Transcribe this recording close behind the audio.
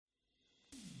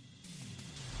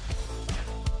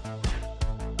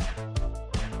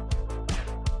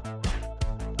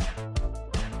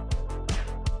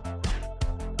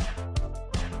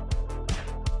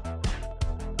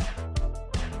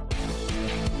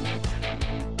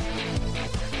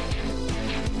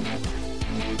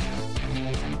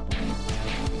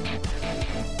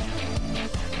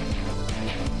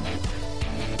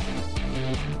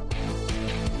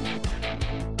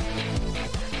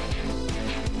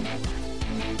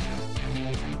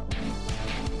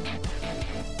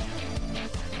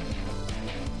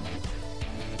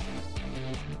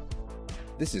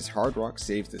This is Hard Rock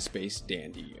Saves the Space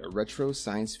Dandy, a retro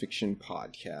science fiction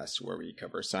podcast where we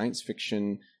cover science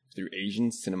fiction through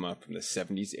Asian cinema from the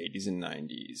 70s, 80s, and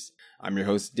 90s. I'm your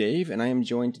host, Dave, and I am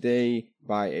joined today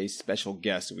by a special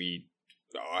guest. We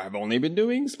have only been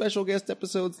doing special guest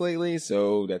episodes lately,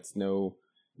 so that's no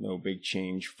big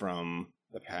change from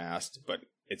the past, but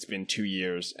it's been 2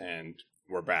 years and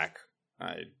we're back.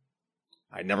 I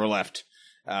never left.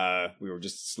 We were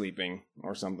just sleeping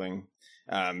or something.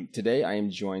 Today I am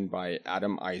joined by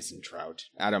Adam Eisentraut.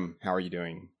 Adam, how are you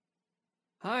doing?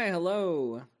 Hi,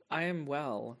 hello. I am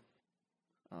well.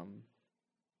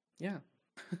 Yeah.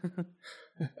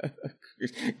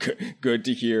 Good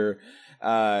to hear.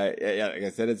 Yeah, like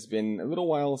I said, it's been a little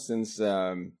while since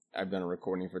I've done a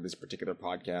recording for this particular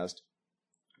podcast,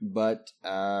 but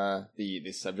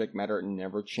the subject matter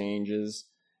never changes.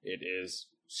 It is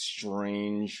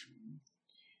strange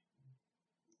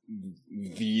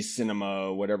V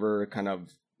cinema, whatever kind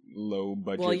of low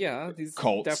budget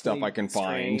cult stuff I can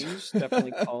find.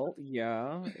 Definitely cult.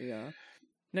 Yeah.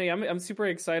 No, yeah, I'm super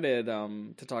excited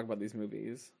to talk about these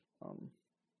movies.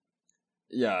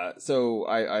 Yeah, so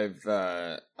I've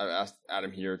asked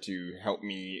Adam here to help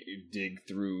me dig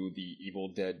through the Evil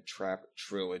Dead Trap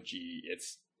trilogy.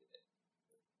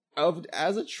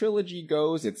 As a trilogy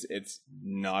goes, it's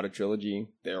not a trilogy.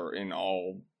 They're in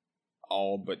all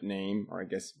but name, or I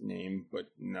guess name, but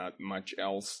not much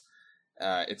else.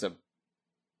 It's a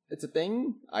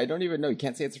thing. I don't even know. You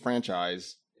can't say it's a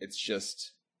franchise. It's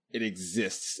just it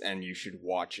exists, and you should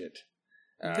watch it.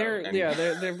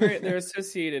 They're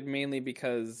associated mainly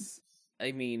because,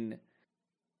 I mean,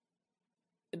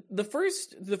 the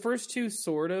first two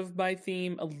sort of by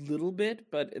theme a little bit,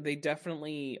 but they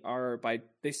definitely are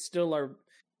they still are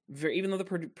very, even though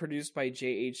they're produced by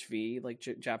JHV, like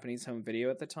Japanese Home Video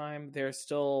at the time, they're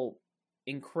still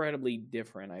incredibly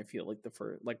different. I feel like the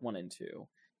first, like 1 and 2,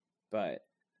 but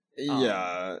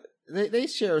yeah, they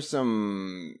share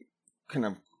some kind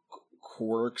of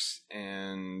quirks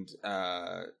and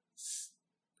I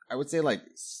would say like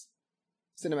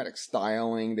cinematic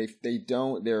styling.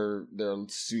 They're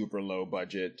super low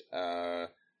budget.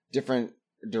 Different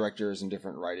directors and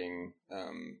different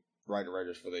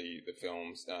writers for the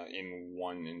films in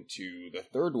 1 and 2. The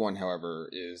third one, however,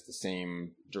 is the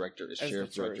same director as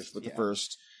shared directors for the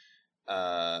first.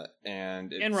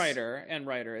 And writer.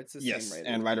 It's the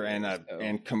same writer.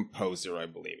 And composer, I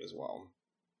believe, as well.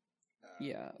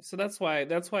 Yeah, so that's why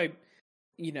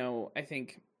I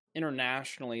think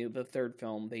internationally the third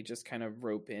film they just kind of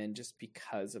rope in just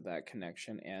because of that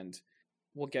connection, and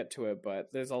we'll get to it.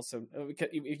 But there's also,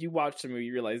 if you watch the movie,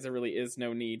 you realize there really is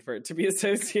no need for it to be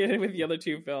associated with the other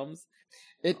 2 films.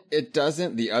 It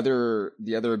doesn't. The other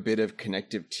bit of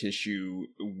connective tissue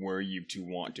where you to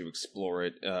want to explore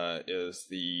it is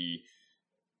the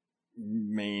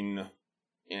main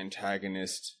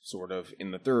antagonist, sort of, in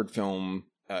the third film.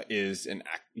 Is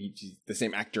the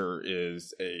same actor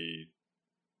is a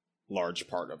large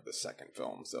part of the second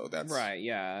film, so that's right.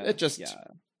 Yeah, it just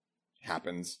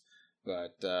happens.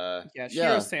 But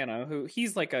Shiro Sano,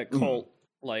 he's like a cult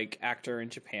like actor in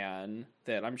Japan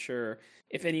that I'm sure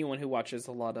if anyone who watches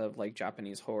a lot of like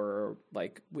Japanese horror,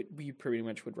 like we pretty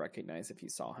much would recognize if you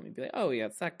saw him and be like, oh yeah,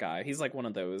 it's that guy. He's like one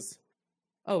of those.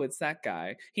 Oh, it's that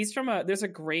guy. He's from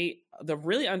the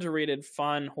really underrated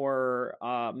fun horror,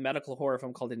 medical horror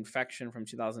film called Infection from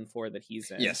 2004 that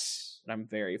he's in. Yes. That I'm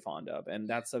very fond of. And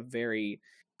that's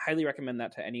highly recommend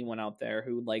that to anyone out there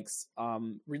who likes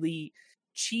really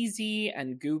cheesy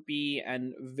and goopy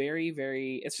and very,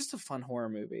 very, it's just a fun horror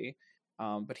movie.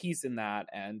 But he's in that,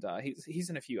 and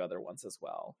he's in a few other ones as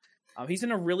well. He's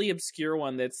in a really obscure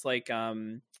one that's like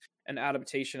an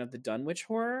adaptation of the Dunwich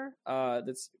Horror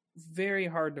that's very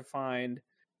hard to find,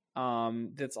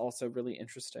 that's also really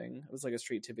interesting. It was like a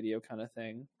straight to video kind of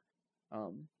thing.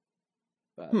 I'll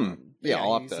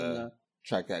have to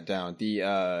track that down.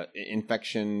 The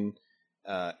Infection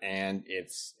and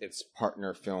its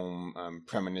partner film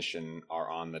Premonition are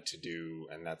on the to-do,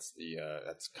 and that's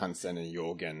Kansen and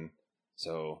Yogen.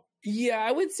 So yeah,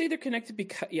 I would say they're connected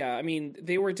because, I mean,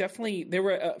 they were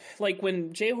like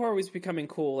when J-horror was becoming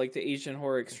cool, like the Asian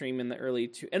horror extreme in the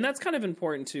early and that's kind of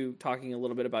important to talking a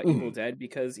little bit about Evil Dead,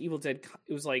 because Evil Dead,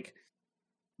 it was like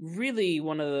really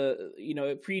one of the,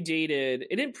 it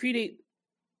didn't predate,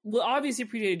 well, obviously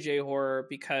it predated J-horror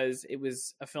because it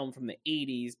was a film from the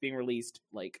 80s being released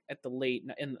like at the late,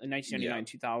 in 1999,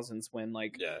 2000s when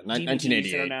like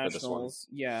 1988 internationals,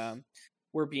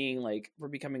 were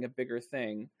becoming a bigger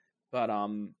thing. But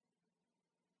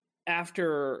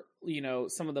after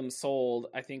some of them sold,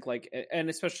 I think like, and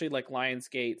especially like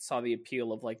Lionsgate saw the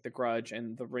appeal of like The Grudge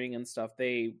and The Ring and stuff,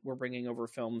 they were bringing over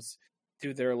films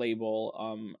through their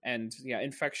label. And yeah,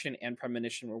 Infection and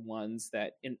Premonition were ones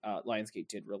that Lionsgate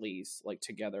did release like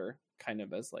together, kind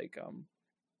of as like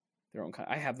their own kind.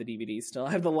 I have the DVDs still.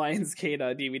 I have the Lionsgate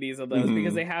DVDs of those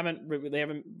because they haven't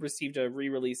received a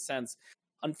re-release since,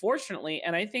 unfortunately.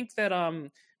 And I think that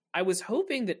I was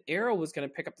hoping that Arrow was going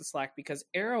to pick up the slack, because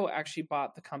Arrow actually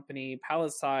bought the company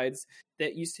Palisades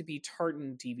that used to be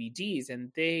Tartan DVDs,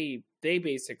 and they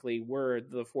basically were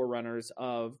the forerunners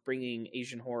of bringing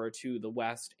Asian horror to the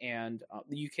West and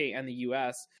the UK and the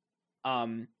US.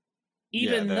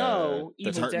 Even though the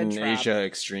Evil Tartan Dead Trap, Asia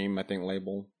Extreme, I think,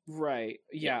 label. right?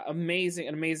 Yeah, an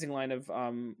amazing line of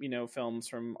films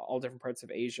from all different parts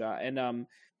of Asia, and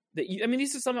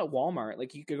these are some at Walmart.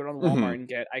 Like you could go to Walmart and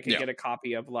get a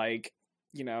copy of like,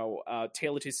 Tale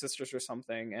of Two Sisters or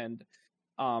something, and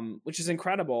which is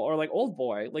incredible. Or like Old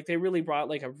Boy. Like they really brought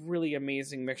like a really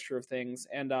amazing mixture of things.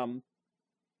 And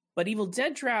but Evil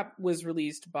Dead Trap was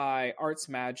released by Arts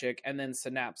Magic and then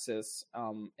Synapsis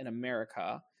in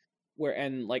America,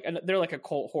 and they're like a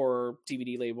cult horror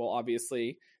DVD label,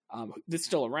 obviously, that's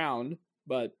still around,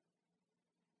 but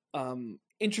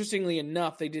interestingly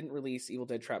enough, they didn't release Evil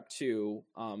Dead Trap 2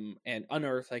 and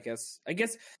Unearth, I guess.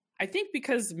 I think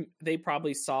because they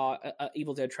probably saw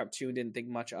Evil Dead Trap 2 and didn't think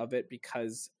much of it,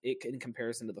 because in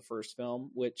comparison to the first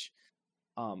film, which,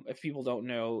 if people don't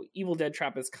know, Evil Dead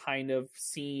Trap is kind of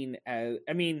seen as,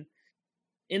 in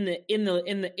the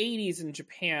 80s in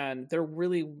Japan, there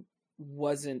really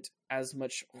wasn't as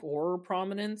much horror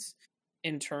prominence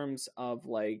in terms of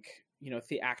like,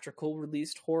 theatrical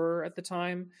released horror at the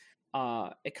time.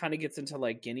 It kind of gets into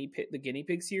like the Guinea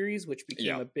Pig series, which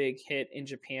became a big hit in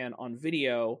Japan on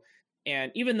video.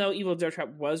 And even though Evil Dead Trap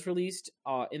was released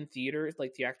in theaters,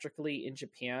 like theatrically in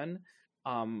Japan,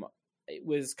 it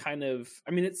was kind of,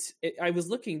 I was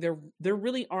looking, there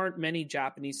really aren't many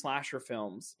Japanese slasher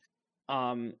films.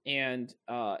 And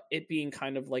it being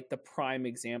kind of like the prime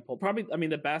example, probably,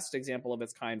 the best example of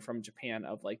its kind from Japan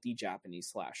of like the Japanese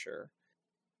slasher.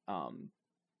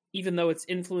 Even though its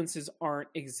influences aren't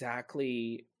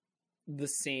exactly the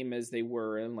same as they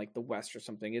were in like the West or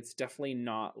something, it's definitely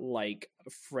not like a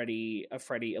Friday the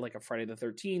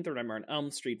 13th or Nightmare on Elm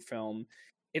Street film.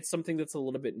 It's something that's a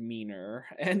little bit meaner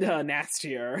and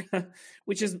nastier,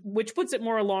 which puts it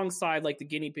more alongside like the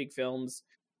Guinea Pig films,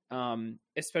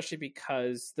 especially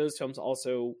because those films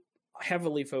also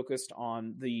heavily focused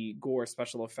on the gore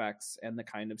special effects and the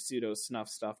kind of pseudo snuff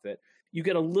stuff that you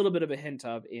get a little bit of a hint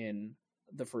of in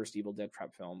the first Evil Dead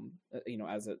Trap film,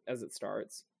 as it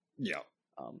starts. Yeah.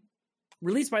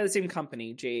 Released by the same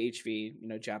company,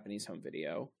 JHV, Japanese Home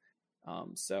Video.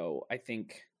 So I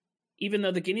think even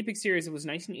though the Guinea Pig series, it was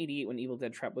 1988 when Evil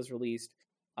Dead Trap was released,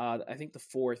 I think the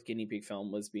fourth Guinea Pig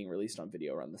film was being released on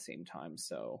video around the same time.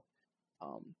 So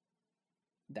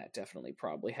that definitely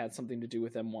probably had something to do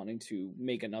with them wanting to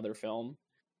make another film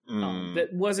that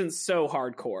wasn't so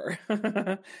hardcore.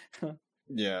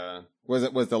 Yeah.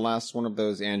 Was the last one of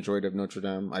those Android of Notre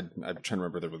Dame? I'm trying to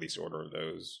remember the release order of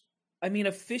those.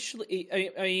 Officially,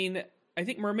 I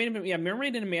think Mermaid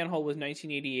in a Manhole was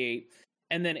 1988,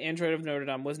 and then Android of Notre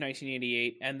Dame was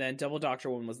 1988, and then Double Doctor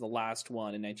one was the last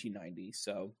one in 1990.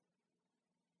 So,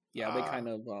 yeah, they kind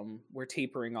of were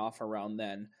tapering off around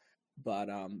then. But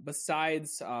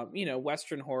besides,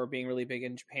 Western horror being really big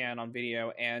in Japan on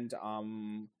video, and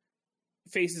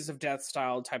Faces of Death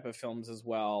style type of films as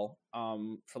well,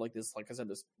 for like this, like I said,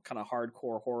 this kind of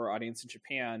hardcore horror audience in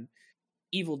Japan,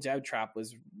 Evil Dead Trap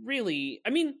was really,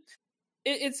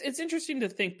 it's interesting to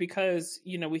think, because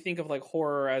we think of like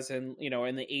horror as in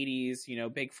in the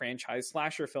 80s, big franchise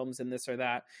slasher films and this or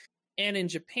that, and in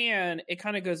Japan it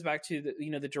kind of goes back to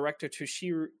the director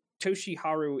Toshiharu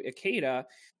Ikeda.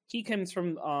 He comes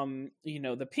from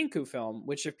the Pinku film,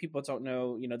 which, if people don't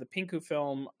know, the Pinku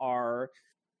film are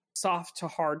soft to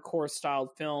hardcore styled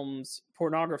films,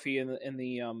 pornography in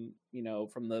the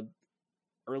from the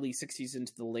early 60s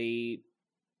into the late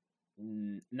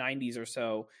 90s or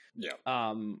so.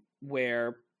 Yeah.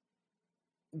 Where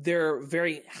they're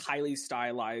very highly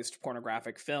stylized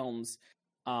pornographic films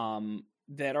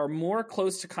that are more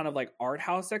close to kind of like art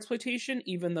house exploitation,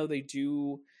 even though they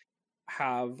do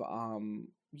have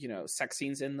sex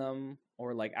scenes in them,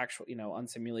 or like actual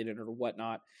unsimulated or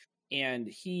whatnot. And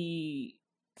he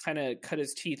kind of cut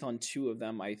his teeth on two of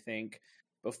them, I think,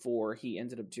 before he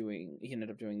ended up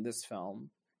doing this film.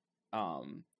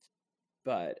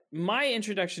 But my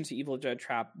introduction to Evil Dead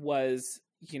Trap was,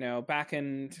 back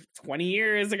in 20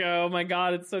 years ago. Oh my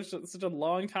God, it's such a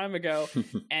long time ago.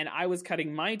 And I was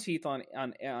cutting my teeth on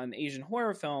Asian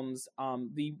horror films.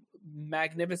 The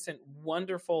magnificent,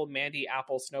 wonderful Mandy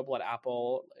Apple, Snowblood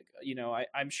Apple.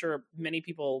 I'm sure many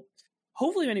people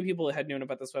hopefully many people had known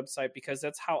about this website, because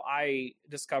that's how I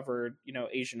discovered,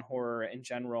 Asian horror in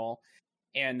general,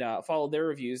 and followed their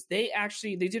reviews. They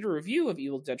did a review of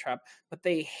Evil Dead Trap, but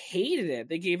they hated it.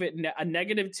 They gave it a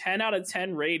negative 10 out of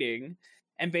 10 rating,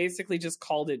 and basically just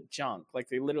called it junk. Like,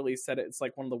 they literally said it's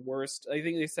like one of the worst. I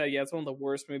think they said, yeah, it's one of the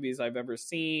worst movies I've ever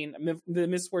seen. The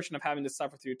misfortune of having to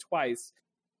suffer through twice.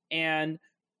 And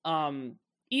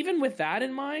even with that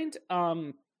in mind,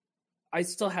 I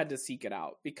still had to seek it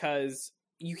out, because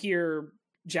you hear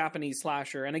Japanese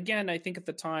slasher. And again, I think at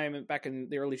the time, back in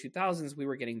the early 2000s, we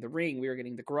were getting The Ring, we were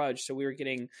getting The Grudge. So we were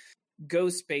getting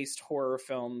ghost-based horror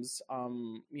films,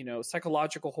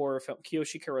 psychological horror film,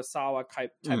 Kiyoshi Kurosawa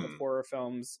type of horror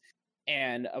films.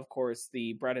 And of course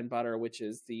the bread and butter, which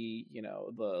is the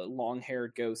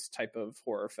long-haired ghost type of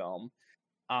horror film.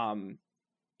 But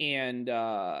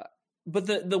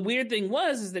the weird thing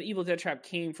is that Evil Dead Trap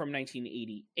came from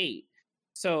 1988.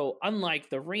 So unlike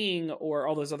The Ring or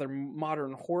all those other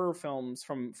modern horror films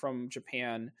from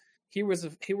Japan, here was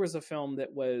a film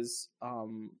that was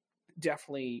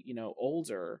definitely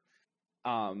older.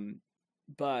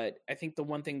 But I think the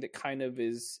one thing that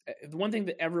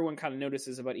everyone kind of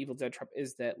notices about Evil Dead Trap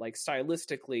is that, like,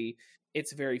 stylistically,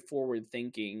 it's very forward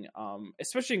thinking,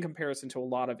 especially in comparison to a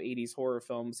lot of 80s horror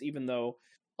films, even though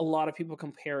a lot of people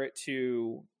compare it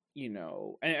to, and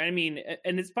I think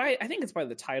it's by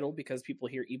the title, because people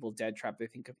hear Evil Dead Trap, they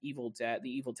think of the Evil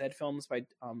Dead films by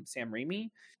Sam Raimi.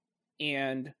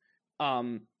 And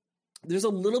there's a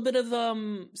little bit of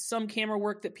some camera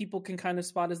work that people can kind of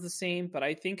spot as the same, but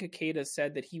I think Ikeda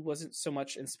said that he wasn't so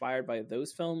much inspired by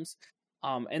those films.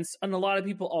 And a lot of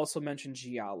people also mention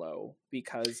Giallo,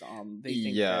 because they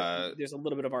think that there's a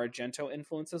little bit of Argento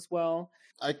influence as well.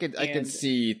 I could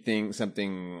see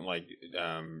something like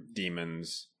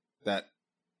Demons, that,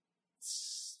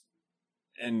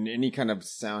 and any kind of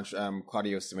sound,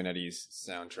 Claudio Simonetti's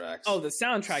soundtracks. Oh, the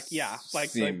soundtrack, yeah,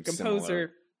 like the composer.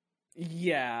 Similar.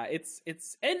 Yeah, it's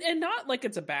and not like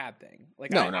it's a bad thing. Like,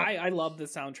 no. I love the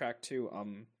soundtrack to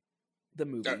the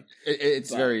movie.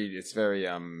 It's very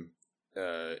ephemeral.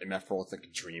 It's like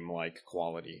a dreamlike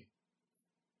quality.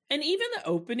 And even the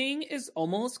opening is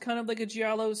almost kind of like a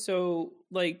giallo. So,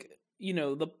 like,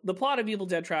 the plot of Evil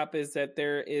Dead Trap is that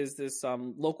there is this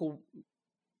local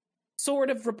sort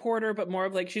of reporter, but more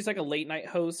of like, she's like a late night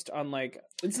host on, like,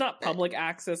 it's not public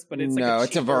access, but it's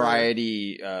it's a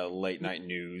variety late night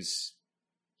news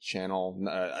channel.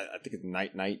 I think it's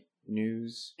Night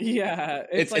News. Yeah,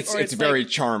 it's very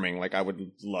charming. Like, I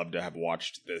would love to have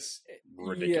watched this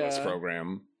ridiculous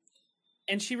program.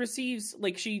 And she receives,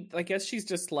 like, I guess she's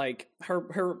just like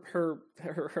her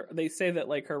they say that,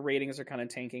 like, her ratings are kind of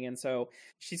tanking, and so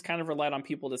she's kind of relied on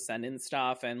people to send in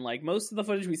stuff. And, like, most of the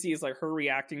footage we see is like her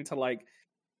reacting to, like,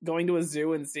 going to a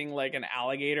zoo and seeing, like, an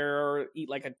alligator or eat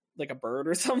like a bird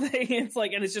or something. It's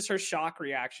like, and it's just her shock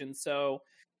reaction. So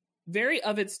very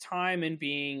of its time, and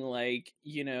being like,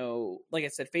 like I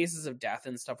said, Faces of Death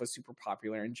and stuff was super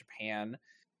popular in Japan.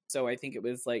 So I think it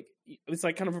was like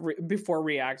kind of before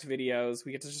React videos,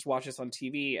 we get to just watch this on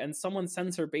TV, and someone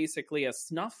sends her basically a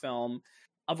snuff film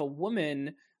of a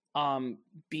woman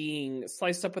being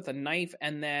sliced up with a knife,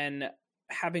 and then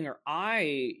having her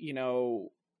eye,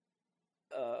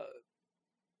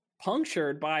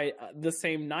 punctured by the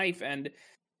same knife. And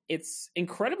it's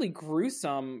incredibly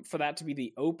gruesome for that to be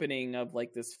the opening of,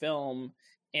 like, this film.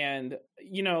 And,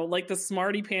 like, the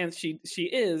smarty pants she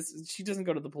doesn't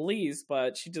go to the police,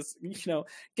 but she just,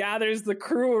 gathers the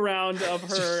crew around of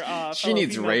her she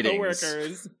needs ratings.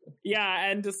 Coworkers. Yeah,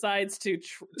 and decides to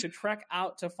trek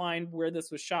out to find where this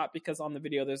was shot, because on the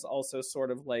video there's also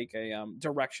sort of like a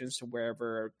directions to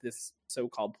wherever this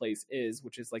so-called place is,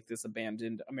 which is like this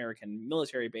abandoned American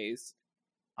military base.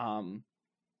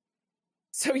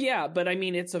 So yeah, but I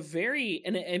mean, it's a very,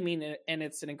 and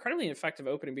it's an incredibly effective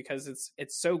opening, because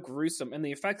it's so gruesome, and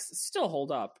the effects still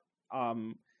hold up.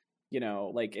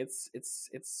 Like,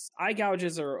 it's eye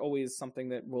gouges are always something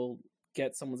that will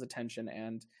get someone's attention,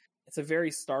 and it's a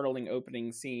very startling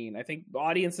opening scene. I think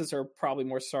audiences are probably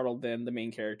more startled than the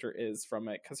main character is from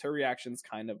it, because her reaction's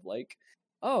kind of like,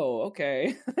 oh,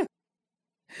 okay.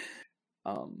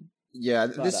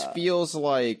 This feels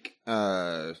like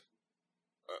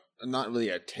not really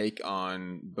a take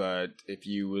on, but if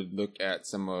you would look at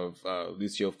some of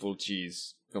Lucio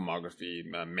Fulci's filmography,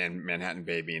 Manhattan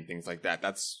Baby and things like that,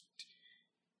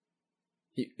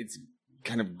 it's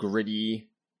kind of gritty,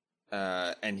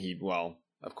 and he, well,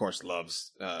 of course,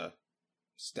 loves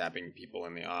stabbing people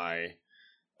in the eye.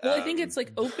 Well, I think it's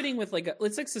like opening with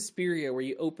it's like Suspiria, where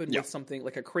you open with something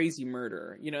like a crazy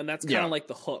murder, and that's kind of like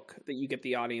the hook that you get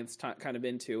the audience kind of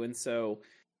into. And so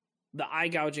eye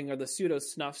gouging or the pseudo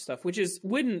snuff stuff, which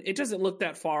it doesn't look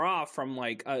that far off from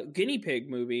like a guinea pig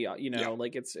movie,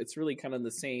 like it's really kind of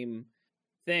the same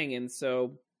thing. And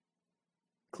so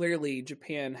clearly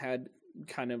Japan had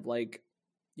kind of like,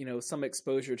 some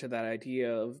exposure to that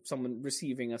idea of someone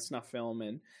receiving a snuff film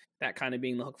and that kind of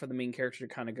being the hook for the main character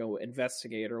to kind of go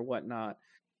investigate or whatnot.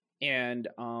 And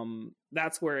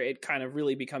that's where it kind of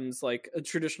really becomes like a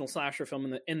traditional slasher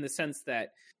film in the sense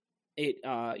that it,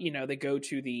 they go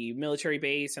to the military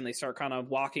base and they start kind of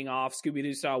walking off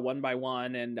Scooby-Doo style one by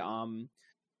one. And,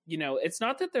 it's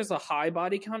not that there's a high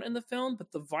body count in the film,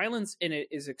 but the violence in it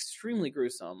is extremely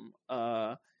gruesome.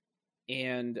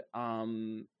 And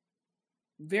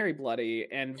very bloody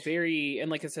and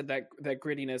like I said, that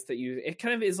grittiness it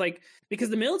kind of is like, because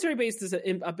the military base is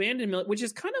an abandoned which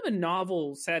is kind of a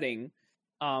novel setting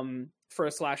for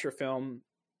a slasher film.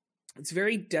 It's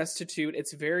very destitute.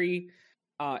 It's very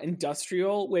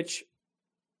industrial, which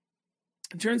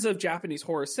in terms of Japanese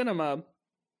horror cinema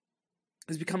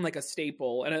has become like a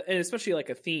staple and especially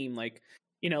like a theme, like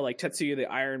Tetsuya the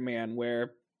Iron Man,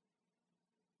 where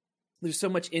there's so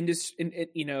much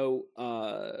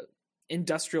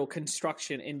industrial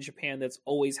construction in Japan that's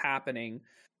always happening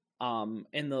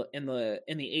in the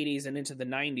 80s and into the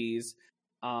 90s,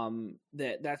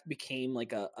 that became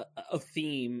like a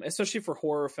theme, especially for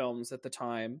horror films at the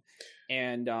time.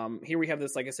 And here we have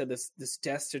this, like I said, this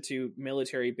destitute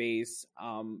military base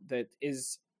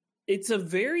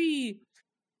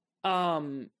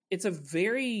it's a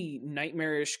very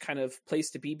nightmarish kind of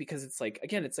place to be, because it's like,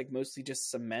 again, it's like mostly just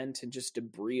cement and just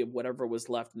debris of whatever was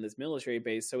left in this military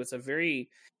base. So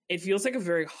it feels like a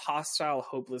very hostile,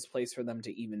 hopeless place for them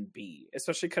to even be,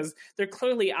 especially because they're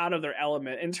clearly out of their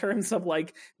element in terms of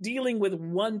like dealing with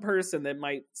one person that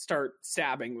might start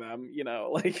stabbing them,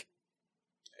 like,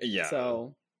 yeah.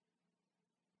 So,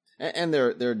 and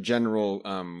their general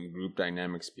group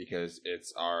dynamics, because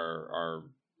it's our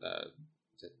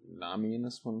is it Nami in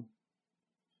this one?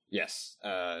 Yes,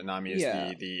 Nami is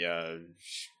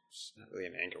she's not really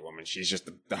an anchor woman. She's just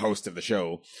the host of the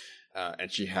show,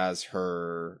 and she has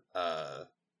her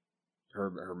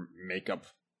makeup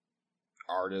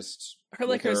artist, her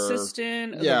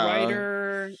assistant, the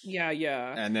writer,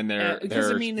 and then their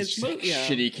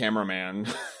shitty cameraman,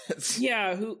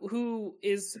 who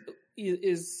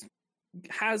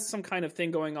has some kind of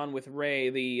thing going on with Ray,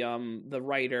 the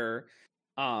writer.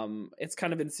 It's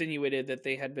kind of insinuated that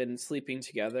they had been sleeping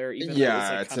together, even though it was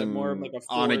like kind of more of like a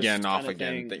on again, off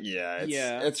again thing.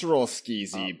 It's real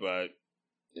skeezy, but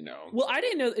Well, I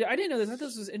didn't know this. I thought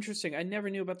this was interesting. I never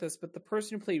knew about this, but the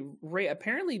person who played Ray,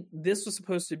 apparently this was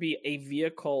supposed to be a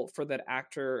vehicle for that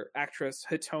actress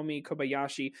Hitomi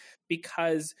Kobayashi,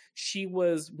 because she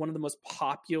was one of the most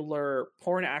popular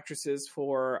porn actresses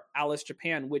for Alice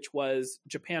Japan, which was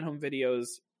Japan Home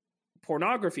Video's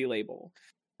pornography label.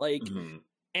 Like,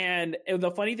 and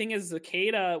the funny thing is,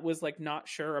 Takeda was like not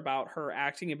sure about her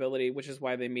acting ability, which is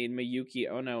why they made Miyuki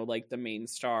Ono like the main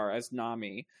star as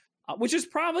Nami, which is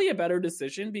probably a better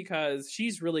decision because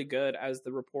she's really good as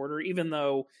the reporter, even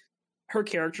though her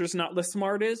character is not the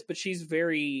smartest, but she's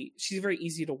very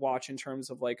easy to watch in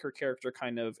terms of like her character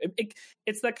kind of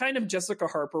it's that kind of Jessica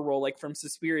Harper role, like from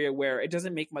Suspiria, where it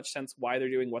doesn't make much sense why they're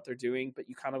doing what they're doing, but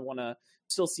you kind of want to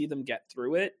still see them get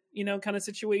through it, kind of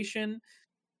situation.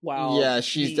 Wow.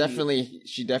 She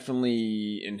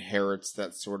definitely inherits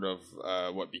that sort of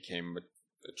what became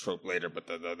a trope later, but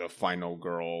the final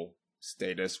girl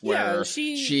status, where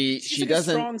she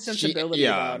doesn't, a strong sensibility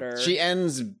about her. She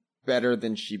ends better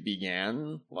than she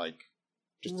began. Like,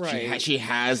 she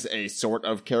has a sort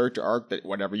of character arc that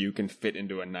whatever you can fit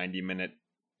into a 90-minute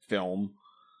film.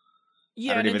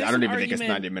 Yeah, I don't even think it's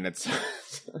 90 minutes.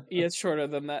 Yeah, it's shorter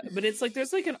than that. But it's like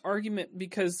there's like an argument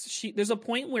because there's a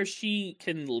point where she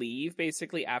can leave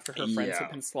basically after her friends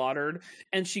have been slaughtered,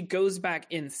 and she goes back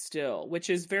in still, which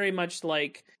is very much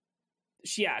like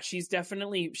she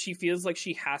feels like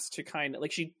she has to kind of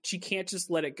like she can't just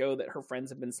let it go that her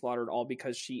friends have been slaughtered all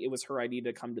because it was her idea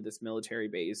to come to this military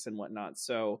base and whatnot.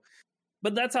 So,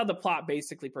 but that's how the plot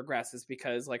basically progresses,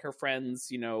 because like her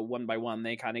friends, one by one,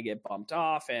 they kind of get bumped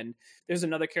off. And there's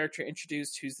another character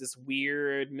introduced who's this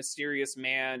weird, mysterious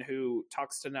man who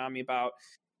talks to Nami about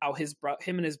how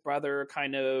him and his brother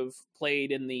kind of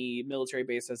played in the military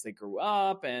base as they grew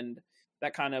up. And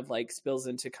that kind of like spills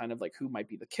into kind of like who might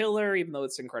be the killer, even though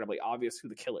it's incredibly obvious who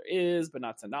the killer is, but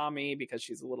not to Nami because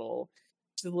she's a little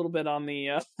bit on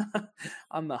the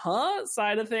on the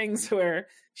side of things, where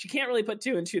she can't really put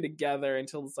two and two together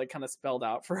until it's like kind of spelled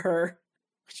out for her,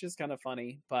 which is kind of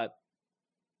funny. But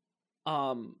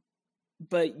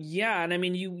but yeah, and I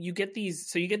mean, you get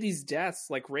these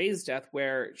deaths, like Ray's death,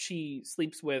 where she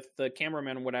sleeps with the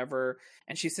cameraman or whatever,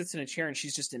 and she sits in a chair and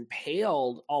she's just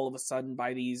impaled all of a sudden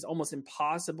by these almost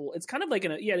impossible. It's kind of like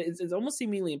it's almost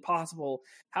seemingly impossible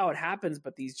how it happens,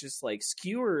 but these just like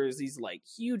skewers, these like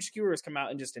huge skewers come out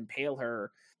and just impale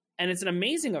her. And it's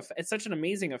such an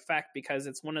amazing effect, because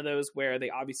it's one of those where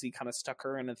they obviously kind of stuck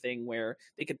her in a thing where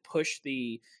they could push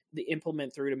the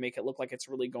implement through to make it look like it's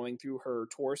really going through her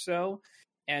torso.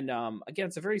 And again,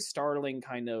 it's a very startling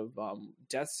kind of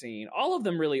death scene. All of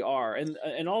them really are, and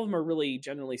all of them are really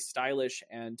generally stylish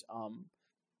and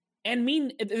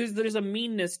mean. There's a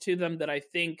meanness to them that I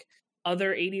think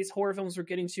other 80s horror films were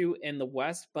getting to in the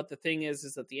West. But the thing is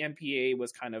that the MPA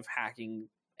was kind of hacking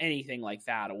anything like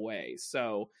that away.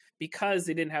 So because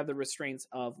they didn't have the restraints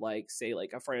of like, say,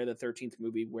 like a Friday the 13th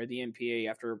movie, where the MPA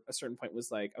after a certain point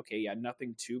was like, okay, yeah,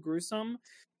 nothing too gruesome,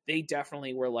 they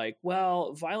definitely were like,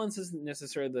 well, violence isn't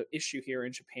necessarily the issue here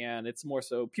in Japan, it's more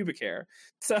so pubic hair.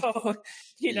 So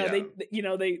they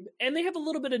have a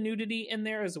little bit of nudity in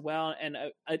there as well, and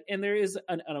there is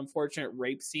an unfortunate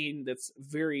rape scene that's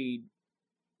very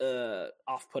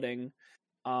off-putting,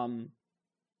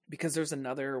 because there's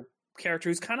another character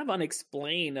who's kind of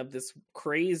unexplained, of this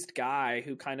crazed guy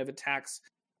who kind of attacks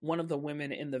one of the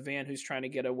women in the van who's trying to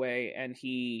get away, and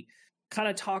he kind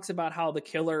of talks about how the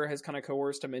killer has kind of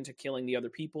coerced him into killing the other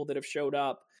people that have showed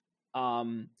up,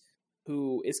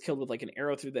 who is killed with like an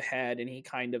arrow through the head, and he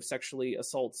kind of sexually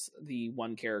assaults the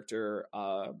one character,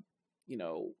 I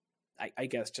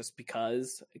guess just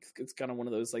because it's kind of one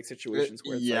of those like situations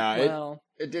where it's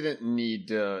it didn't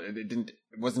need it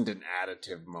wasn't an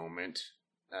additive moment,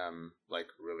 like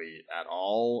really at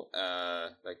all,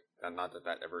 like not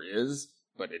that ever is,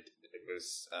 but it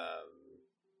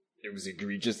was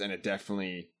egregious, and it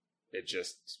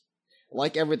just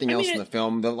like everything else in the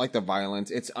film, like the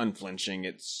violence, it's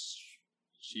unflinching,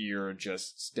 you're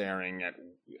just staring at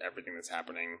everything that's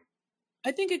happening.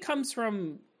 I think it comes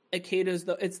from Ikeda's,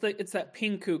 it's that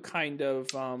Pinku kind of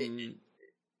thing,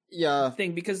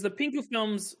 because the Pinku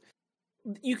films,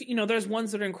 there's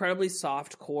ones that are incredibly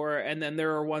soft core, and then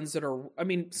there are ones that are, I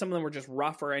mean, some of them were just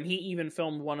rougher, and he even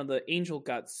filmed one of the Angel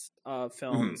Guts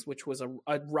films, which was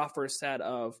a rougher set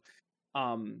of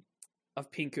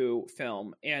Pinku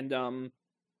film, and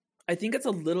I think it's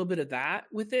a little bit of that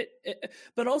with it,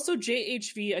 but also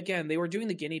JHV, again, they were doing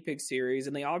the Guinea Pig series,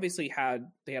 and they obviously had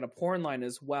a porn line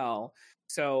as well,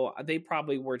 so they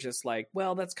probably were just like,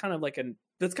 well, that's kind of like an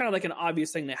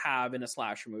obvious thing to have in a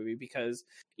slasher movie, because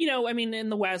I mean, in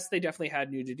the West they definitely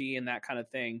had nudity and that kind of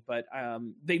thing, but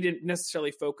they didn't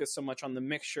necessarily focus so much on the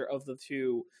mixture of the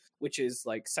two, which is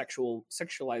like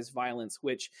sexualized violence,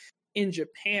 which in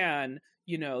Japan,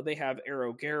 they have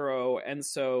Erogero, and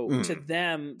so to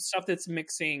them, stuff that's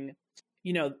mixing,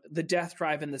 the death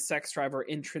drive and the sex drive are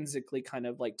intrinsically kind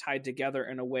of like tied together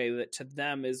in a way that to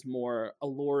them is more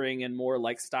alluring and more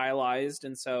like stylized,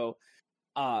 and so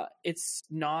it's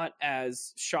not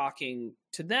as shocking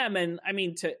to them. And I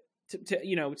mean,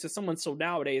 to someone still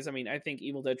nowadays, I mean, I think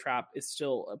Evil Dead Trap is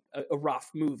still a rough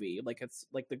movie. Like, it's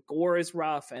like the gore is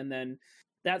rough, and then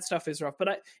that stuff is rough,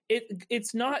 but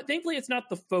it's not, thankfully it's not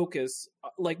the focus,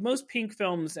 like most Pink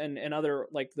films and other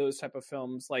like those type of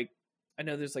films. Like, I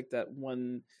know there's like that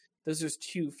one, there's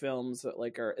two films that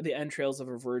like are The Entrails of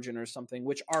a Virgin or something,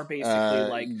 which are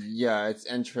basically it's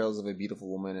Entrails of a Beautiful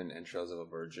Woman and Entrails of a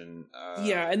Virgin.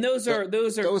 And those are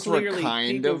clearly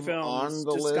kind of films on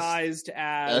the disguised list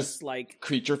as like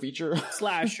creature feature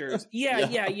slashers.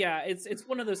 Yeah. It's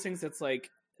one of those things that's like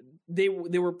they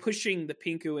were pushing the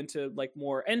Pinku into like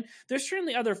more, and there's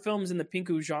certainly other films in the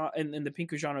Pinku genre in the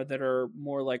Pinku genre that are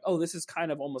more like, oh, this is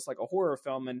kind of almost like a horror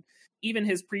film, and even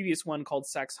his previous one called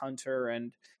Sex Hunter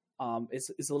and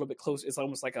is a little bit close. It's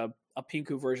almost like a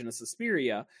Pinku version of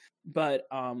Suspiria, but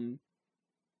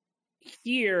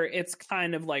here it's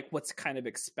kind of like what's kind of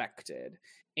expected,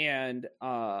 and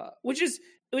which is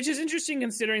interesting,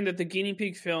 considering that the Guinea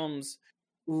Pig films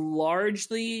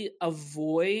largely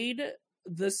avoid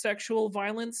the sexual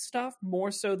violence stuff more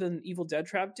so than Evil Dead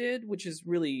Trap did, which is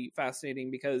really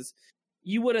fascinating, because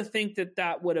you would have think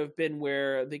that would have been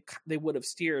where they would have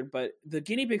steered, but the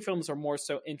Guinea Pig films are more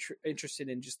so interested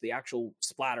in just the actual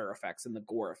splatter effects and the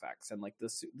gore effects and like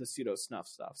the pseudo snuff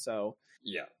stuff. So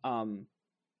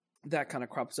that kind of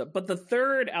crops up. But the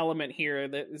third element here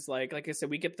that is like I said,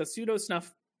 we get the pseudo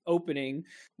snuff opening,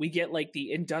 we get like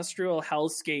the industrial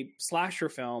hellscape slasher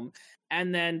film,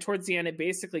 and then towards the end it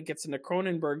basically gets into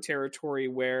Cronenberg territory,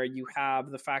 where you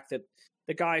have the fact that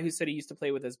the guy who said he used to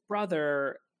play with his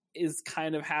brother is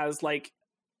kind of has like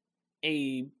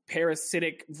a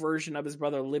parasitic version of his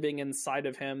brother living inside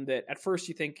of him, that at first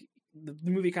you think the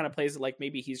movie kind of plays it like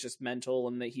maybe he's just mental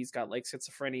and that he's got like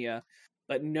schizophrenia,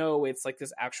 but no, it's like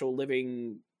this actual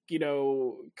living, you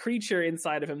know, creature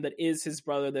inside of him that is his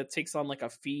brother, that takes on like a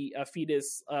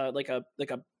fetus, like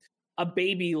a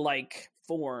baby like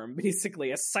form,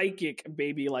 basically a psychic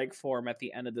baby like form at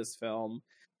the end of this film.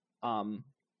 And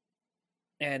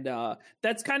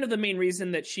that's kind of the main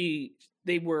reason that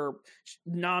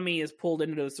Nami is pulled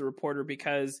into this, the reporter,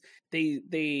 because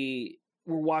they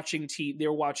were watching they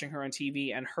were watching her on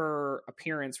TV, and her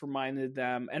appearance reminded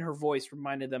them, and her voice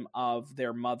reminded them of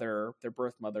their mother, their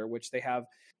birth mother, which they have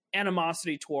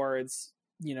animosity towards,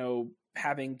 you know,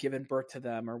 having given birth to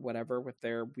them or whatever, with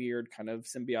their weird kind of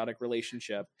symbiotic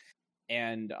relationship.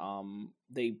 And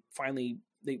they finally,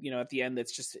 you know, at the end,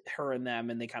 it's just her and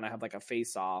them, and they kind of have like a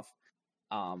face off.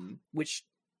 Which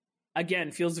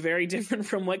again feels very different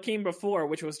from what came before,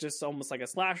 which was just almost like a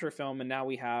slasher film, and now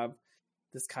we have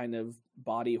this kind of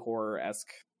body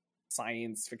horror-esque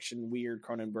science fiction weird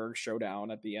Cronenberg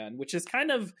showdown at the end, which is kind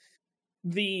of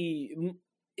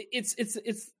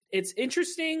it's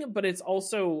interesting, but it's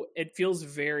also, it feels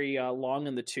very long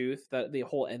in the tooth, that the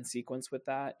whole end sequence with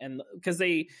that, and because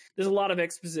there's a lot of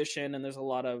exposition and there's a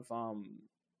lot of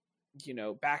you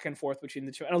know, back and forth between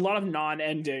the two, and a lot of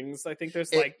non-endings. I think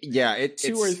there's like it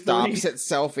two or stops three.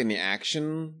 itself in the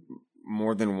action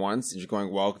more than once, and you're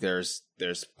going, well, there's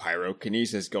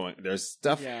pyrokinesis going, there's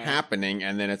stuff happening,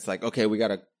 and then it's like, okay, we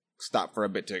gotta stop for a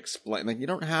bit to explain. Like, you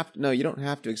don't have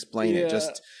to explain it,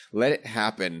 just let it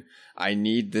happen. I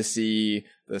need to see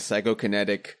the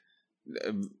psychokinetic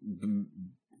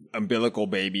umbilical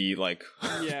baby like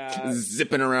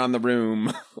zipping around the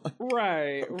room.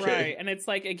 Right. And it's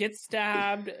like it gets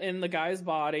stabbed in the guy's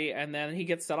body, and then he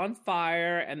gets set on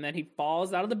fire, and then he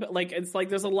falls out of the like, it's like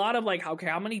there's a lot of like, okay,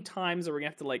 how many times are we gonna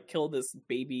have to like kill this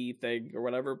baby thing or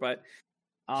whatever? But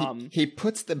he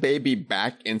puts the baby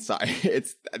back inside.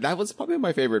 That was probably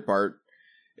my favorite part.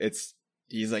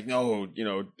 He's like, no, you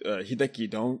know, Hideki,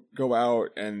 don't go out,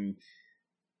 and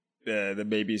the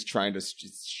baby's trying to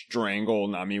strangle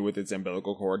Nami with its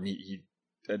umbilical cord, and he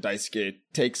Daisuke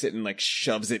takes it and like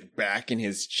shoves it back in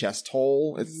his chest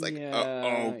hole. It's like,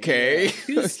 okay.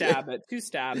 To stab it,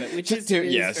 which is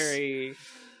very,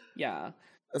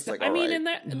 That's like, I mean, and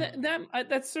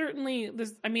that's certainly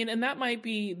this. I mean, and that might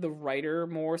be the writer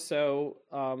more so,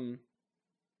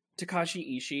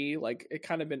 Takashi Ishii. Like, it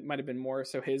kind of might have been more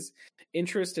so his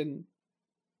interest in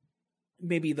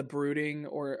maybe the brooding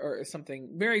or something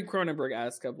very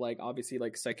Cronenberg-esque of like, obviously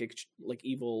like psychic, like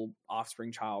evil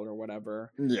offspring child or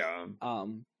whatever. Yeah.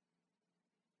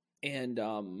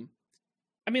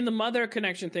 I mean, the mother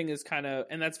connection thing is kind of,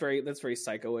 and that's very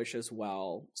psycho-ish as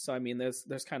well. So I mean,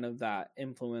 there's kind of that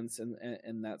influence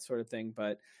and that sort of thing,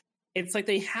 but it's like,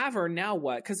 they have her now,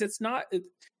 what? Because it's not,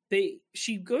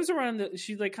 she goes around,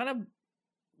 she like kind of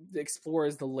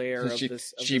explores the lair of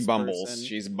this. She bumbles. Person.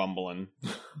 She's bumbling.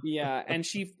 Yeah, and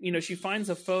she finds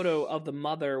a photo of the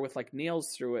mother with like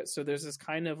nails through it. So there's this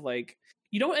kind of like,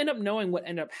 you don't end up knowing what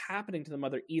ended up happening to the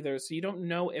mother either. So you don't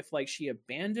know if like she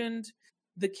abandoned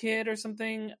the kid or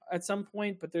something at some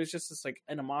point, but there's just this like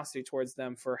animosity towards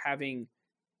them for having,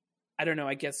 I don't know,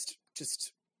 I guess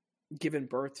just given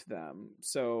birth to them.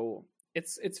 So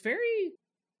it's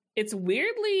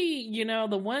weirdly, you know,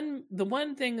 the one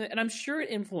thing that, and I'm sure it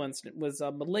influenced it, was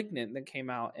Malignant that came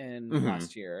out in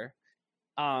last year.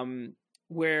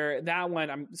 Where that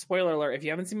one, spoiler alert, if you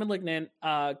haven't seen Malignant,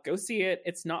 go see it.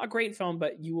 It's not a great film,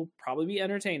 but you will probably be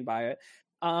entertained by it.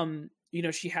 You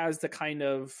know, she has the kind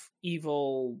of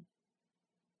evil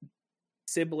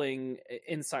sibling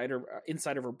inside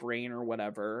of her brain or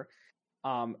whatever,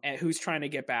 and who's trying to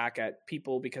get back at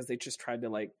people because they just tried to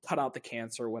like cut out the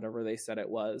cancer or whatever they said it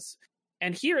was.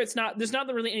 And here there's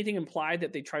not really anything implied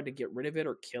that they tried to get rid of it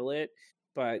or kill it,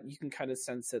 but you can kind of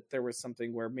sense that there was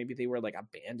something where maybe they were like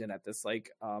abandoned at this like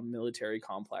military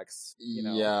complex, you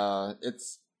know? Yeah,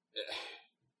 it's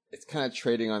kind of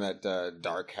trading on that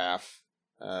dark half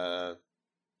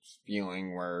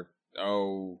feeling where,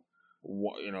 you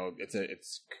know,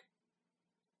 it's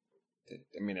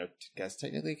I mean, I guess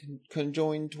technically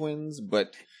conjoined twins,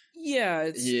 but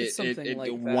it's something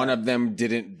like that. One of them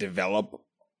didn't develop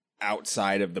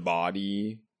outside of the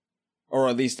body, or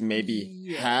at least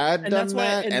maybe had done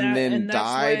that and then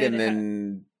died and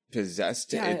then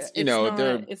possessed it. It's, you know,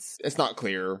 it's not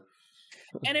clear.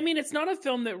 And I mean, it's not a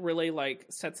film that really like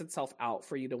sets itself out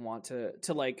for you to want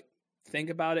to like think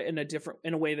about it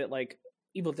in a way that like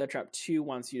Evil Dead Trap 2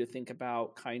 wants you to think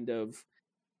about kind of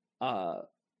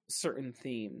certain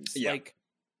themes. Like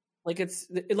it's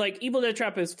like Evil Dead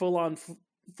Trap is full on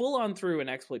through an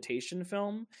exploitation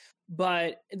film,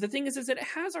 but the thing is that it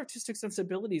has artistic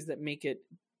sensibilities that make it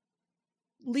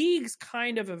leagues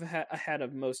kind of ahead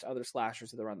of most other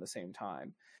slashers that are around the same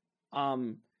time.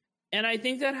 And I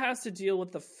think that has to deal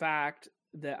with the fact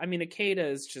that, I mean, Ikeda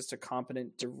is just a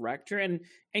competent director,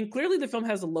 and clearly the film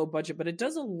has a low budget, but it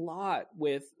does a lot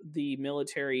with the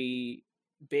military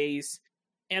base.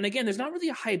 And again, there's not really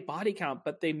a high body count,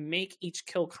 but they make each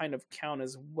kill kind of count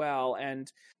as well.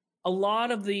 And a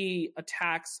lot of the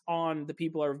attacks on the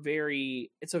people are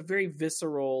it's a very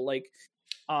visceral, like,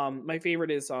 my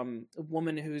favorite is a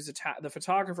woman who's attacked. The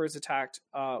photographer is attacked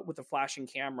with a flashing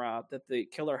camera that the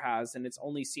killer has, and it's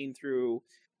only seen through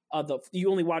you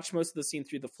only watch most of the scene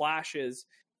through the flashes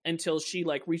until she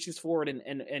like reaches forward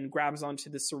and grabs onto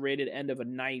the serrated end of a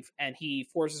knife, and he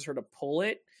forces her to pull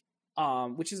it,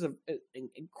 which is an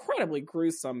incredibly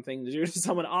gruesome thing to do to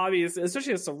someone, obviously,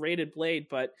 especially a serrated blade.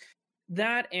 But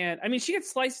that, and I mean, she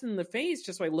gets sliced in the face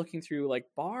just by looking through like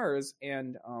bars,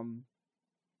 and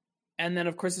then,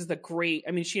 of course, is the great...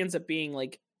 I mean, she ends up being,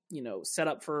 like, you know, set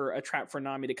up for a trap for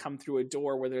Nami to come through a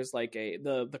door where there's, like,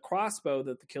 the crossbow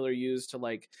that the killer used to,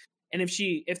 like... And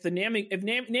if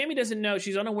Nami doesn't know,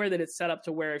 she's unaware that it's set up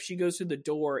to where if she goes through the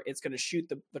door, it's going to shoot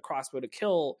the crossbow to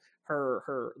kill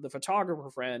the photographer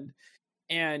friend.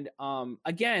 And,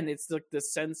 again, it's, like, there's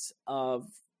a sense of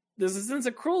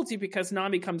cruelty because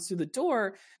Nami comes through the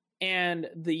door and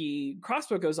the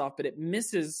crossbow goes off, but it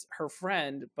misses her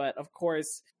friend. But, of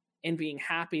course... and being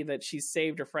happy that she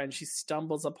saved her friend, she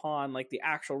stumbles upon like the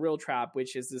actual real trap,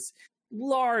 which is this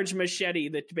large machete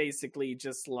that basically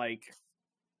just like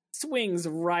swings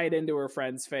right into her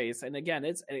friend's face. And again,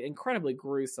 it's an incredibly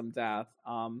gruesome death.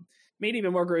 Made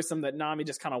even more gruesome that Nami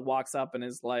just kind of walks up and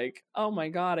is like, "Oh my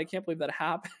god, I can't believe that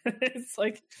happened." It's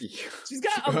like she's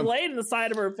got a blade in the side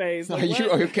of her face. Like,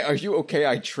 Are you okay?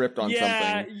 I tripped on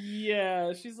something.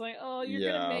 Yeah. She's like, "Oh,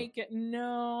 you're gonna make it."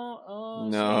 No. Oh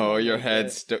no, your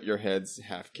head's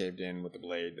half caved in with the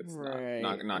blade. That's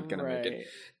not gonna make it.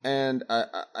 And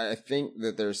I think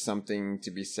that there's something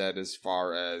to be said as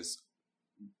far as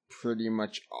pretty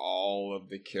much all of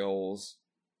the kills,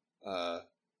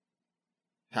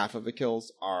 half of the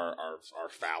kills are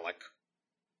phallic,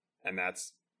 and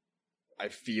that's, I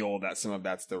feel that some of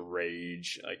that's the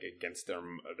rage like against their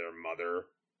mother,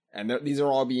 and these are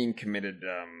all being committed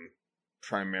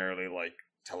primarily like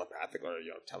telepathically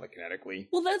or telekinetically.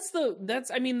 Well, that's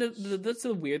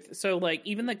the weird. So like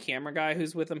even the camera guy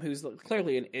who's with him, who's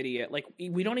clearly an idiot, like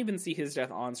we don't even see his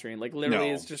death on screen. Like literally,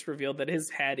 it's just revealed that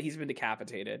he's been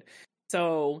decapitated.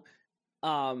 So,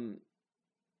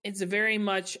 it's very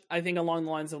much, I think, along the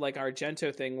lines of like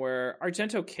Argento thing, where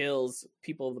Argento kills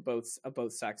people of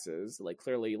both sexes, like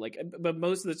clearly, like, but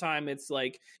most of the time it's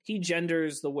like he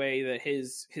genders the way that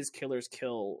his killers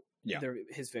kill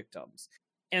his victims,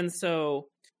 and so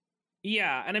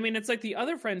and I mean it's like the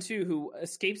other friend too who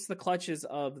escapes the clutches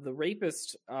of the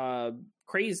rapist,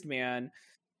 crazed man,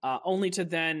 only to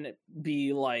then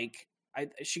be like,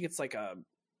 she gets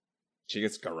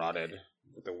garroted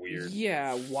with a weird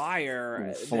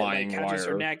wire flying that catches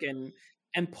wire. her neck and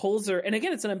pulls her, and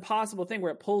again it's an impossible thing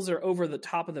where it pulls her over the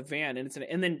top of the van, and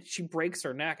and then she breaks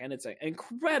her neck, and it's an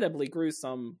incredibly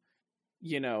gruesome,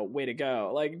 way to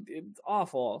go. Like it's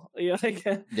awful. Well,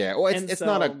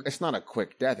 it's not a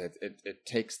quick death. It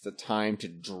takes the time to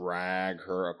drag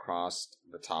her across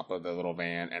the top of the little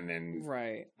van and then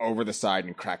over the side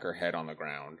and crack her head on the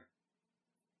ground.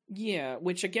 Yeah,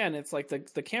 which again, it's like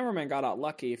the cameraman got out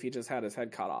lucky if he just had his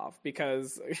head cut off,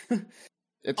 because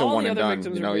it's a one and done,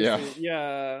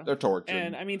 they're tortured.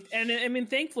 And I mean,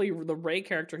 thankfully, the Rey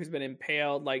character who's been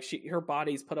impaled, like her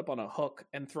body's put up on a hook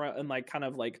and like kind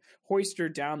of like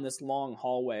hoisted down this long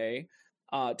hallway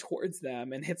towards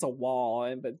them and hits a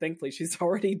wall, but thankfully she's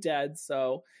already dead.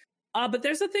 So, but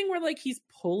there's a thing where like he's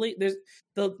pulling. There's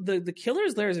the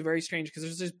killer's lair is very strange because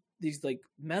there's just these like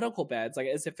medical beds, like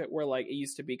as if it were like it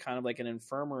used to be kind of like an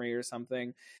infirmary or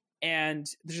something, and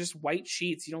there's just white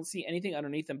sheets. You don't see anything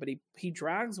underneath them, but he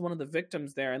drags one of the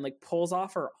victims there and like pulls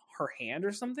off her hand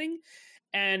or something.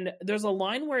 And there's a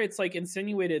line where it's like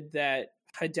insinuated that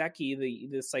Hideki,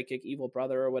 the psychic evil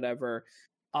brother or whatever,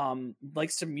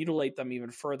 likes to mutilate them even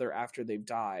further after they've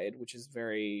died, which is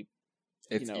very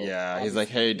he's like,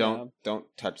 hey, don't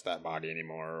touch that body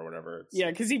anymore or whatever.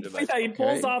 Because he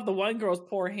pulls off the one girl's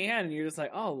poor hand, and you're just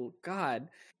like, oh god.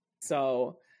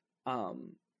 So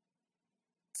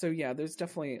there's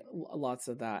definitely lots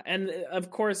of that, and of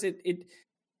course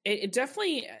it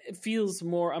definitely feels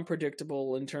more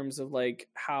unpredictable in terms of like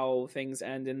how things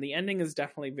end, and the ending is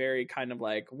definitely very kind of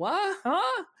like what,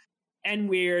 huh? And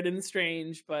weird and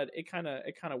strange, but it kind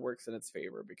of works in its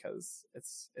favor because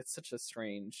it's such a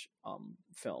strange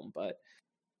film. But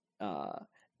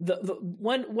the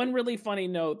one really funny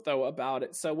note though about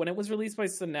it. So when it was released by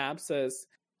Synapses,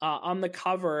 on the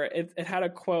cover, it had a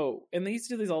quote, and they used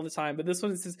to do these all the time, but this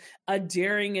one says, "A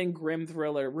daring and grim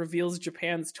thriller reveals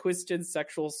Japan's twisted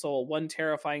sexual soul, one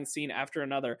terrifying scene after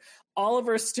another."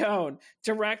 Oliver Stone,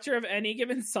 director of Any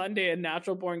Given Sunday and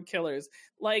Natural Born Killers.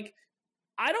 Like,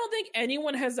 I don't think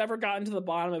anyone has ever gotten to the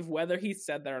bottom of whether he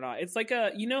said that or not. It's like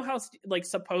you know how like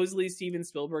supposedly Steven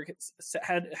Spielberg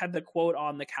had the quote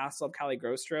on the Castle of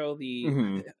Cagliostro, the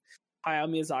Hayao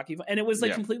Miyazaki, and it was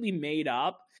like completely made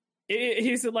up.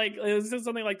 He said like it was just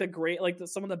something like the great like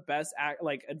some of the best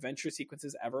like adventure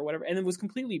sequences ever, or whatever, and it was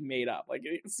completely made up. Like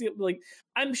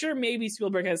I'm sure maybe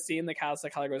Spielberg has seen the Castle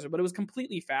of Cagliostro, but it was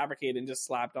completely fabricated and just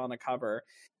slapped on a cover.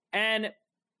 And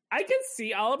I can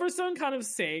see Oliver Stone kind of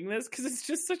saying this because it's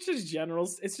just such a general.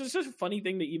 It's just a funny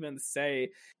thing to even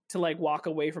say, to like walk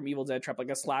away from Evil Dead Trap, like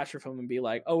a slasher film, and be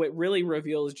like, "Oh, it really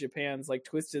reveals Japan's like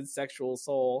twisted sexual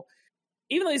soul,"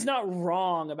 even though he's not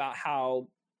wrong about how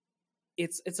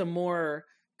it's a more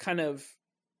kind of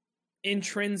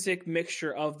intrinsic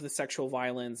mixture of the sexual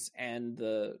violence and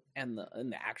the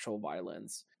actual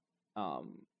violence,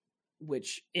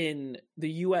 which in the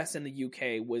US and the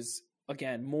UK was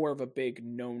again more of a big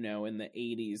no-no in the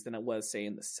 80s than it was say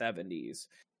in the 70s,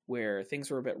 where things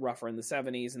were a bit rougher in the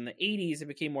 70s. In the 80s it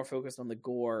became more focused on the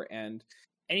gore, and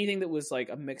anything that was like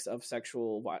a mix of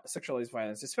sexualized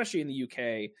violence, especially in the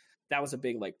UK, that was a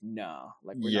big like nah,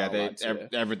 like we're not allowed to.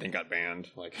 Everything got banned,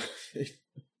 like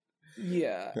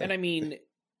yeah. And I mean,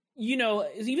 you know,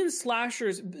 even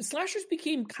slashers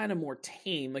became kind of more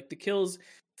tame. Like the kills,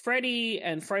 Freddy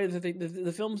and Friday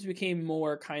the films became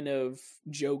more kind of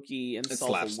jokey and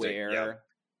self-aware.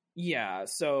 Yeah,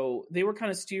 so they were kind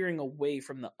of steering away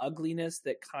from the ugliness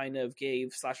that kind of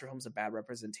gave slasher films a bad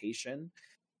representation.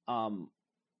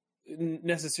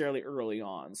 Necessarily early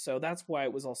on, so that's why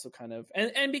it was also kind of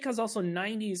and because also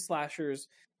 90s slashers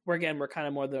were kind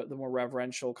of more the more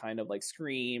reverential kind of like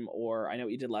Scream or I Know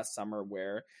What You Did Last Summer,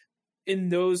 where in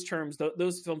those terms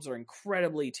those films are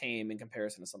incredibly tame in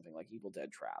comparison to something like Evil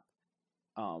Dead Trap.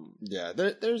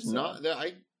 There's not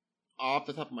I off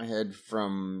the top of my head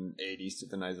from 80s to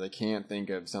the 90s I can't think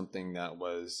of something that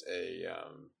was a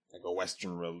like a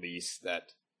Western release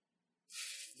that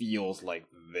feels like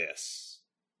this.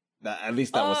 At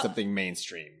least that was something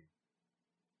mainstream.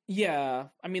 Yeah,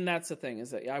 I mean that's the thing, is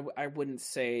that I wouldn't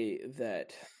say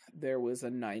that there was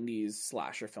a 90s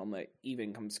slasher film that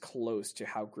even comes close to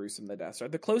how gruesome the deaths are.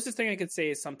 The closest thing I could say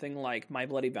is something like My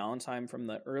Bloody Valentine from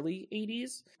the early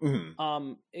 80s,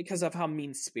 because of how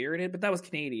mean-spirited, but that was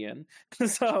Canadian.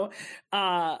 So,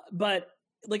 but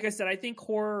like I said, I think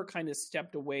horror kind of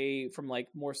stepped away from like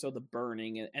more so the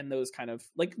Burning and those kind of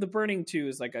like the Burning 2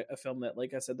 is like a film that,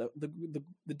 like I said,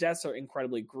 the deaths are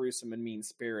incredibly gruesome and mean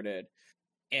spirited,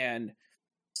 and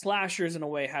slashers in a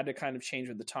way had to kind of change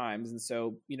with the times. And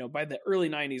so, you know, by the early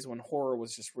 90s when horror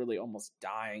was just really almost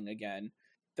dying again,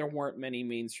 there weren't many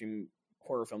mainstream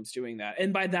horror films doing that.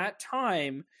 And by that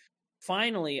time,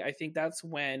 finally, I think that's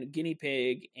when Guinea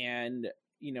Pig and,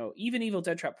 you know, even Evil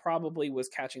Dead Trap probably was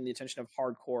catching the attention of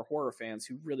hardcore horror fans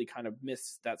who really kind of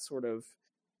missed that sort of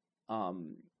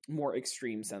more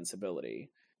extreme sensibility.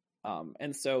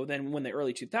 And so then when the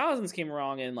early 2000s came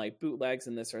along and like bootlegs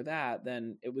and this or that,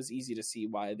 then it was easy to see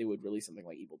why they would release something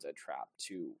like Evil Dead Trap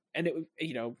too. And it,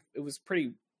 you know, it was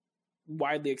pretty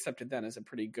widely accepted then as a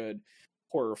pretty good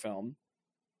horror film,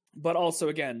 but also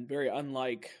again, very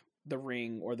unlike The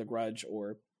Ring or The Grudge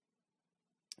or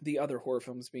the other horror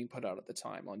films being put out at the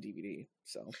time on DVD.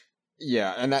 So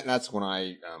yeah, and that's when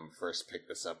I first picked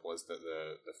this up, was the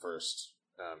first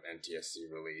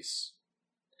NTSC release,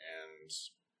 and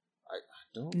I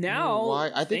don't know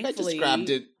why. I think I just grabbed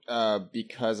it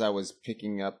because I was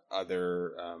picking up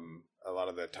other a lot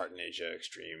of the Tartan Asia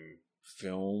Extreme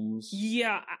films.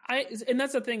 Yeah, and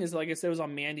that's the thing, is like I said, it was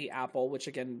on Mandy Apple, which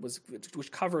again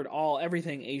which covered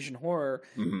everything Asian horror,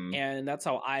 and that's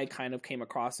how I kind of came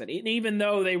across it. And even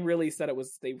though they really said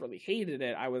they really hated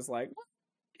it, I was like, well,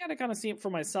 I gotta kind of see it for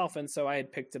myself, and so I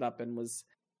had picked it up and was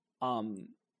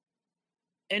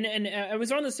and it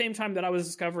was around the same time that I was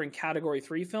discovering Category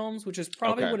 3 films, which is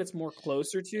probably what it's more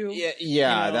closer to. Yeah, you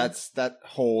know? that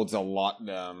holds a lot.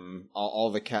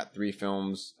 All the Cat 3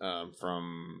 films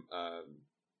from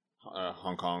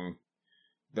Hong Kong,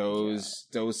 those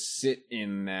sit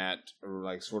in that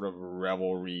like sort of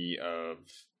revelry of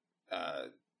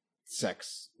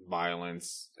sex,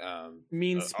 violence,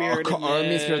 mean-spirited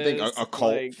thing,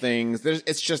 occult things.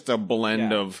 It's just a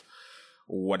blend of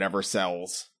whatever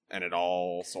sells. And it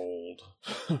all sold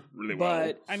really well.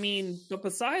 But, I mean,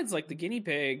 besides, like, the Guinea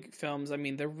Pig films, I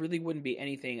mean, there really wouldn't be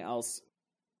anything else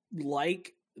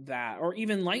like that, or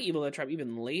even like Evil Dead Trap,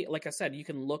 even late, like I said, you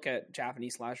can look at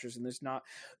Japanese slashers and there's not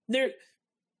there.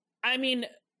 I mean,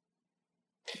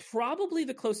 probably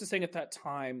the closest thing at that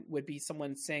time would be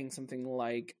someone saying something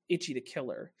like Ichi the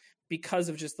Killer, because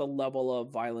of just the level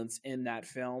of violence in that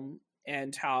film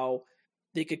and how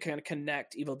they could kind of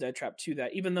connect Evil Dead Trap to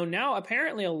that. Even though now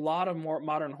apparently a lot of more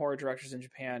modern horror directors in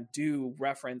Japan do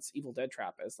reference Evil Dead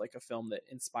Trap as like a film that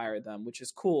inspired them, which is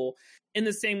cool. In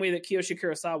the same way that Kiyoshi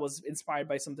Kurosawa was inspired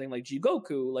by something like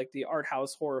Jigoku, like the art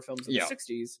house horror films of the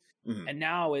 60s. Mm-hmm. And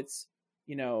now it's,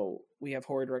 you know, we have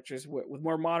horror directors with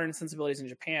more modern sensibilities in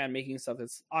Japan making stuff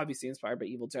that's obviously inspired by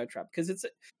Evil Dead Trap, because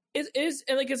it is,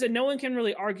 and like I said, no one can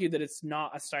really argue that it's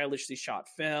not a stylishly shot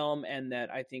film, and that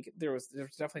I think there's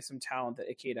definitely some talent that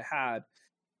Ikeda had.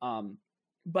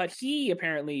 But he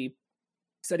apparently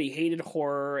said he hated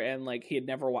horror, and like he had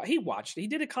never watched. He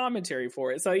did a commentary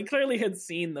for it, so he clearly had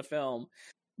seen the film.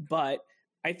 But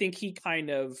I think he kind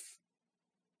of,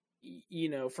 you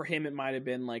know, for him it might have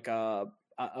been like a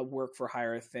work for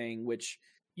hire thing, which,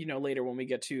 you know, later when we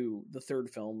get to the third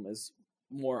film is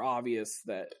more obvious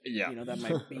that, you know, that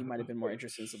he might have been more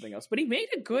interested in something else. But he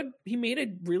made a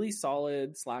really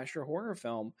solid slasher horror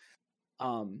film.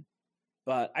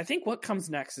 But I think what comes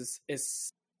next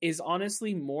is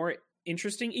honestly more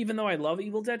interesting. Even though I love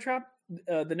Evil Dead Trap,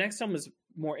 the next film is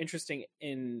more interesting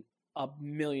in a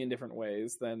million different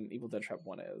ways than Evil Dead Trap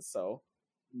 1 is. So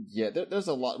yeah, there's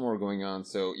a lot more going on.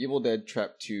 So Evil Dead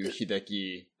Trap 2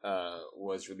 Hideki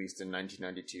was released in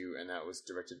 1992, and that was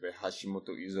directed by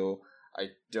Hashimoto Izo.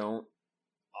 I don't,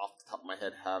 off the top of my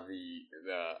head, have the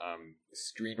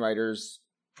screenwriters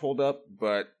pulled up,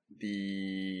 but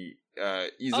the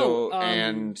Izo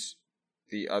and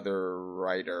the other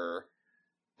writer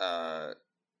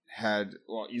had,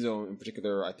 well, Izo in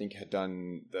particular, I think had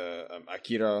done the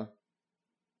Akira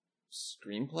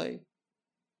screenplay.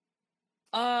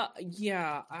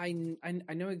 Yeah, I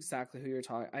know exactly who you're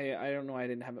talking. I don't know why I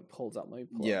didn't have it pulled up. Let me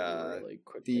pull it up really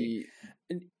quickly.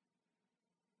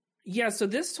 Yeah, so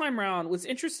this time around, what's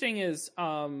interesting is it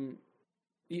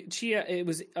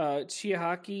was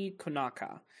Chiaki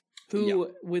Konaka,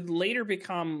 who would later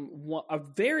become a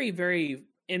very, very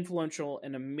influential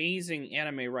and amazing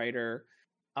anime writer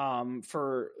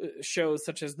for shows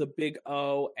such as The Big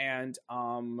O and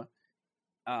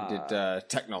did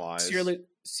Technolize,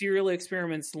 Serial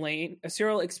Experiments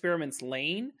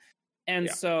Lane. And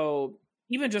so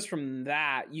even just from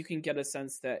that, you can get a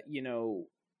sense that, you know,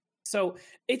 so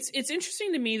it's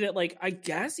interesting to me that, like, I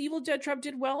guess Evil Dead Trap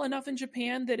did well enough in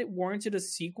Japan that it warranted a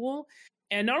sequel.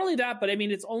 And not only that, but I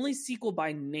mean, it's only sequel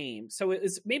by name. So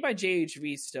it's made by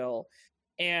JHV still.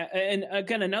 And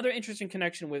again, another interesting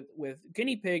connection with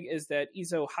Guinea Pig is that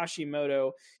Izo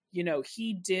Hashimoto, you know,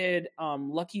 he did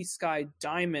Lucky Sky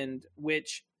Diamond,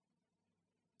 which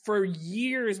for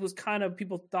years was kind of,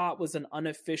 people thought was an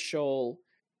unofficial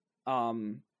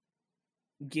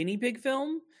Guinea Pig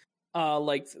film.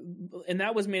 And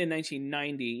that was made in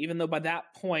 1990, even though by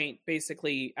that point,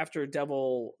 basically after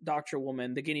Devil Doctor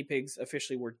Woman, the guinea pigs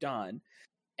officially were done.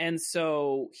 And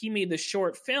so he made the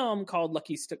short film called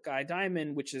Lucky Sky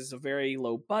Diamond, which is a very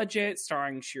low budget,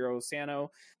 starring Shiro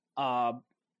Sano.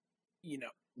 You know,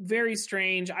 very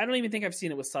strange. I don't even think I've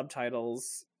seen it with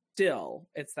subtitles. Still,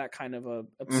 it's that kind of a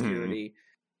obscurity.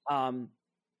 Mm-hmm.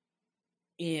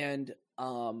 And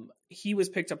he was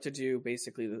picked up to do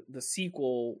basically the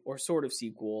sequel, or sort of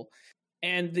sequel.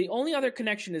 And the only other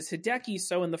connection is Hideki.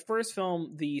 So in the first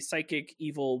film, the psychic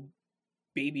evil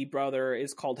baby brother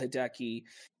is called Hideki.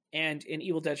 And in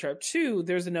Evil Dead Trap 2,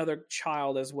 there's another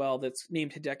child as well that's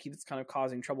named Hideki that's kind of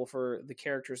causing trouble for the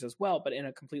characters as well, but in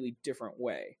a completely different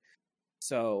way.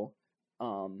 So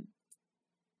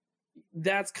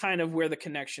that's kind of where the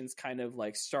connections kind of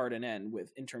like start and end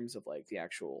with, in terms of like the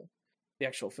actual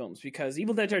films, because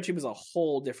Evil Dead Trap 2 was a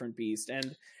whole different beast.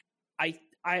 And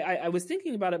I was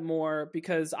thinking about it more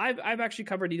because I've actually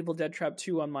covered Evil Dead Trap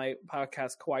 2 on my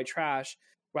podcast Kawaii Trash,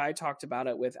 where I talked about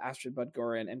it with Astrid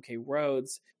Budgora and MK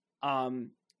Rhodes.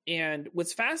 And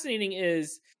what's fascinating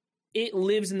is it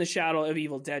lives in the shadow of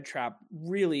Evil Dead Trap,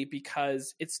 really,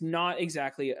 because it's not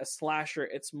exactly a slasher.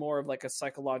 It's more of like a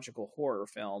psychological horror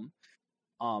film.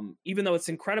 Even though it's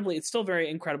still very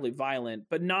incredibly violent,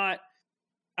 but not,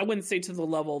 I wouldn't say to the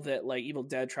level that like Evil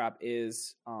Dead Trap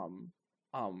is,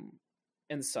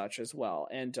 and such as well.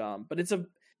 And, but it's so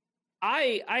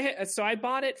I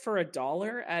bought it for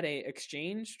 $1 at a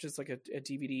exchange, just like a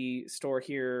DVD store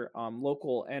here,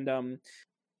 local. And,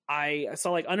 I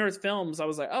saw like Unearthed Films. I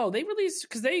was like, oh, they released,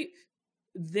 cause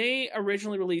they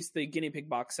originally released the Guinea Pig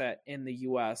box set in the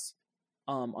US,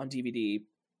 on DVD,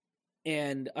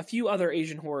 and a few other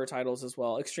Asian horror titles as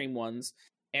well, extreme ones.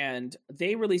 and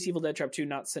they released Evil Dead Trap 2,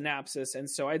 not Synapses. And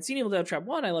so I'd seen Evil Dead Trap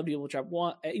 1. I loved Evil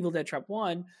Dead Trap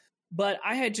 1, but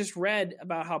I had just read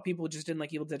about how people just didn't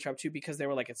like Evil Dead Trap 2 because they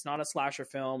were like, it's not a slasher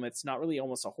film. It's not really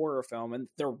almost a horror film. And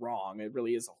they're wrong. It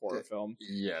really is a horror film.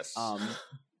 Yes.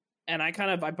 And I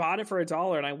bought it for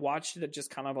 $1 and I watched it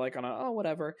just kind of like on a, oh,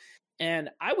 whatever. And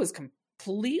I was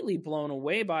completely blown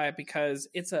away by it because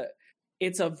it's a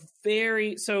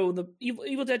very, so the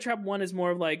Evil Dead Trap 1 is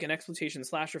more of like an exploitation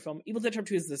slasher film. Evil Dead Trap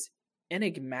 2 is this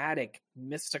enigmatic,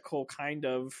 mystical kind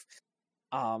of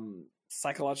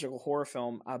psychological horror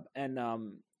film. And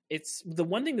it's the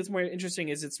one thing that's more interesting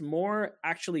is it's more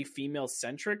actually female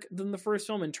centric than the first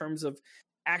film in terms of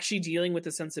actually dealing with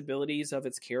the sensibilities of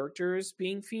its characters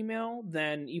being female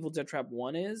than Evil Dead Trap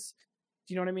 1 is.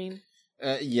 Do you know what I mean?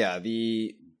 Yeah,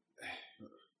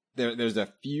 there's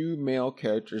a few male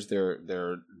characters.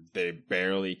 They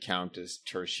barely count as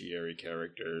tertiary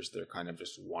characters. They're kind of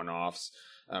just one-offs.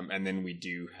 And then we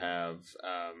do have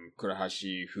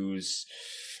Kurahashi, who's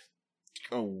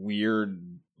a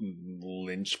weird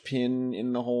linchpin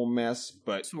in the whole mess,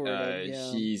 but Sort of,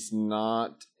 yeah. he's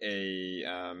not a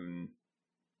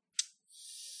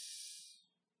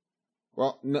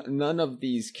well, none of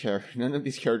these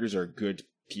characters are good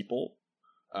people,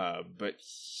 but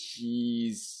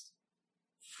he's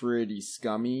pretty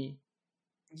scummy.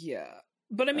 Yeah,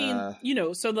 but I mean,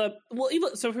 so for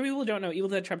people who don't know, Evil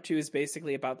Dead Trap 2 is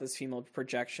basically about this female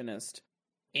projectionist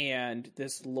and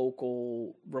this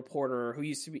local reporter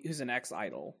who's an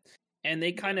ex-idol, and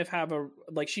they kind of have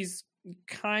she's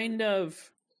kind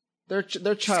of they're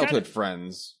childhood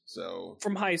friends, so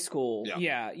from high school.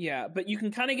 Yeah, but you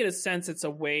can kind of get a sense it's a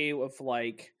way of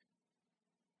like,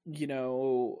 the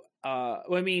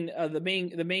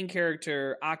main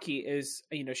character Aki is,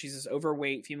 she's this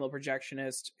overweight female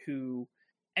projectionist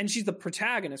and she's the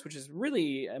protagonist, which is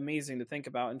really amazing to think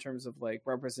about in terms of like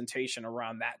representation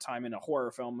around that time in a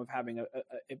horror film of having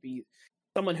it be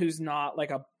someone who's not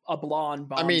like a blonde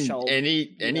bombshell. I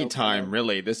mean, any time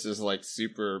really. This is like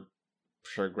super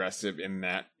progressive in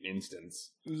that instance.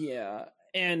 Yeah.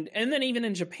 And then even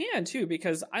in Japan too,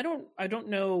 because I don't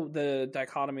know the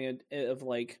dichotomy of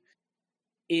like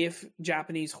if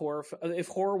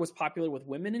horror was popular with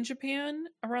women in Japan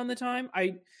around the time.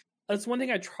 That's one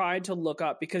thing I tried to look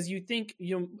up, because you think,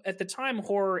 at the time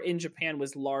horror in Japan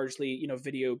was largely,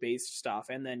 video based stuff.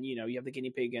 And then, you have the guinea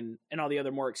pig and all the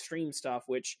other more extreme stuff,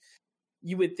 which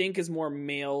you would think is more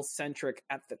male centric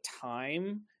at the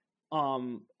time.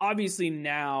 Obviously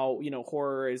now,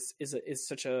 horror is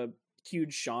such a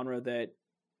huge genre that,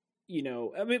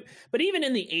 but even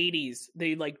in the 80s,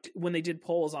 they when they did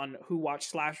polls on who watched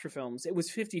slasher films, it was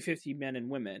 50-50 men and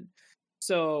women.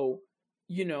 So,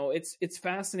 it's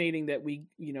fascinating that we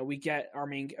get our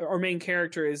main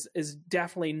character is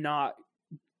definitely not,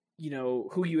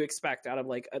 who you expect out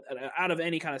of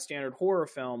any kind of standard horror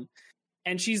film.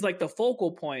 And she's like the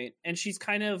focal point, and she's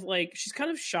kind of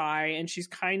shy, and she's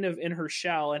kind of in her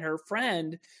shell, and her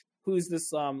friend, who's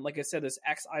this, like I said, this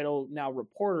ex-idol now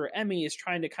reporter, Emmy, is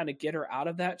trying to kind of get her out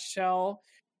of that shell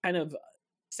kind of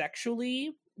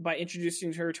sexually by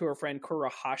introducing her to her friend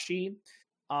Kurahashi,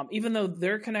 even though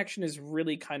their connection is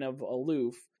really kind of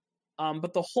aloof.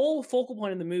 But the whole focal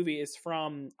point of the movie is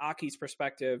from Aki's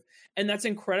perspective. And that's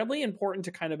incredibly important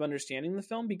to kind of understanding the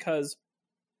film, because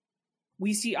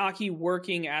we see Aki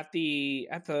working at the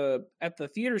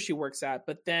theater she works at,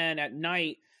 but then at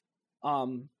night,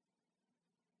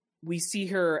 we see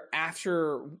her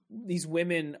after these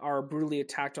women are brutally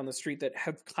attacked on the street that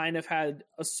have kind of had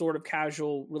a sort of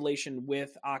casual relation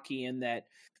with Aki, and that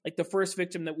like the first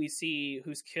victim that we see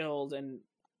who's killed and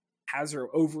has her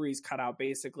ovaries cut out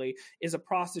basically is a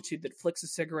prostitute that flicks a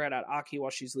cigarette at Aki while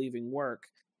she's leaving work.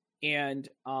 And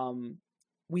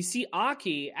we see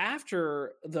Aki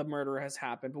after the murder has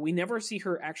happened, but we never see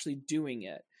her actually doing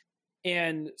it.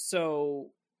 And so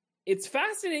it's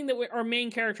fascinating that our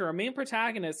main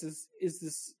protagonist is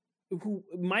this, who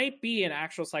might be an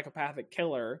actual psychopathic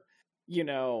killer,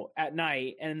 at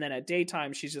night. And then at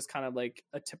daytime, she's just kind of like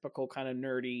a typical kind of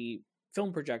nerdy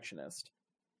film projectionist.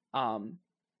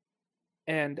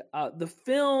 And the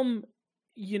film,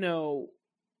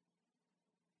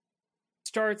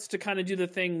 starts to kind of do the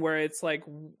thing where it's like,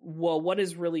 well, what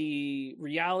is really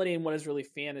reality and what is really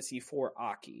fantasy for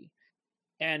Aki?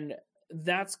 And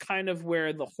that's kind of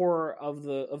where the horror of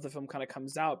the film kind of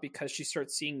comes out, because she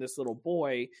starts seeing this little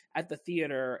boy at the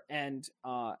theater and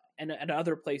at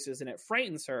other places, and it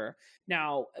frightens her.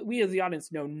 Now, we as the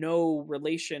audience know no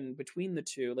relation between the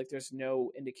two. Like, there's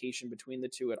no indication between the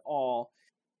two at all.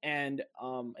 and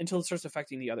until it starts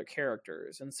affecting the other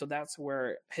characters. And so that's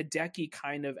where Hideki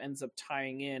kind of ends up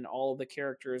tying in all of the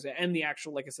characters and the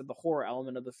actual, like I said, the horror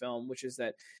element of the film, which is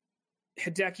that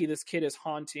Hideki, this kid, is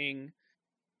haunting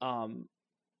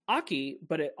Aki,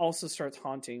 but it also starts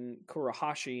haunting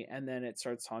Kurohashi, and then it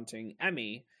starts haunting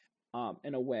Emi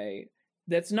in a way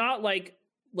that's not like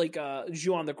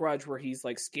Ju-on the Grudge, where he's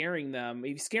like scaring them.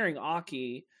 He's scaring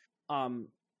Aki,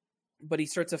 but he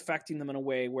starts affecting them in a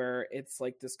way where it's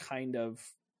like this kind of,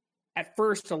 at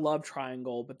first, a love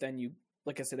triangle, but then you,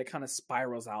 like I said, it kind of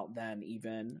spirals out then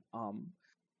even,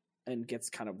 and gets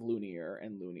kind of loonier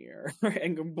and loonier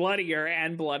and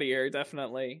bloodier,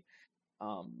 definitely.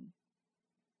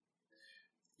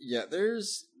 Yeah,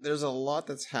 there's a lot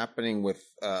that's happening with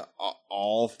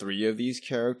all three of these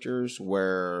characters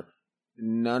where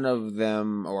none of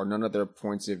them or none of their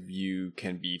points of view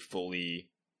can be fully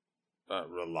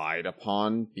relied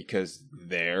upon, because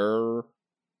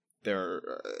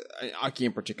Aki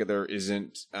in particular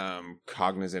isn't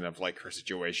cognizant of like her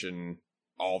situation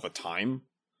all the time.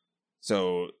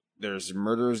 So there's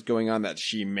murders going on that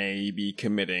she may be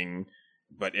committing,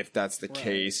 but if that's the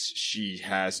case, she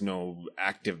has no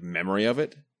active memory of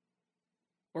it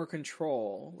or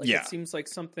control. Like, it seems like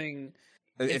something.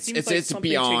 It's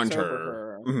beyond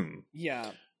her. Mm-hmm. Yeah,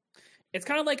 it's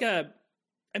kind of like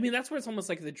I mean, that's where it's almost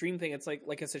like the dream thing. It's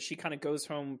like I said, she kind of goes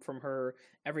home from her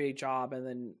everyday job, and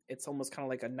then it's almost kind of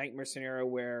like a nightmare scenario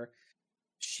where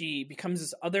she becomes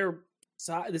this other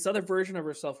version of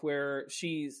herself, where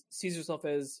she sees herself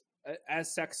as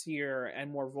sexier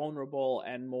and more vulnerable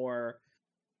and more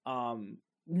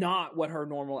not what her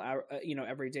normal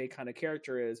everyday kind of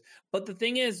character is. But the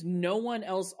thing is, no one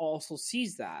else also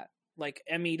sees that. Like,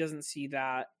 Emi doesn't see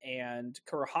that, and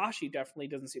Kurohashi definitely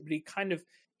doesn't see it, but he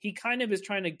kind of is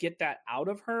trying to get that out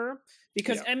of her,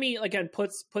 because Emi, again,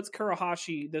 puts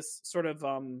Kurohashi, this sort of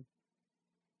I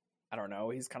don't know,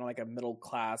 he's kind of like a middle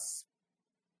class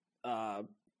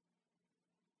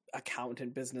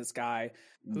accountant business guy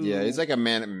he's like a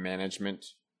man at management.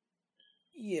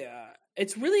 Yeah,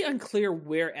 it's really unclear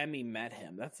where Emi met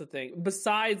him. That's the thing.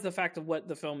 Besides the fact of what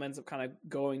the film ends up kind of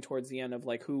going towards the end of,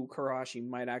 like, who Kurohashi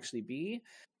might actually be.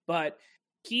 But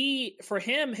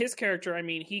his character, I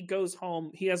mean, he goes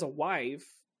home, he has a wife,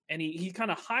 and he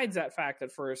kind of hides that fact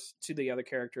at first to the other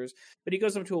characters, but he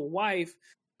goes home to a wife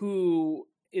who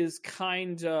is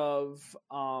kind of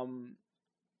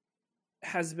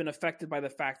has been affected by the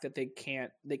fact that they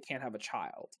can't have a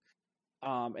child.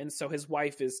 And so his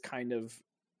wife is kind of,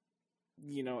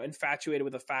 infatuated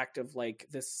with the fact of, like,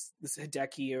 this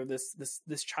Hideki, or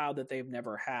this child that they've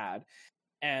never had.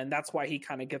 And that's why he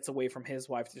kind of gets away from his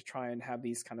wife to try and have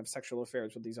these kind of sexual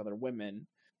affairs with these other women.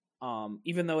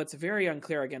 Even though it's very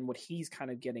unclear, again, what he's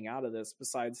kind of getting out of this,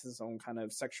 besides his own kind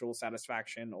of sexual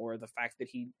satisfaction, or the fact that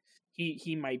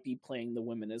he might be playing the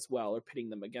women as well, or pitting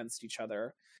them against each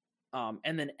other.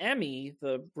 And then Emi,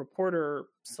 the reporter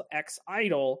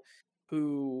ex-idol,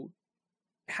 who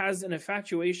has an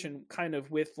infatuation kind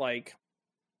of with, like,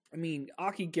 I mean,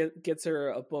 Aki gets her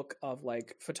a book of,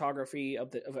 like, photography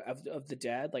of the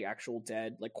dead, like actual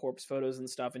dead, like corpse photos and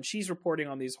stuff, and she's reporting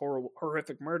on these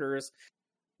horrific murders,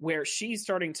 where she's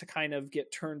starting to kind of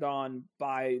get turned on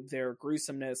by their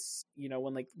gruesomeness.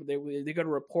 When, like, they go to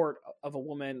report of a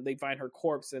woman, they find her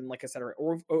corpse, and, like I said,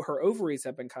 her ovaries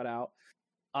have been cut out.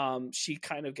 She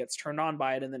kind of gets turned on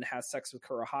by it, and then has sex with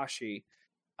Kurohashi,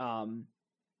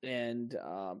 and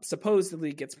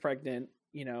supposedly gets pregnant,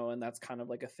 and that's kind of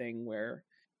like a thing where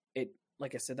it,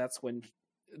 like I said, that's when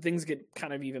things get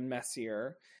kind of even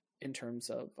messier in terms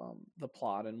of the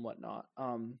plot and whatnot.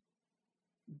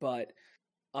 But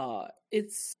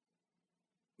it's,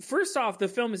 first off, the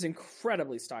film is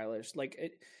incredibly stylish. Like,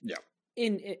 it,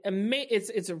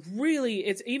 it's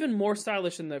even more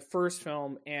stylish than the first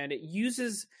film, and it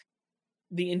uses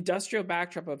the industrial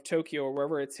backdrop of Tokyo, or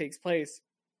wherever it takes place,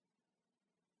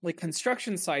 like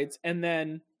construction sites, and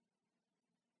then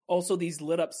also these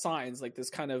lit up signs, like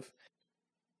this kind of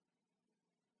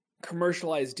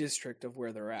commercialized district of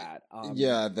where they're at.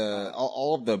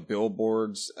 All of the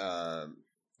billboards,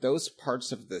 those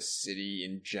parts of the city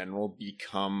in general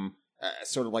become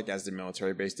sort of like, as the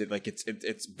military base did, like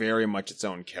it's very much its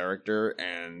own character,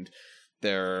 and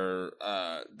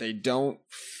they don't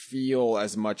feel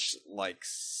as much like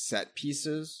set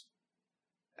pieces.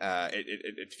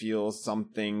 It feels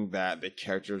something that the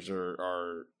characters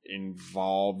are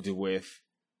involved with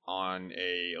on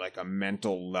a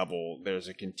mental level. There's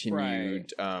a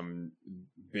continued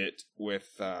bit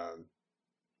with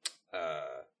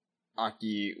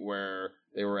Aki, where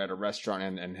they were at a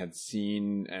restaurant and had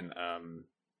seen an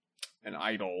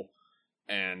idol,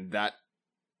 and that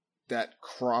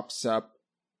crops up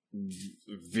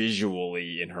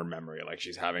visually in her memory, like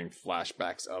she's having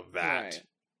flashbacks of that. Right.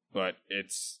 But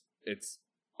it's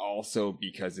also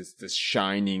because it's this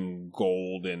shining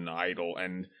golden idol,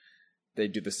 and they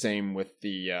do the same with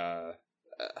the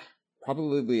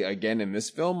probably again in this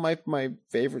film. My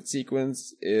favorite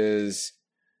sequence is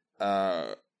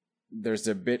there's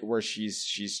a bit where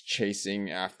she's chasing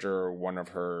after one of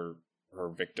her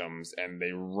victims, and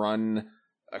they run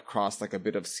across like a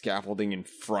bit of scaffolding in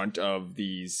front of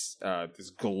these this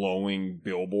glowing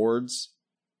billboards,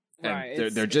 and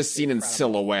Right. they're just seen incredible. in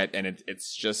silhouette, and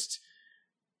it's just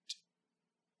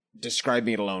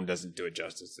describing it alone doesn't do it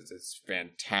justice. It's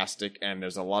fantastic, and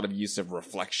there's a lot of use of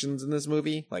reflections in this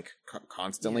movie, like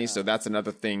constantly. Yeah. So that's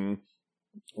another thing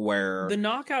where the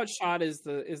knockout shot is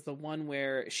the one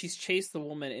where she's chased the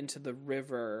woman into the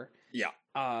river. Yeah.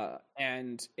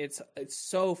 And it's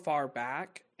so far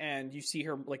back, and you see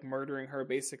her like murdering her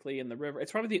basically in the river.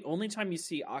 It's probably the only time you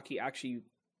see Aki actually.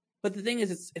 But the thing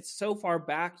is, it's so far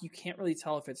back you can't really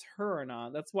tell if it's her or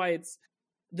not. That's why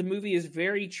the movie is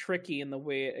very tricky in the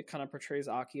way it kind of portrays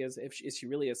Aki as if is she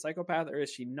really a psychopath or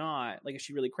is she not? Like, is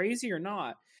she really crazy or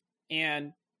not?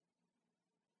 And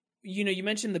you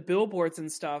mentioned the billboards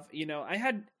and stuff.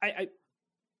 I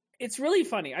it's really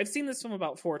funny. I've seen this film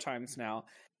about 4 times now.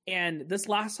 And this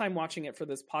last time watching it for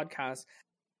this podcast,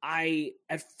 I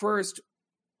at first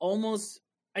almost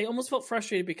felt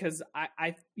frustrated because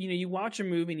I you watch a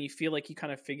movie and you feel like you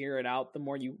kind of figure it out the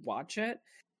more you watch it.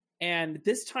 And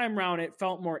this time around, it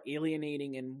felt more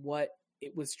alienating in what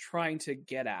it was trying to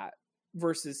get at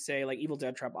versus, say, like Evil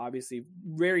Dead Trap, obviously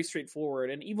very straightforward,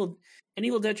 and Evil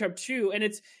Dead Trap 2. And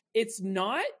it's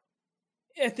not.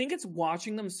 I think it's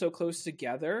watching them so close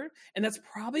together, and that's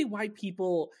probably why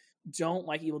people don't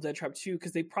like Evil Dead Trap 2,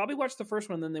 because they probably watched the first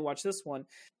one and then they watch this one.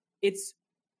 It's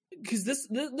because this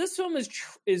film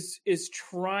is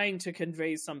trying to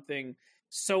convey something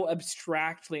so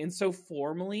abstractly and so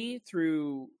formally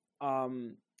through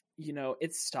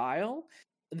its style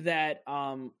that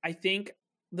I think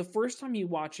the first time you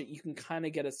watch it, you can kind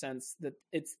of get a sense that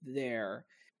it's there.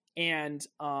 And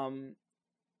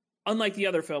unlike the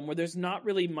other film, where there's not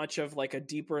really much of like a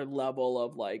deeper level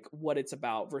of like what it's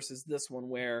about, versus this one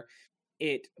where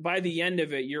it by the end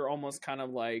of it, you're almost kind of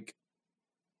like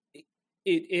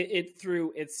it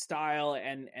through its style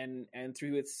and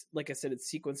through its, like I said, its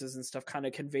sequences and stuff, kind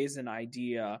of conveys an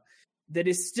idea that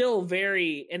is still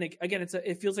very, and again,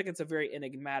 it feels like it's a very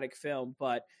enigmatic film.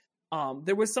 But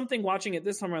there was something watching it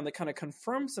this time around that kind of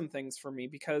confirmed some things for me,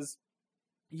 because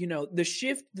the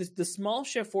shift, the small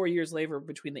shift 4 years later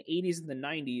between the 80s and the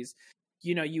 90s,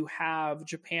 you have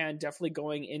Japan definitely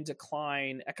going in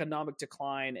decline, economic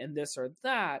decline, and this or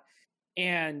that.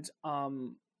 And,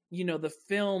 the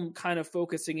film kind of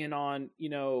focusing in on,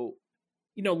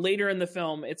 later in the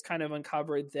film, it's kind of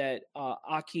uncovered that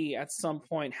Aki at some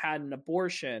point had an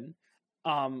abortion,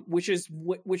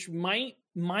 which might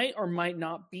or might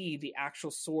not be the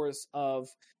actual source of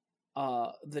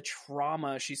the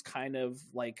trauma she's kind of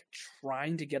like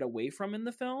trying to get away from in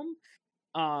the film.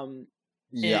 I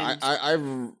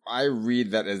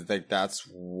read that as like that's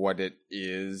what it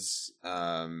is,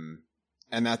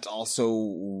 and that's also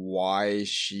why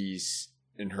she's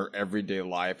in her everyday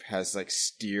life has like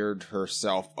steered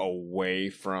herself away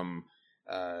from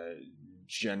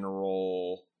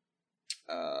general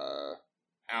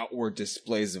outward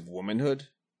displays of womanhood.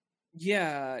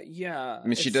 Yeah. I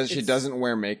mean, she doesn't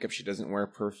wear makeup. She doesn't wear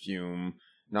perfume.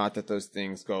 Not that those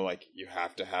things go like, you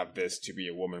have to have this to be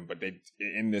a woman, but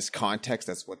in this context,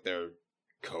 that's what they're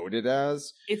coded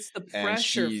as. It's the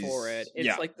pressure for it.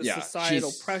 It's like the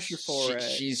societal pressure for it.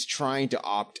 She's trying to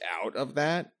opt out of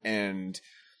that, and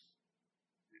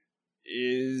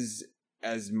is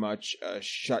as much a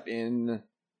shut-in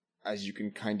as you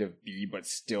can kind of be, but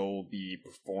still be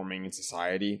performing in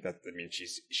society.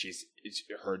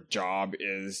 Her job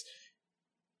is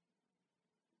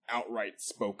outright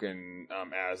spoken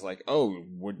as like, oh,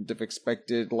 wouldn't have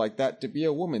expected like that to be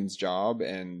a woman's job,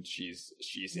 and she's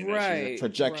she's a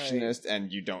projectionist,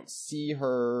 and you don't see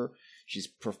her. She's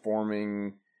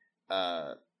performing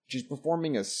a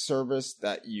service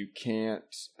that you can't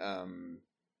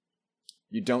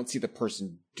you don't see the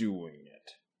person doing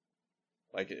it.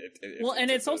 Like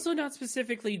it's also not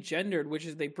specifically gendered, which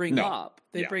is they bring up.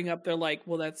 They're like,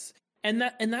 well, that's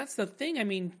that's the thing. I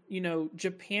mean,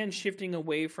 Japan shifting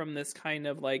away from this kind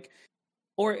of like,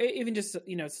 or even just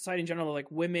society in general, like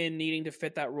women needing to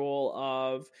fit that role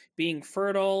of being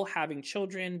fertile, having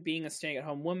children, being a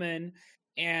stay-at-home woman,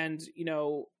 and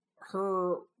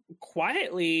her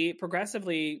quietly,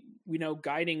 progressively,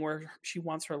 guiding where she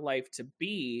wants her life to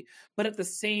be. But at the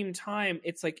same time,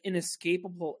 it's like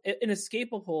inescapable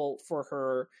for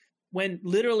her when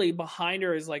literally behind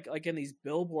her is like in these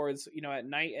billboards, at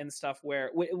night and stuff,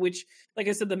 which, like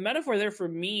I said, the metaphor there for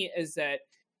me is that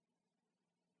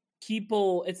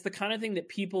it's the kind of thing that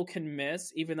people can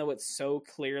miss, even though it's so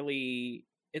clearly,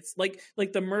 it's like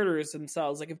the murders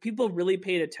themselves. Like if people really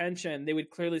paid attention, they would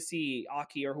clearly see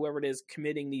Aki or whoever it is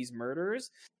committing these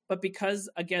murders. But because,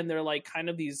 again, they're like kind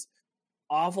of these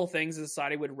awful things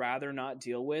society would rather not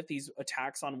deal with, these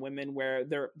attacks on women where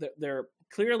they're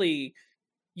clearly,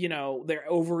 their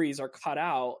ovaries are cut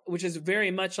out, which is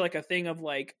very much like a thing of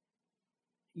like,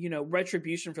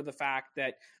 retribution for the fact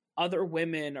that other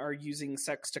women are using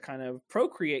sex to kind of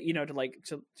procreate,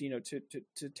 to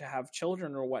have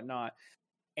children or whatnot.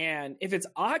 And if it's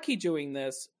Aki doing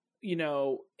this,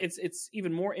 it's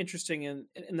even more interesting in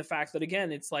the fact that,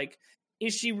 again, it's like,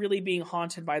 is she really being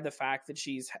haunted by the fact that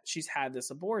she's had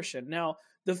this abortion? Now,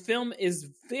 the film is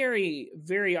very,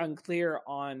 very unclear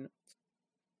on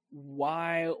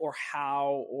why or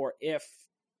how or if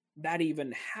that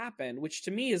even happened, which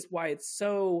to me is why it's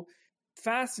so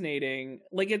fascinating.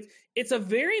 Like it's a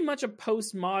very much a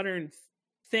postmodern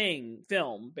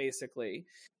film, basically,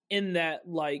 in that,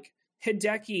 like,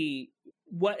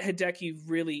 what Hideki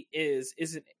really is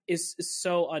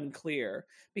so unclear,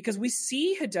 because we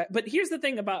see Hideki. But here's the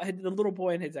thing about the little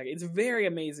boy in Hideki. It's very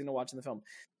amazing to watch in the film.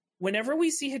 Whenever we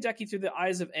see Hideki through the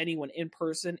eyes of anyone in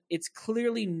person, it's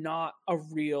clearly not a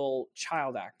real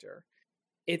child actor.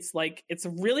 It's like, it's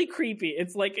really creepy.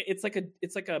 It's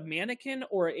like a mannequin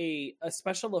or a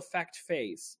special effect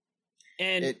face.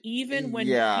 And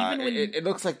it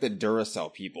looks like the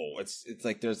Duracell people. It's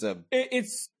like there's a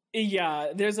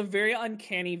very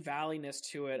uncanny valleyness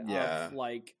to it. Yeah. Of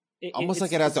like almost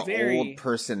like it has an old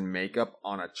person makeup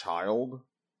on a child.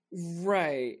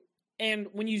 Right. And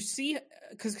when you see,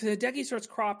 because Hideki starts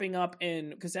cropping up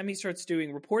because Emmy starts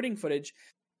doing reporting footage,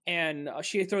 and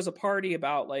she throws a party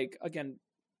about, like, again,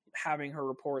 having her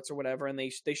reports or whatever, and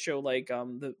they show like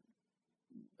the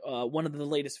one of the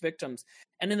latest victims,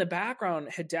 and in the background,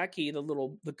 Hideki,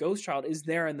 the ghost child, is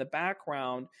there in the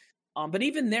background. But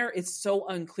even there, it's so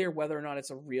unclear whether or not it's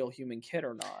a real human kid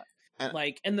or not.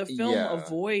 And the film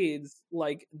avoids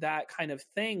like that kind of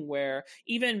thing, where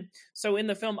even so in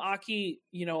the film, Aki,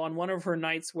 on one of her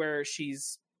nights where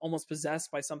she's almost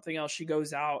possessed by something else, she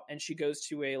goes out and she goes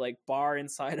to a like bar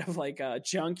inside of like a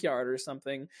junkyard or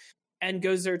something, and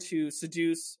goes there to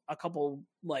seduce a couple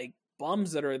like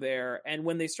bums that are there. And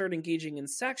when they start engaging in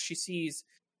sex, she sees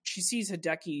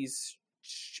Hideki's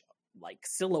like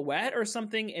silhouette or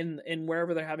something in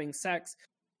wherever they're having sex.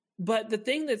 But the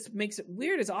thing that makes it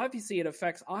weird is obviously it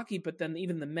affects Aki, but then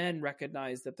even the men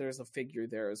recognize that there's a figure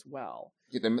there as well.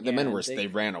 Yeah, the men they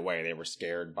ran away. They were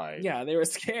scared by. Yeah, they were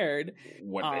scared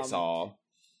what they saw.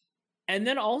 And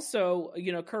then also,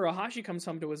 Kurohashi comes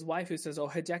home to his wife, who says, "Oh,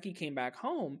 Hideki came back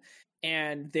home,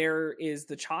 and there is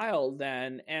the child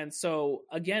then." And so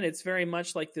again, it's very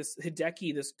much like this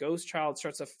Hideki, this ghost child,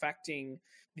 starts affecting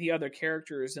the other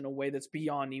characters in a way that's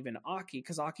beyond even Aki,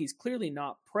 because Aki's clearly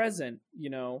not present,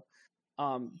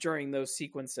 during those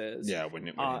sequences. Yeah, when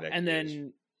and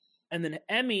then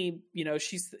Emmy,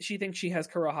 she thinks she has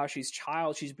Kurohashi's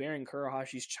child. She's bearing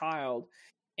Kurohashi's child,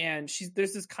 and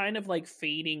there's this kind of like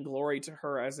fading glory to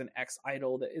her as an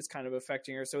ex-idol that is kind of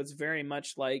affecting her. So it's very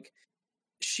much like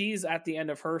she's at the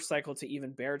end of her cycle to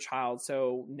even bear child.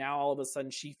 So now all of a sudden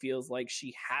she feels like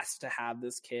she has to have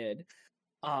this kid.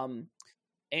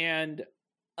 And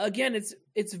again,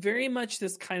 it's very much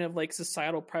this kind of like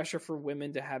societal pressure for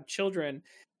women to have children.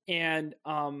 And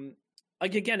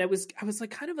like, again, I was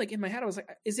like kind of like in my head, I was like,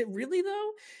 is it really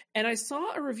though? And I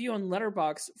saw a review on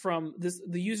Letterboxd from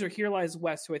the user Here Lies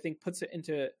West, who I think puts it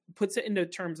into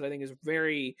terms that I think is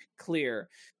very clear,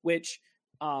 which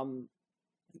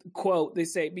quote, they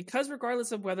say, because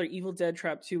regardless of whether Evil Dead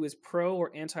Trap 2 is pro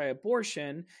or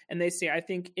anti-abortion, and they say, I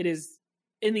think it is,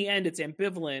 in the end, it's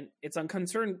ambivalent. It's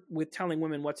unconcerned with telling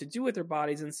women what to do with their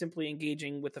bodies and simply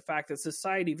engaging with the fact that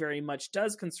society very much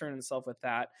does concern itself with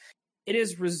that. It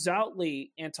is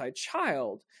resolutely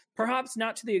anti-child, perhaps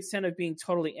not to the extent of being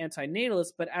totally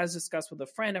anti-natalist, but as discussed with a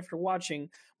friend after watching,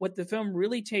 what the film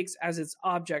really takes as its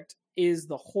object is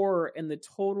the horror and the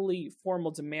totally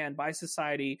formal demand by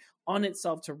society on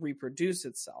itself to reproduce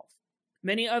itself.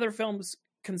 Many other films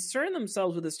concern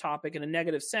themselves with this topic in a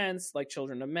negative sense, like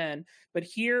Children of Men, but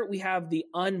here we have the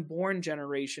unborn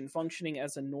generation functioning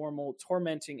as a normal,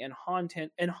 tormenting and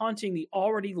haunting the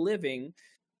already living,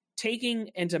 taking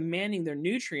and demanding their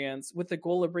nutrients with the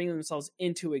goal of bringing themselves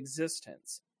into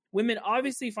existence. women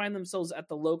obviously find themselves at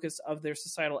the locus of their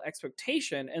societal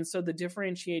expectation. And so the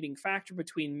differentiating factor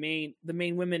between the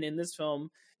main women in this film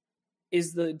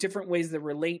is the different ways they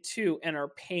relate to and are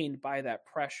pained by that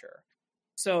pressure.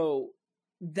 So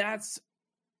that's,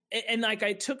 and like,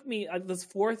 it took me this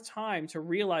fourth time to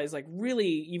realize, like,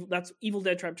 really, that's Evil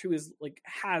Dead Trap 2 is like,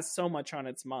 has so much on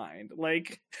its mind,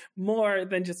 like more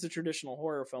than just a traditional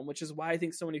horror film, which is why I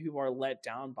think so many people are let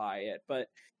down by it. But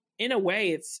in a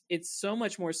way, it's so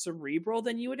much more cerebral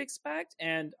than you would expect.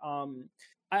 And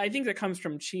I think that comes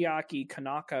from Chiaki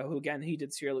Kanaka, who, again, he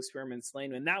did Serial Experiments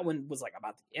Lain, and that one was like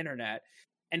about the internet.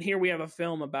 And here we have a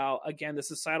film about, again, the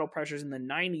societal pressures in the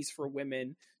 90s for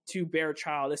women to bear a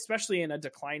child, especially in a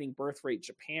declining birth rate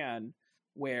Japan,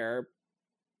 where,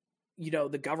 you know,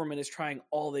 the government is trying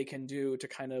all they can do to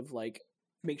kind of like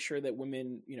make sure that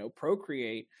women, you know,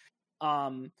 procreate.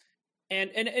 And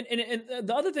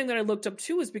the other thing that I looked up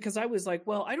too is because I was like,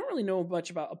 well, I don't really know much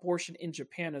about abortion in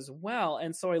Japan as well.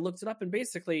 And so I looked it up, and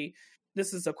basically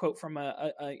this is a quote from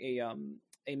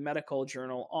a medical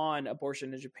journal on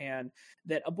abortion in Japan,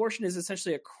 that abortion is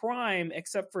essentially a crime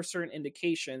except for certain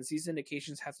indications. These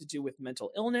indications have to do with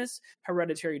mental illness,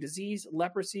 hereditary disease,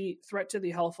 leprosy, threat to the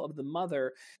health of the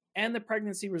mother, and the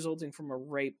pregnancy resulting from a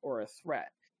rape or a threat.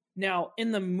 Now,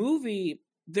 in the movie,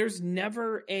 there's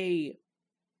never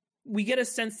we get a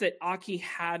sense that Aki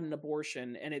had an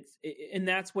abortion, and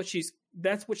that's what she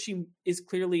is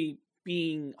clearly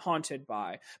being haunted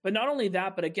by. But not only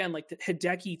that, but again, like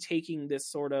Hideki taking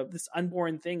this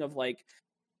unborn thing of, like,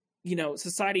 you know,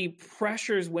 society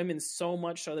pressures women so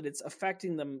much so that it's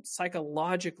affecting them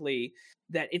psychologically,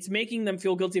 that it's making them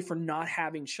feel guilty for not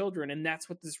having children. And that's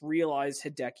what this realized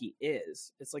Hideki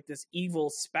is. It's like this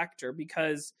evil specter,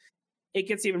 because it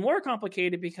gets even more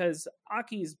complicated because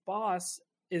Aki's boss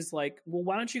is like, well,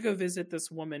 why don't you go visit this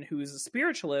woman who is a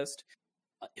spiritualist,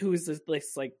 who is this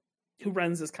like, who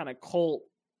runs this kind of cult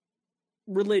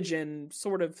religion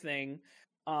sort of thing.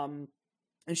 And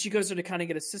she goes there to kind of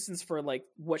get assistance for like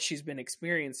what she's been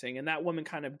experiencing. And that woman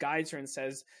kind of guides her and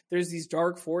says, there's these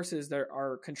dark forces that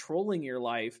are controlling your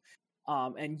life.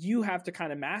 And you have to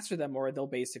kind of master them or they'll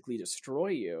basically destroy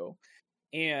you.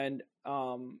 And,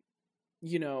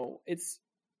 you know,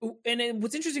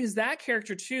 what's interesting is that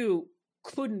character too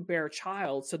couldn't bear a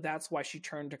child, so that's why she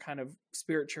turned to kind of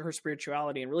her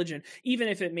spirituality and religion, even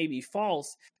if it may be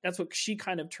false. That's what she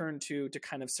kind of turned to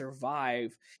kind of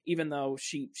survive, even though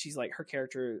she's like, her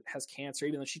character has cancer,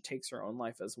 even though she takes her own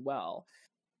life as well.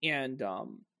 And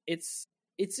it's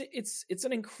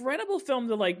an incredible film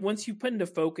to, like, once you put into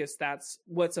focus that's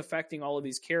what's affecting all of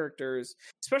these characters,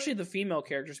 especially the female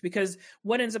characters, because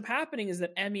what ends up happening is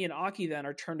that Emi and Aki then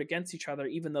are turned against each other,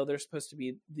 even though they're supposed to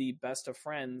be the best of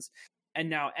friends. And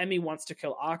now Emi wants to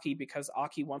kill Aki because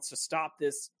Aki wants to stop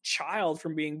this child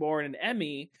from being born in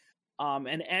Emi.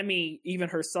 And Emi, even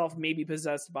herself, may be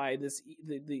possessed by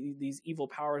these evil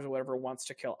powers or whatever, wants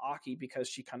to kill Aki because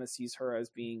she kind of sees her as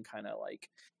being kind of like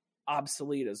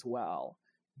obsolete as well.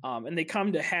 And they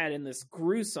come to head in this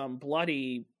gruesome,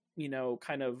 bloody, you know,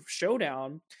 kind of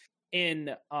showdown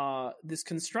in this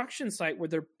construction site where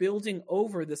they're building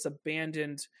over this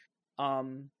abandoned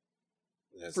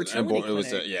fertility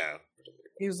clinic.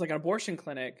 It was like an abortion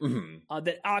clinic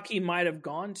that Aki might have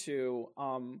gone to.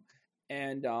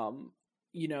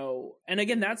 You know, and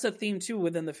again, that's a theme too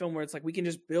within the film where it's like, we can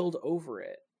just build over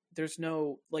it. There's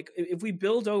no, like, if we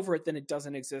build over it, then it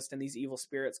doesn't exist, and these evil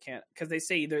spirits can't, because they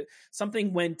say either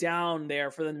something went down there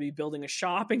for them to be building a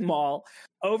shopping mall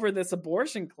over this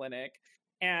abortion clinic.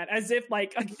 And as if,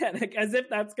 like, again, like, as if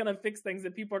that's going to fix things,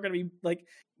 that people are going to be like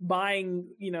buying,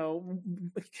 you know,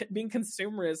 being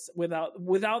consumerists without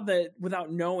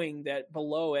knowing that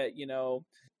below it, you know,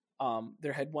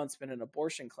 there had once been an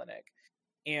abortion clinic.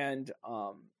 And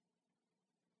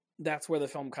that's where the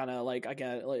film kind of, like,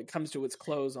 again, like, comes to its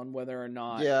close on whether or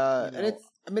not. Yeah, you know, and it's,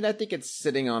 I mean, I think it's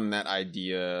sitting on that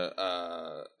idea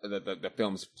that the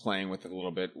film's playing with it a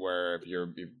little bit, where if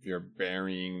you're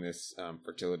burying this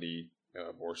fertility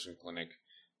abortion clinic,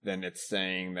 then it's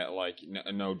saying that, like,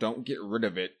 no, don't get rid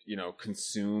of it, you know,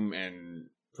 consume and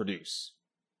produce.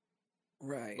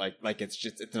 Right. Like it's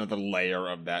another layer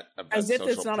of that. As if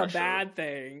it's not pressure. a bad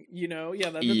thing, you know?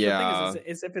 Yeah, that's yeah. the thing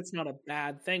is if it's not a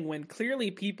bad thing, when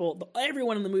clearly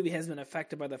everyone in the movie has been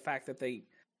affected by the fact that they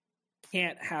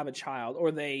can't have a child,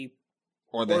 or they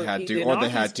had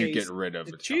to get rid of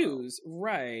a choose child.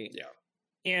 Right. Yeah.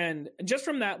 And just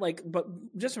from that, like, but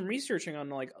just from researching on,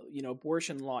 like, you know,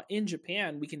 abortion law in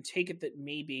Japan, we can take it that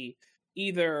maybe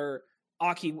either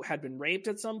Aki had been raped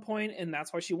at some point, and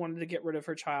that's why she wanted to get rid of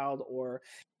her child. Or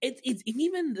it's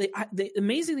even the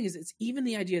amazing thing is it's even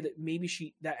the idea that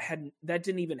maybe that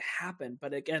didn't even happen.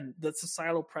 But again, the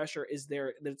societal pressure is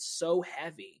there that's so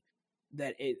heavy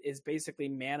that it is basically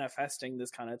manifesting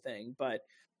this kind of thing. But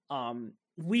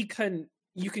you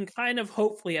can kind of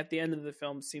hopefully at the end of the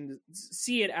film seem to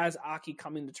see it as Aki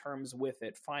coming to terms with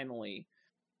it finally,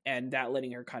 and that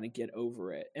letting her kind of get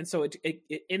over it. And so it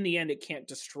in the end, it can't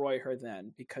destroy her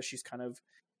then, because she's kind of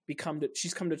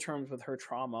she's come to terms with her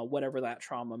trauma, whatever that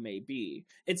trauma may be.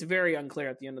 It's very unclear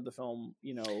at the end of the film,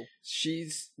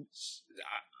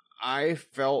 I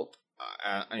felt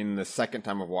in the second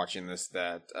time of watching this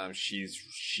that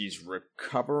she's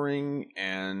recovering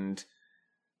and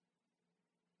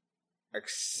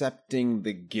accepting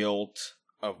the guilt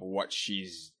of what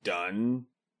she's done,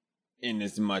 in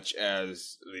as much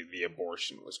as the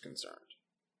abortion was concerned.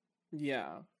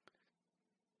 Yeah.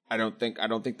 I don't think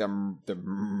the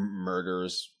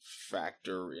murders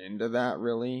factor into that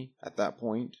really at that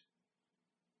point.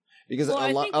 Because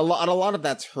a lot of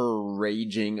that's her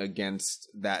raging against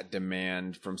that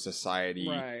demand from society,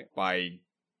 right,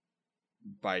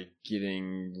 by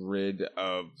getting rid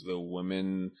of the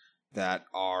women that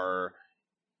are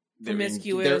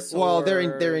promiscuous.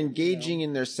 They're engaging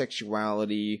in their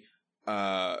sexuality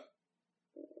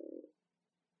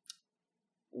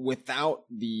without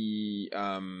the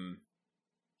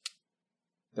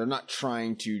they're not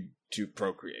trying to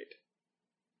procreate.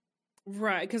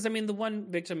 Right, because I mean the one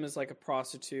victim is like a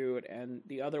prostitute, and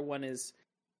the other one is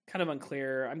kind of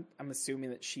unclear. I'm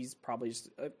assuming that she's probably just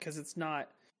because it's not,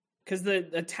 because the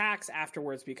attacks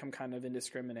afterwards become kind of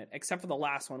indiscriminate, except for the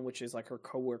last one, which is like her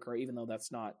coworker, even though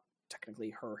that's not technically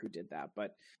her who did that.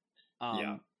 But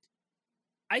yeah,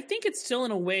 I think it's still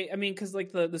in a way. I mean, because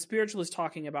like the spiritual is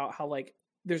talking about how like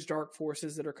there's dark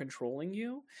forces that are controlling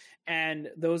you, and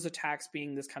those attacks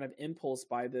being this kind of impulse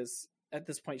by this. At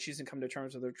this point, she hasn't come to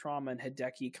terms with her trauma, and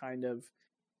Hideki kind of,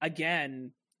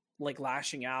 again, like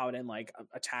lashing out and like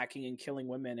attacking and killing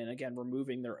women, and again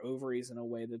removing their ovaries in a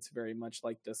way that's very much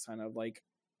like this kind of like,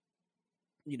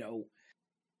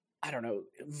 I don't know,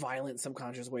 violent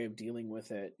subconscious way of dealing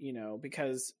with it,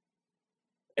 because,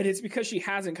 and it's because she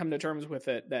hasn't come to terms with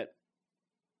it that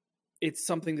it's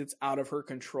something that's out of her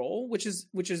control, which is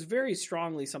very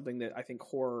strongly something that I think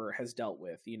horror has dealt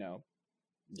with,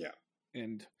 Yeah.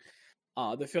 And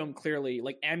the film clearly,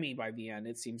 like Emmy, by the end,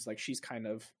 it seems like she's kind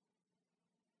of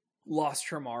lost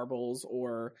her marbles,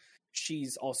 or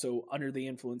she's also under the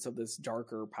influence of this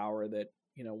darker power that,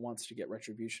 wants to get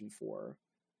retribution for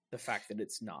the fact that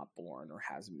it's not born or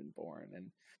hasn't been born.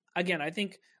 And again, I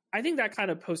think that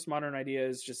kind of postmodern idea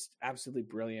is just absolutely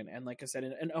brilliant. And like I said,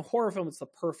 in a horror film, it's the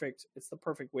perfect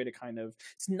way to kind of,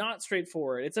 it's not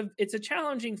straightforward. It's a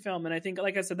challenging film. And I think,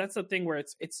 like I said, that's the thing where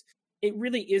it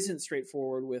really isn't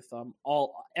straightforward with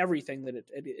everything that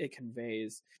it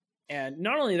conveys. And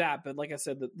not only that, but like I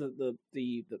said, the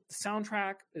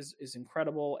soundtrack is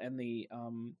incredible, and the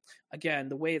again,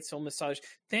 the way it's film massaged.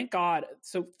 Thank God.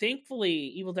 So thankfully,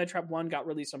 Evil Dead Trap 1 got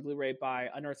released on Blu-ray by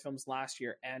Unearthed Films last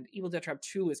year, and Evil Dead Trap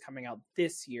 2 is coming out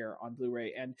this year on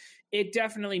Blu-ray, and it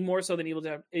definitely, more so than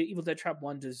Evil Dead Trap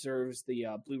 1, deserves the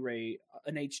Blu-ray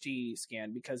an HD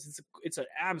scan, because it's an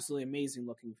absolutely amazing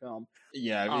looking film.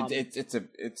 Yeah,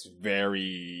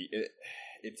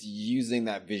 it's using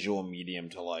that visual medium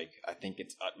to, like, I think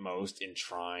its utmost in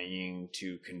trying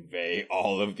to convey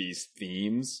all of these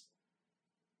themes.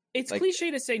 It's like, cliche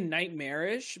to say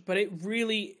nightmarish, but it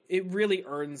really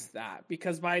earns that,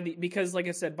 because like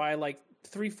I said, by like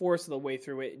 3/4 of the way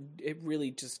through it really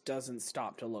just doesn't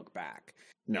stop to look back.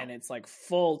 No. And it's like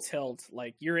full tilt,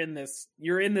 like you're in this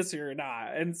or you're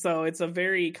not. And so it's a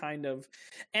very kind of,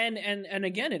 and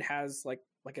again, it has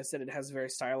like I said, it has very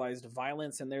stylized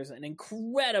violence, and there's an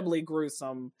incredibly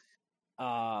gruesome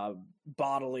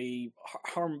bodily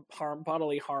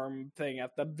harm thing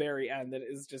at the very end that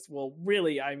is just, will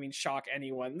really, I mean, shock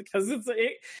anyone, because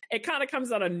it kind of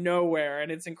comes out of nowhere,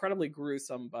 and it's incredibly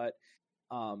gruesome. But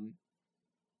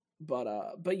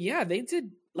yeah, they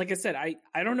did, like I said, I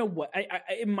don't know what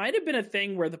it might have been a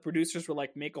thing where the producers were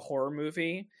like, make a horror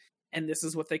movie, and this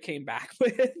is what they came back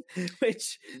with,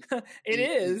 which it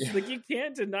is. Yeah. Like, you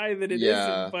can't deny that it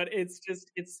isn't, but it's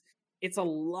just, it's a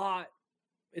lot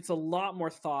more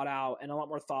thought out, and a lot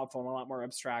more thoughtful, and a lot more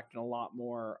abstract, and a lot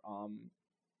more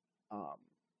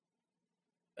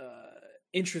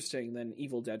interesting than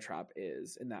Evil Dead Trap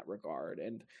is in that regard.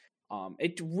 And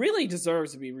it really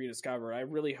deserves to be rediscovered. I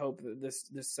really hope that this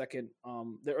second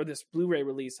this Blu-ray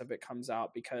release of it comes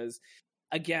out, because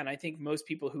again, I think most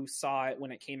people who saw it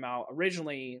when it came out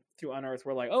originally through Unearthed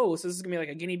were like, oh, so this is gonna be like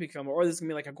a guinea pig film, or this is gonna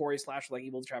be like a gory slasher like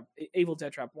Evil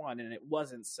Dead Trap 1, and it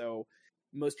wasn't. So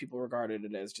most people regarded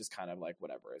it as just kind of like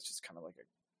whatever. It's just kind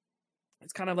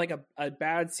of like a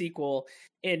bad sequel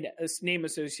in name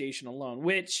association alone,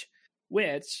 which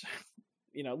leads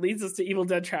us to Evil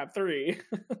Dead Trap 3.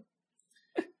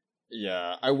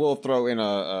 Yeah, I will throw in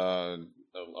a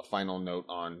final note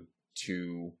on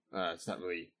 2. It's not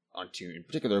really on 2 in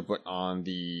particular, but on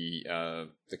the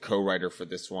co-writer for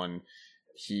this one.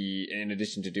 He, in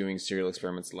addition to doing Serial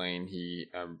Experiments Lain, he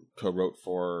wrote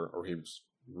for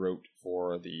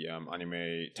the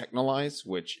anime Technolize,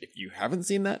 which, if you haven't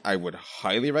seen that, I would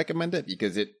highly recommend it,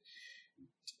 because it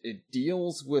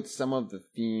deals with some of the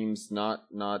themes, not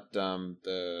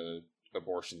the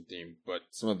abortion theme, but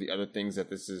some of the other things that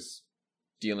this is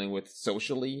dealing with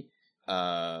socially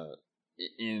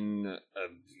in a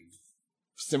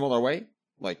similar way.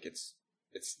 Like it's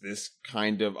this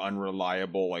kind of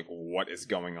unreliable, like, what is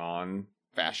going on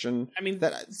fashion. I mean,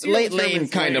 that Lain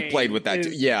kind of played with that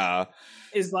too. Yeah,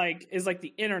 is like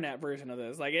the internet version of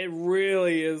this. Like, it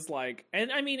really is like,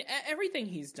 and I mean, everything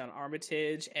he's done,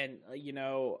 Armitage and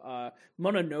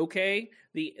Mononoke,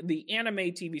 the anime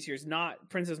TV series, not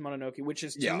Princess Mononoke, which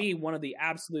is to me one of the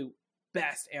absolute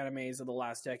best animes of the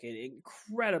last decade.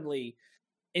 Incredibly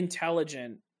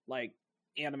intelligent, like,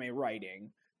 anime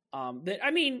writing. That,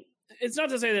 I mean, it's not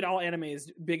to say that all anime is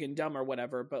big and dumb or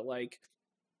whatever, but like,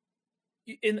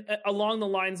 along the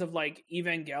lines of like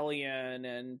Evangelion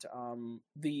and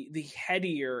the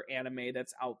headier anime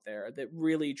that's out there that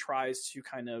really tries to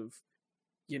kind of,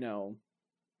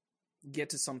 get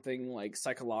to something like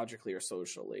psychologically or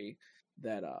socially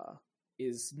that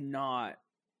is not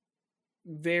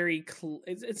very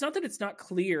it's not that it's not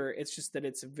clear, it's just that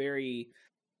it's very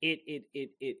it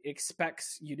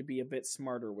expects you to be a bit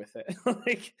smarter with it.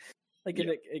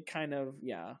 It kind of,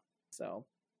 so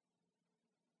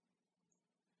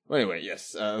well, anyway,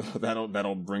 yes,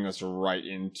 that'll bring us right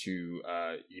into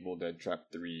Evil Dead Trap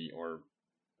 3, or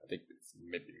I think it's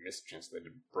maybe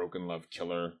mistranslated Broken Love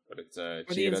Killer, but it's the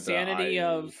insanity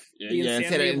of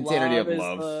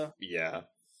love.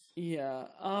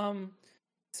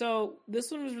 So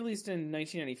this one was released in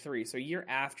 1993, so a year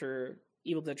after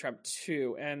Evil Dead Trap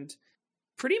 2, and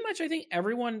pretty much I think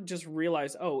everyone just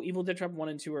realized, oh, Evil Dead Trap 1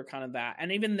 and 2 are kind of that.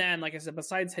 And even then, like I said,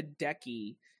 besides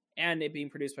Hideki and it being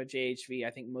produced by JHV,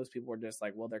 I think most people were just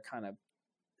like, well, they're kind of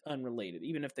unrelated,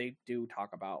 even if they do talk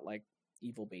about like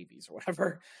evil babies or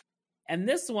whatever. And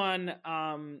this one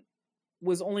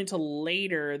was only till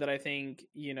later that I think,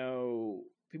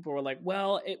 people were like,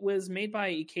 well, it was made by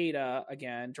Ikeda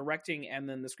again, directing, and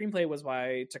then the screenplay was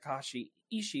by Takashi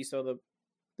Ishii, so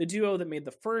the duo that made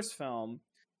the first film.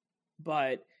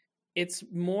 But it's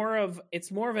more of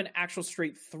an actual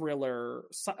straight thriller,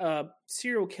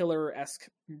 serial killer-esque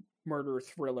murder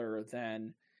thriller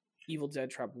than Evil Dead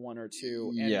Trap 1 or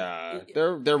 2. And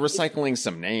they're recycling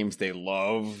some names. They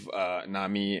love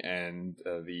Nami and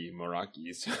the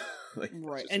Murakis. Like,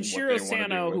 right. And Shiro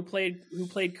Sano, who played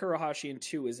Kurohashi in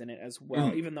 2, is in it as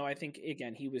well. Even though I think,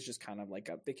 again, he was just kind of like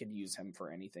they could use him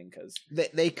for anything, because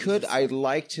they could. I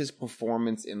liked his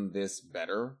performance in this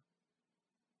better.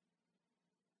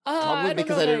 Probably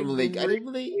because I didn't really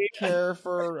care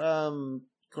for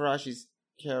Kuroshi's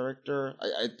character.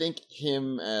 I think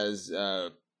him as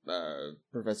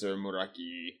Professor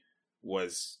Muraki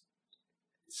was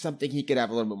something he could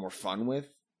have a little bit more fun with.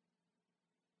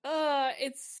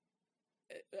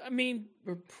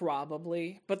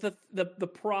 Probably, but the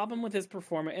problem with his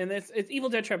performance, and it's Evil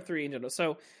Dead Trap 3 in general.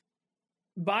 So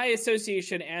by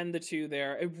association and the 2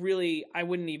 there, I really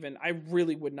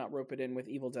would not rope it in with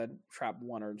Evil Dead Trap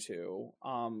 1 or 2.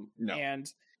 No.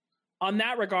 And on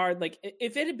that regard, like,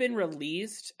 if it had been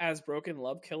released as Broken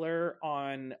Love Killer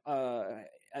on a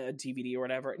DVD or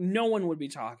whatever, no one would be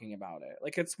talking about it.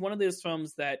 Like, it's one of those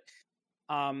films that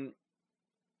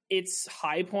its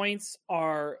high points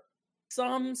are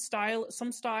some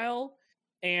style,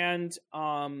 and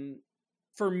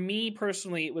for me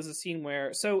personally, it was a scene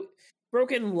where, so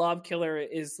Broken Love Killer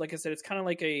is, like I said, it's kind of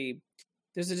like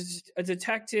there's a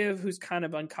detective who's kind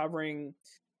of uncovering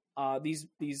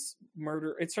these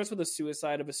murder. It starts with a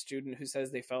suicide of a student who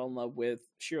says they fell in love with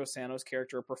Shiro Sano's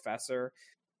character, a professor,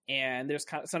 and there's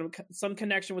kind of some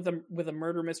connection with a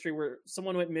murder mystery where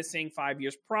someone went missing 5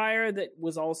 years prior that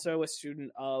was also a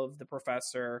student of the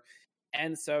professor.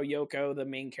 And so Yoko, the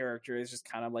main character, is just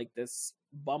kind of like this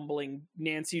bumbling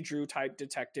Nancy Drew type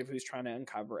detective who's trying to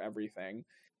uncover everything.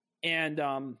 And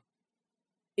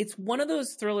it's one of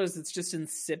those thrillers that's just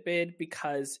insipid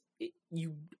because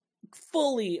you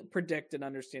fully predict and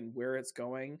understand where it's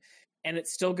going. and it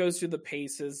still goes through the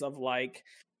paces of like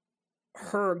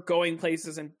her going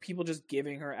places and people just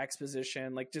giving her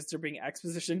exposition, like just there being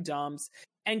exposition dumps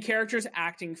and characters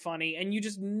acting funny, and you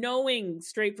just knowing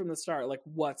straight from the start like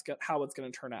how it's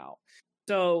going to turn out.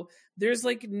 So there's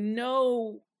like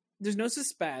there's no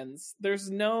suspense.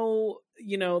 There's no,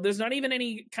 there's not even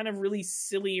any kind of really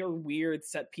silly or weird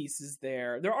set pieces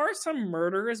there. There are some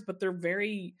murders, but they're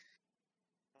very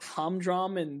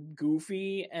humdrum and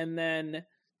goofy. And then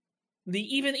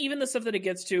even the stuff that it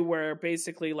gets to where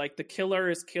basically like the killer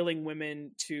is killing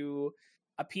women to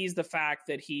appease the fact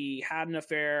that he had an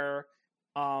affair,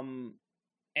 and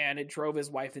it drove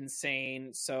his wife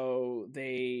insane. So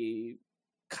they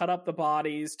cut up the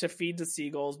bodies to feed the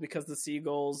seagulls, because the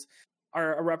seagulls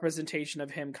are a representation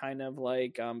of him kind of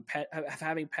like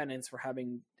having penance for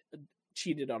having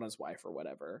cheated on his wife or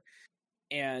whatever.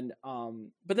 And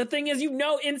but the thing is,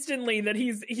 instantly that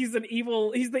he's the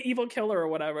evil killer or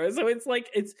whatever. So it's like,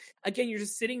 it's again, you're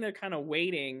just sitting there kind of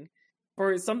waiting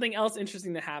for something else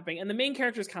interesting to happen, and the main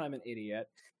character is kind of an idiot,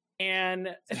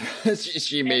 and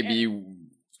she may be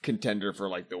contender for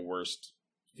like the worst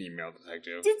female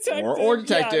detective. Or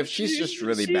detective. Yeah, she's just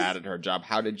really bad at her job.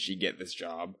 How did she get this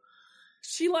job?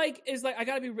 She is like, I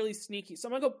gotta be really sneaky, so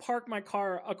I'm gonna go park my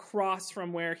car across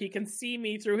from where he can see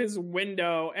me through his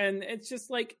window, and it's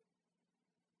just like,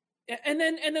 and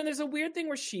then there's a weird thing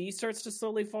where she starts to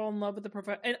slowly fall in love with the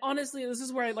professor. And honestly, this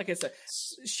is where, like I said,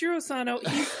 Shiro Sano,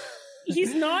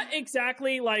 he's not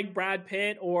exactly like Brad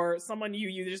Pitt or someone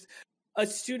you just a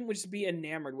student would just be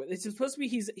enamored with. It's supposed to be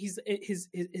his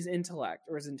intellect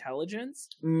or his intelligence.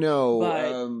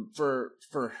 No, but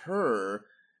for her,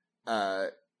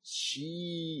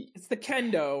 it's the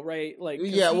kendo, right? Like,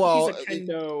 yeah,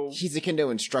 he's a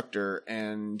kendo instructor,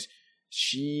 and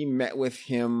she met with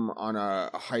him on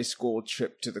a high school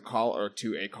trip to a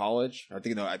college. I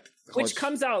think which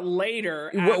comes out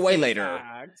later, way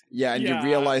later. Yeah, and you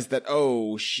realize that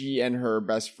she and her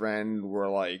best friend were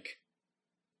like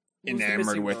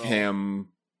enamored with him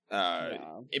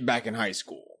back in high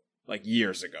school, like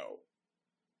years ago.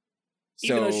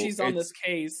 Even though she's on this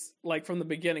case, like from the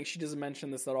beginning, she doesn't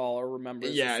mention this at all or remember.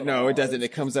 Yeah, no, it doesn't.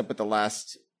 It comes up at the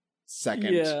last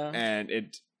second, and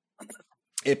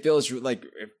it feels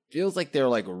like they're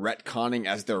like retconning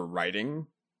as they're writing.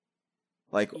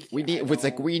 Like we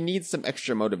need some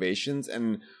extra motivations,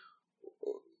 and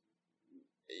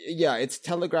it's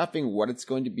telegraphing what it's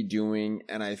going to be doing,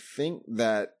 and I think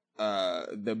that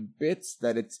the bits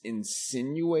that it's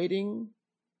insinuating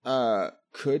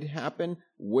could happen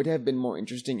would have been more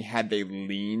interesting had they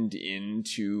leaned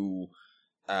into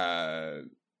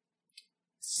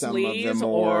some of the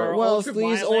more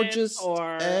sleaze or just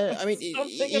I mean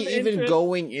even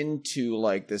going into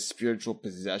like the spiritual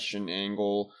possession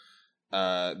angle.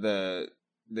 The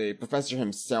professor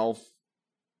himself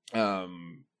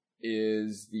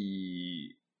is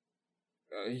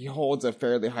he holds a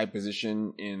fairly high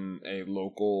position in a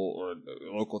local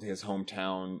to his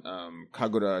hometown,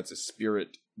 Kagura. It's a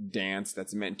spirit dance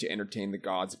that's meant to entertain the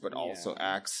gods, but also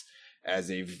acts as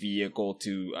a vehicle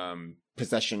to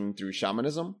possession through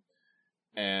shamanism.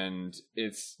 And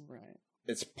it's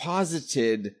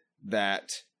posited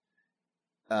that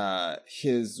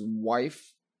his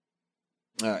wife,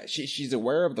 she's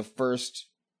aware of the first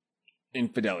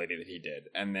infidelity that he did,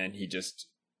 and then he just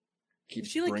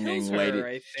keeps bringing lady.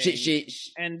 I think.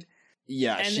 And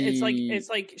it's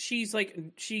like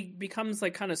she becomes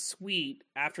like kind of sweet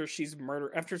after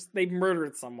they've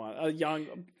murdered someone, a young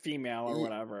female or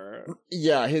whatever.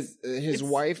 Yeah, his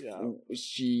wife,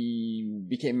 she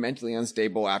became mentally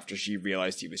unstable after she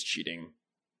realized he was cheating.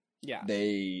 Yeah,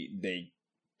 they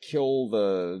kill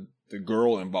the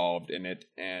girl involved in it,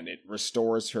 and it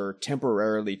restores her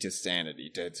temporarily to sanity,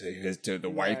 to the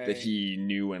wife that he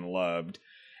knew and loved.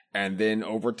 And then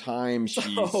over time,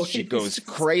 she goes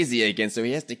crazy again. So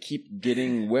he has to keep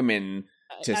getting women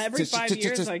to every 5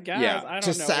 years, I guess. Yeah, I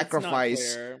don't to know.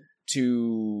 sacrifice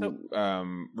to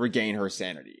regain her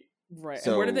sanity. Right.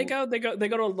 So, and where do they go? They go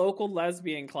to a local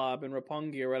lesbian club in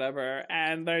Roppongi or whatever,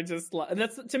 and they're just.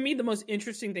 That's to me the most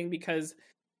interesting thing, because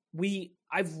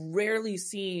I've rarely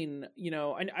seen,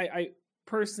 I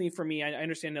personally, for me, I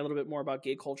understand a little bit more about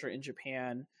gay culture in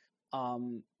Japan.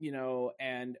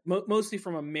 And mostly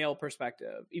from a male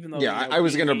perspective, even though I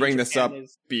was going to bring this up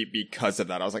because of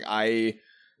that. I was like,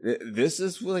 this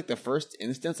is like the first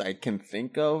instance I can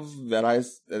think of that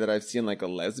I've seen like a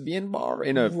lesbian bar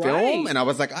in a film, and I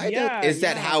was like, is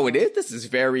that how it is? This is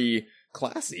very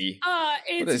classy.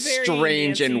 It's what is very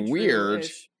strange and weird.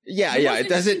 Yeah, it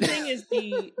doesn't.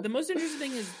 The most interesting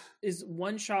thing is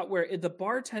one shot where the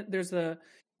bartender, there's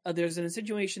there's an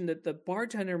insinuation that the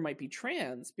bartender might be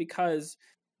trans because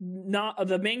not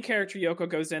the main character Yoko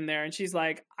goes in there and she's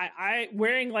like, I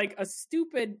wearing like a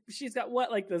stupid. She's got what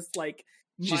like this like.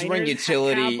 She's wearing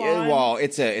utility. Well,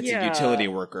 it's a utility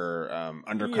worker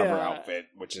undercover Yeah. outfit,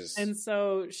 which is And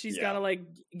so she's Yeah. got to like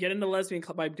get into lesbian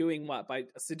club by doing what? By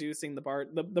seducing the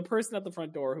person at the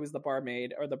front door who's the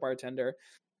barmaid or the bartender.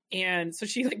 And so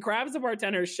she like grabs the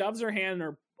bartender, shoves her hand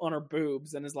on her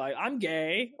boobs, and is like, "I'm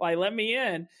gay, like let me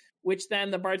in." Which then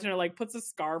the bartender like puts a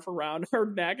scarf around her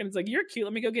neck and it's like, "You're cute.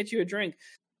 Let me go get you a drink."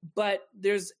 But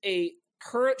there's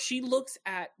she looks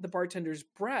at the bartender's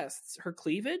breasts, her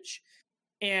cleavage,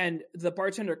 and the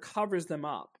bartender covers them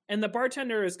up. And the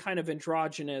bartender is kind of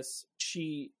androgynous.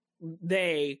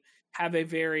 They have a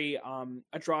very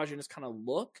androgynous kind of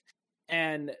look.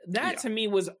 And that to me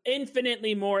was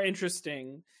infinitely more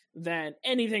interesting than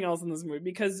anything else in this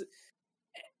movie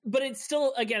but it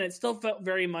still felt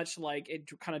very much like it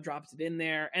kind of dropped it in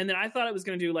there. And then I thought it was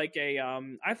going to do like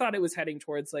I thought it was heading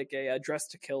towards like a Dress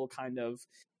to Kill kind of,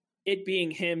 it being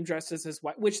him dressed as his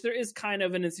wife, which there is kind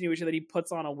of an insinuation that he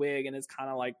puts on a wig and is kind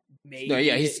of like maybe. No,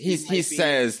 yeah, he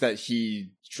says that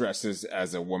he dresses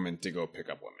as a woman to go pick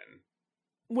up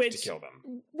women, to kill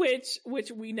them, which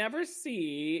we never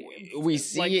see. We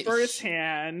see like it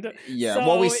firsthand. Yeah, so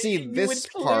well, we see this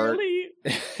part.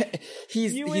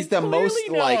 he's the most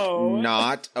like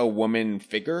not a woman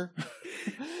figure.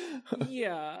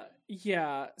 Yeah.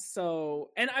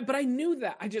 So, but I knew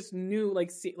that. I just knew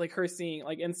like her seeing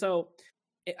like, and so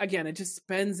again, it just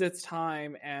spends its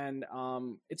time and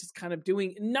it's just kind of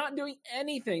not doing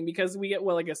anything because we get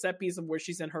like a set piece of where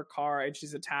she's in her car and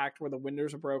she's attacked where the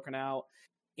windows are broken out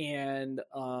and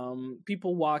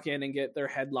people walk in and get their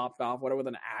head lopped off, whatever, with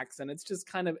an axe, and it's just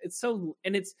kind of it's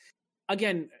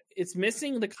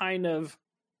missing the kind of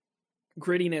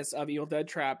grittiness of Evil Dead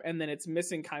Trap, and then it's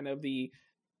missing kind of the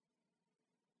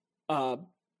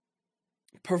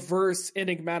perverse,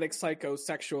 enigmatic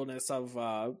psychosexualness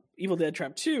of Evil Dead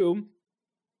Trap 2.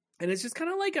 And it's just kind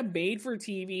of like a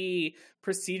made-for-TV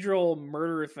procedural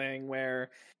murder thing where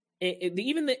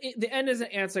the end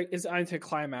is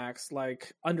anticlimax,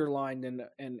 like underlined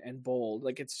and bold.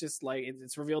 Like it's just like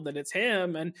it's revealed that it's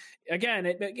him, and again,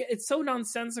 it's so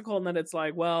nonsensical in that it's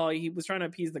like, well, he was trying to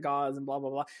appease the gods and blah blah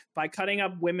blah by cutting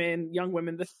up young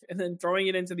women, and then throwing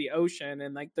it into the ocean,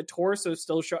 and like the torso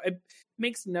still show. It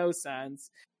makes no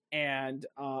sense. And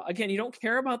again, you don't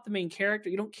care about the main character.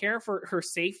 You don't care for her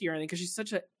safety or anything because she's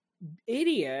such an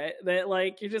idiot that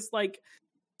like you're just like.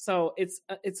 So it's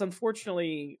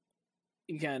unfortunately.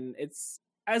 Again, it's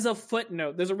as a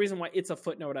footnote. There's a reason why it's a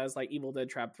footnote as like Evil Dead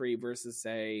Trap 3 versus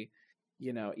say,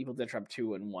 Evil Dead Trap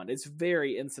 2 and 1. It's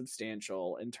very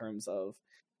insubstantial in terms of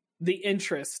the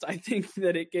interest I think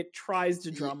that it tries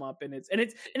to drum up, and it's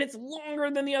longer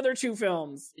than the other two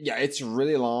films. Yeah, it's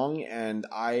really long, and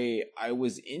I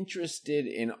was interested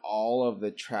in all of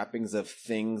the trappings of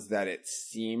things that it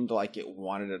seemed like it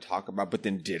wanted to talk about, but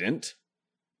then didn't.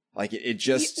 Like it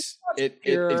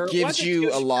gives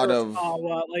you a lot of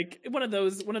like one of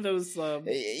those.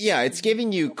 Yeah, it's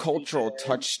giving you cultural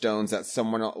touchstones that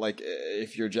someone like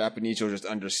if you're Japanese, you'll just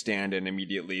understand and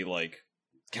immediately like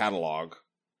catalog.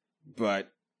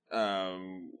 But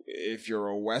if you're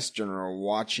a Westerner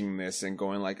watching this and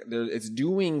going like, it's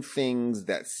doing things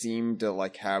that seem to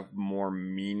like have more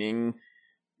meaning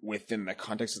within the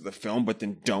context of the film, but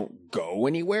then don't go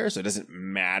anywhere, so it doesn't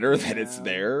matter that it's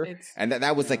there, and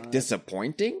that was like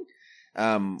disappointing.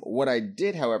 What I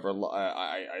did, however,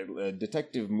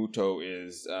 Detective Muto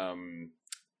is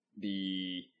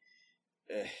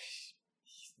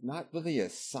not really a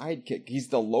sidekick. He's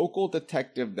the local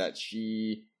detective that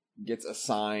she gets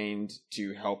assigned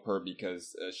to help her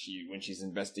because when she's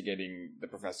investigating the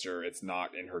professor, it's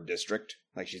not in her district.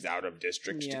 Like she's out of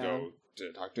district to go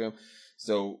to talk to him.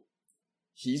 So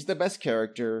he's the best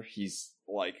character. He's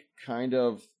like kind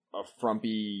of a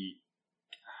frumpy.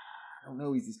 I don't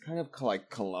know. He's kind of like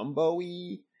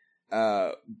Columbo-y.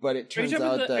 But it turns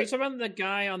out that... Are you talking about the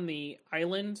guy on the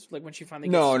island? Like when she finally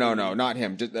gets... No, not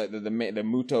him. Just the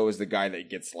Muto is the guy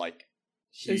that gets like...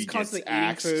 He's constantly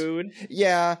eating food.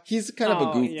 Yeah, he's kind of a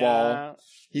goofball. Yeah.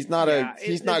 He's not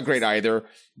he's not great either,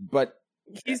 but...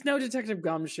 He's no Detective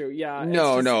Gumshoe, yeah.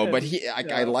 No, but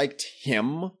I liked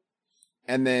him.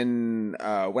 And then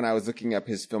when I was looking up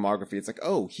his filmography, it's like,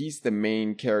 oh, he's the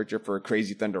main character for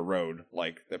Crazy Thunder Road,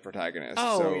 like the protagonist.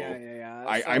 Oh, so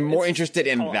yeah. I'm more interested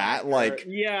in that. Like,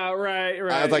 yeah, right.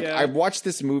 I was like, I watched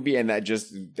this movie, and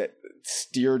that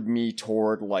steered me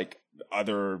toward like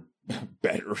other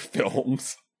better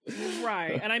films.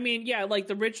 Right. And I mean, yeah, like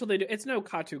the ritual they do, it's no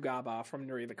Katugaba from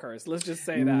Nuri the Curse. Let's just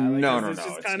say that. Like, no. It's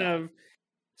just kind of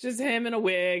just him in a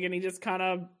wig, and he just kind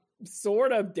of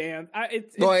sort of dance.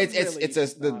 That's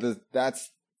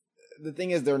the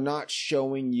thing is they're not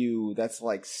showing you. That's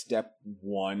like step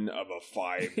one of a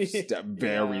 5-step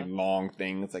very long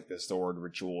thing. It's like the sword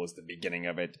ritual is the beginning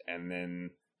of it, and then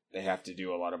they have to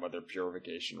do a lot of other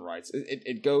purification rites.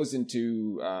 It goes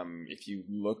into if you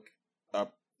look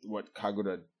up what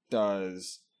Kaguya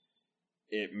does,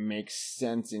 it makes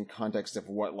sense in context of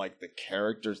what like the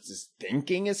characters is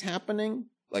thinking is happening.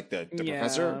 Like the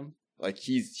professor, like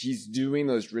he's doing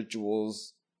those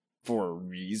rituals for a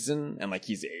reason, and like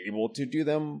he's able to do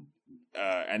them.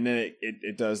 And then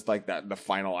it does like that the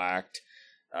final act.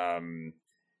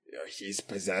 He's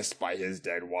possessed by his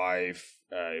dead wife,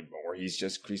 or he's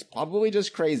probably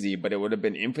just crazy. But it would have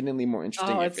been infinitely more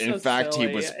interesting if, in fact, he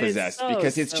was possessed,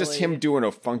 because it's just him doing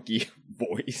a funky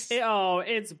voice.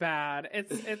 It's bad.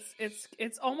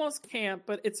 It's almost camp,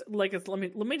 but it's like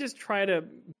let me just try to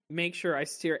make sure I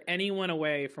steer anyone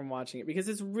away from watching it, because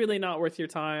it's really not worth your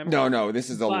time. No, this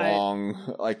is a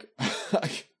long like.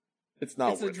 It's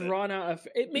not. It's a drawn out.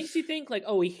 It makes you think like,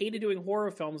 oh, he hated doing horror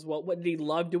films. Well, what did he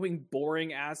love doing?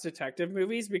 Boring ass detective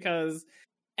movies? Because,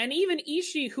 and even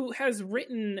Ishii, who has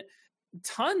written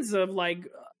tons of like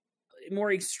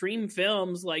more extreme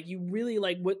films, like you really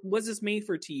like. What was this made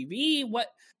for TV?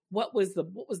 What was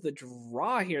the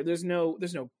draw here? There's no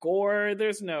gore.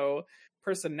 There's no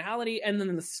personality, and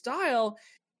then the style.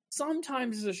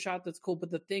 Sometimes there's a shot that's cool, but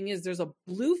the thing is, there's a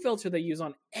blue filter they use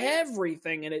on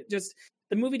everything, and it just.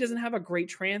 The movie doesn't have a great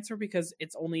transfer because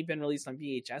it's only been released on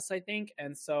VHS, I think,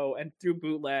 and through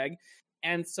bootleg.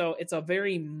 And so it's a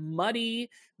very muddy,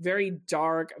 very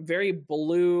dark, very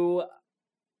blue.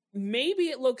 Maybe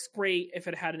it looks great if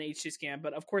it had an HD scan,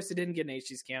 but of course it didn't get an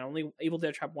HD scan. Only Evil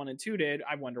Dead Trap 1 and 2 did.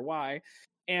 I wonder why.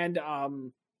 And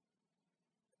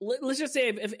let's just say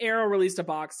if Arrow released a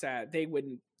box set, they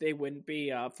wouldn't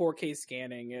be 4K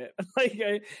scanning it.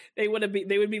 Like they would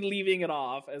be leaving it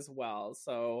off as well.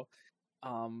 So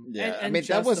I mean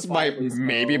that was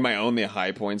maybe my only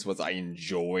high points was I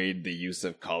enjoyed the use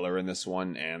of color in this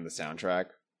one and the soundtrack,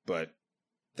 but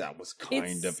that was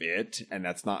kind of it, and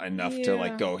that's not enough to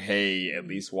like go, hey, at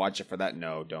least watch it for that.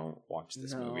 No, don't watch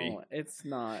this movie. It's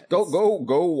not.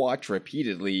 Go watch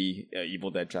repeatedly Evil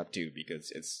Dead Trap 2,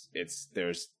 because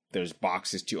there's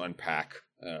boxes to unpack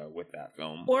with that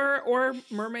film. Or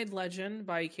Mermaid Legend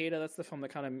by Ikeda. That's the film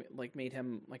that kind of like made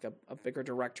him like a bigger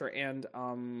director. And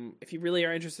if you really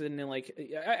are interested in like,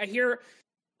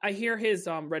 I hear his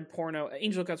Red Porno,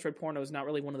 Angel Guts Red Porno is not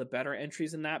really one of the better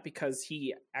entries in that, because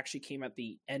he actually came at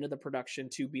the end of the production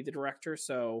to be the director.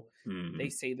 So they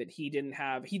say that he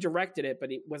directed it,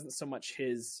 but it wasn't so much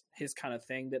his kind of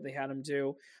thing that they had him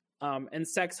do. And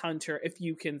Sex Hunter, if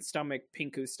you can stomach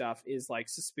Pinku stuff, is like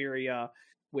Suspiria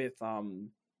with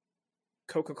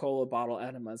Coca-Cola bottle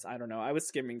enemas. I don't know. I was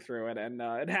skimming through it, and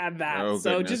it had that. Oh,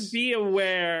 so goodness. Just be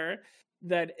aware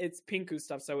that it's Pinku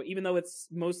stuff. So even though it's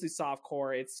mostly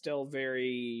softcore, it's still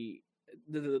very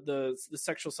the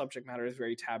sexual subject matter is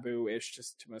very taboo-ish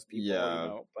just to most people. Yeah. You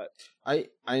know, but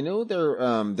I know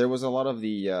there was a lot of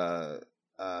the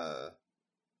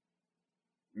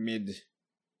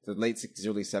the late 60s,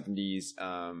 early 70s,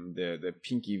 the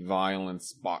Pinky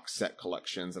Violence box set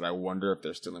collections, and I wonder if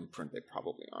they're still in print. They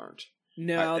probably aren't.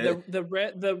 No, it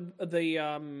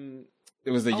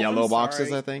was the yellow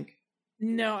boxes, I think.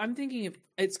 No, I'm thinking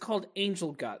it's called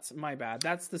Angel Guts. My bad.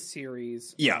 That's the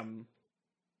series. Yeah.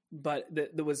 But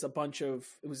there was it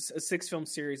was a 6-film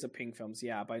series of Pink films.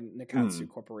 Yeah, by Nikatsu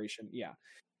Corporation. Yeah.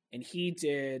 And he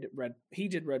did Red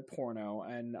Porno,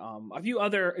 and a few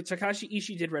other. Takashi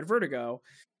Ishii did Red Vertigo,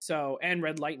 and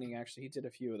Red Lightning. Actually, he did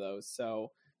a few of those.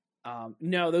 So,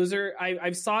 no, those are.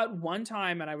 I saw it one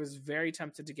time, and I was very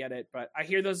tempted to get it, but I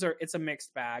hear it's a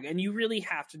mixed bag, and you really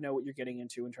have to know what you're getting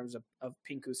into in terms of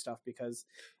Pinku stuff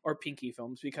or Pinky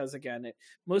films, because again,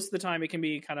 most of the time it can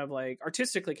be kind of like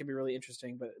artistically it can be really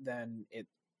interesting, but then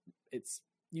it's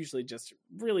usually just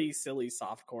really silly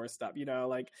softcore stuff, you know,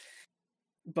 like.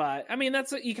 But I mean,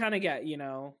 that's what you kind of get, you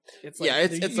know. It's like,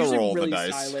 it's a roll really of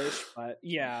the dice. Stylish, but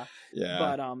yeah.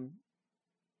 But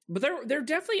they're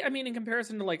definitely. I mean, in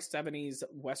comparison to like 70s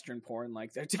Western porn,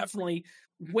 like they're definitely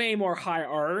way more high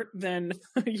art than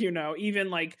you know, even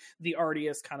like the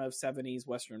artiest kind of 70s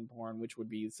Western porn, which would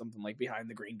be something like Behind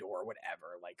the Green Door or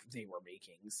whatever, like they were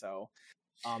making. So,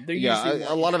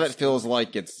 a lot of it feels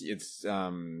like it's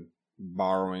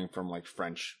borrowing from like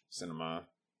French cinema.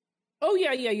 Oh,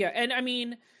 yeah. And I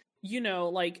mean, you know,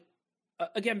 like,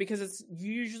 again, because it's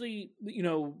usually, you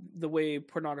know, the way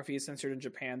pornography is censored in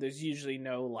Japan, there's usually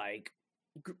no, like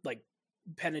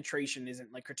penetration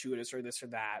isn't, like, gratuitous or this or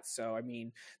that. So, I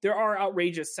mean, there are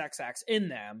outrageous sex acts in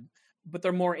them, but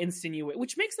they're more insinuate,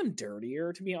 which makes them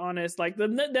dirtier, to be honest. Like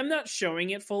them not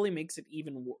showing it fully makes it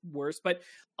even worse. But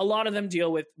a lot of them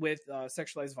deal with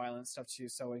sexualized violence stuff too,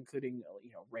 so including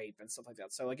rape and stuff like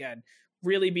that. So again,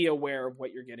 really be aware of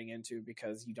what you're getting into,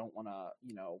 because you don't want to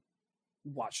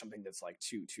watch something that's like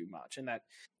too much, and that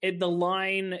the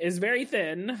line is very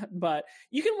thin. But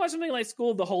you can watch something like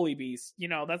School of the Holy Beast.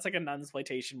 That's like a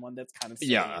nunsploitation one that's kind of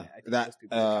silly. Yeah, that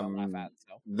laugh at,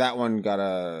 so. That one got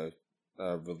a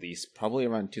release probably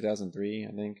around 2003,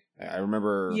 I think. I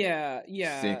remember. Yeah.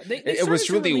 It was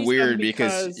really weird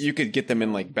because you could get them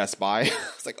in like Best Buy.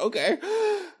 It's like, okay.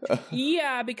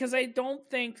 Yeah, because I don't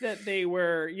think that they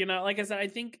were, like I said, I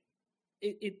think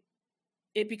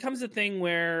it becomes a thing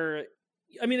where,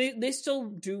 I mean, they still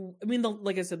do. I mean,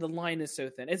 like I said, the line is so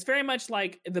thin. It's very much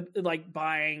like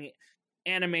buying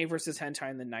anime versus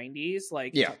hentai in the 90s.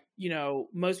 Like, yeah,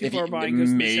 most people are buying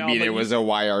Ghost in the Shell, there was a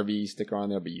YRV sticker on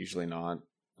there, but usually not.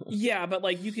 Yeah, but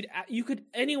like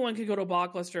anyone could go to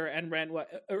Blockbuster and rent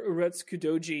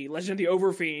Urotsukudoji, Legend of the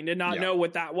Overfiend, and not know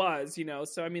what that was.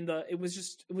 So I mean, it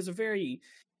was a very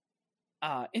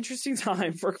interesting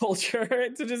time for culture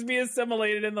to just be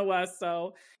assimilated in the West.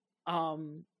 So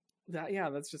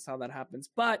that's just how that happens.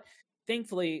 But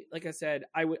thankfully, like I said,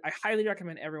 I highly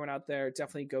recommend everyone out there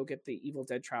definitely go get the Evil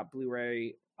Dead Trap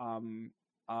Blu-ray from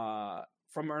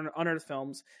Unearthed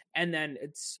Films, and then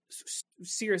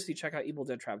seriously check out Evil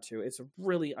Dead Trap 2. It's a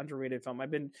really underrated film.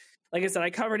 Like I said, I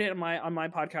covered it on my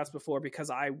podcast before because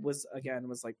I was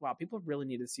like, wow, people really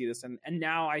need to see this, and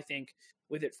now I think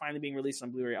with it finally being released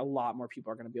on Blu-ray, a lot more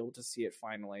people are going to be able to see it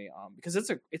finally, because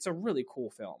it's a really cool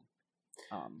film.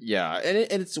 Yeah,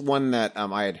 and it's one that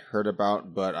I had heard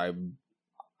about, but I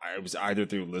was either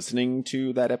through listening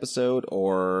to that episode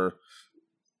or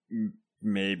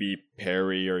maybe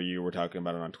Perry or you were talking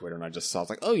about it on Twitter, and I just saw, I was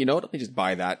like, oh, you know what? Let me just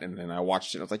buy that, and then I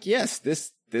watched it. And I was like, yes,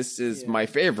 this is my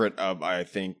favorite of, I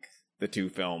think, the two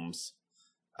films.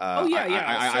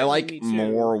 I like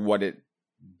more what it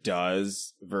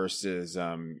does versus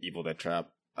Evil Dead Trap,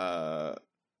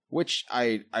 which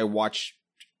I watch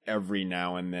every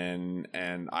now and then,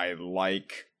 and I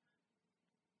like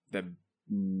the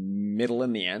middle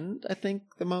and the end, I think,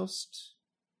 the most.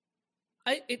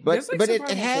 There's like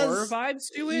it has horror vibes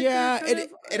to it. Yeah,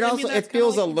 it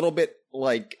feels a little bit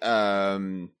like a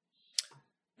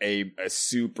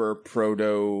super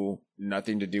proto,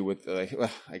 nothing to do with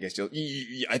I guess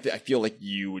I feel like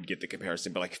you would get the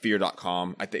comparison, but like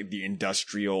Fear.com, I think the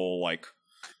industrial like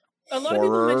a lot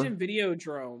horror. of people mention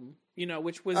Videodrome,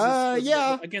 which was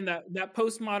again that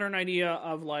postmodern idea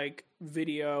of like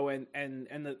video and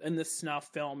the snuff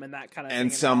film and that kind of and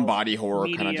thing, some body horror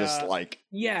kind of just like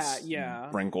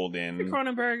sprinkled in.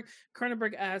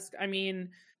 Cronenberg-esque. I mean,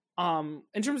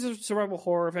 in terms of survival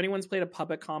horror, if anyone's played a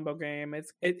Puppet Combo game,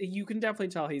 you can definitely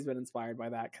tell he's been inspired by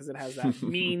that because it has that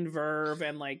mean verve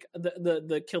and like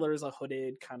the killer is a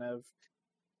hooded kind of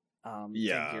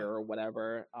figure or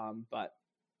whatever.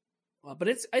 But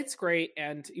it's great,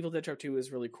 and Evil Dead Trap 2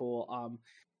 is really cool.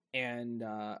 And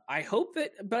I hope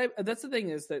that, but that's the thing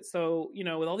is that, so,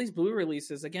 with all these Blu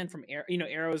releases, again, from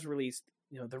Arrow's released,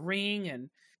 The Ring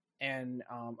and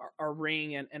our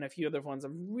Ring and a few other ones.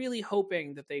 I'm really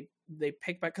hoping that they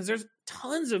pick back, because there's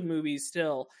tons of movies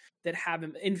still that have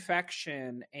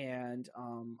Infection and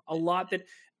a lot that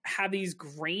have these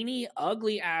grainy,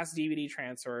 ugly ass DVD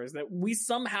transfers that we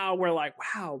somehow were like,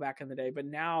 wow, back in the day. But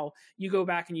now you go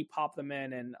back and you pop them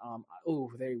in, and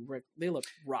they look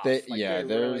rough.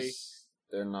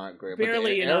 They're not great.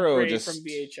 Barely an upgrade from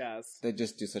VHS. They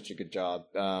just do such a good job.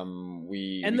 The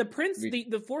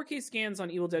 4K scans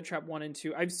on Evil Dead Trap 1 and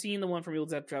 2. I've seen the one from Evil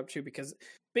Dead Trap 2 because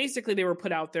basically they were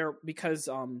put out there because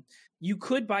you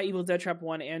could buy Evil Dead Trap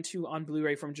 1 and 2 on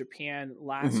Blu-ray from Japan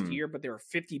last year, but they were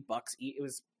 $50 each.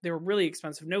 They were really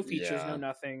expensive. No features, no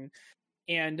nothing.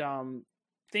 And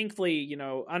thankfully,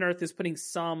 Unearthed is putting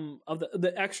some of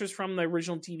the extras from the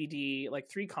original DVD, like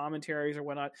 3 commentaries or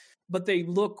whatnot, but they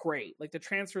look great. Like the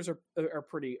transfers are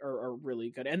really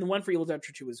good. And the one for Evil Dead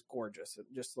Trap 2 is gorgeous. It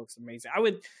just looks amazing.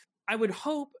 I would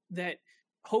hope that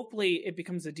hopefully it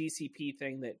becomes a DCP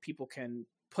thing that people can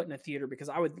put in a theater, because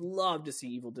I would love to see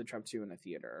Evil Dead Trap 2 in a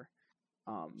theater.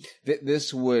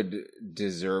 This would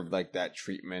deserve like that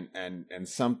treatment and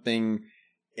something.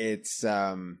 It's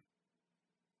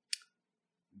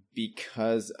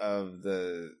because of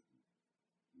the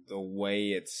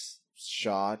way it's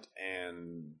shot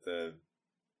and the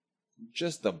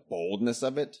boldness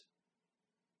of it,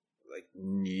 like,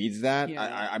 needs that.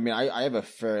 I mean, I have a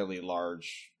fairly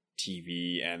large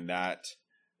TV, and that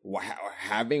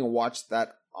having watched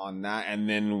that on that, and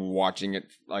then watching it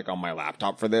like on my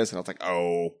laptop for this, and I was like,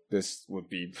 oh, this would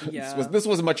be this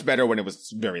was much better when it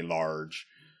was very large.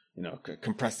 You know,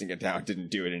 compressing it down didn't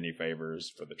do it any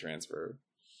favors for the transfer.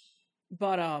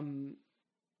 But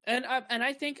and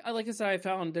I think, like I said, I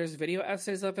found there's video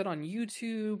essays of it on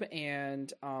YouTube,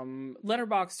 and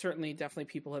Letterboxd, certainly, definitely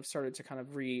people have started to kind of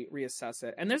reassess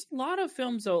it. And there's a lot of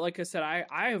films, though, like I said,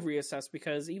 I have reassessed,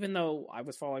 because even though I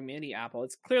was following Mandy Apple,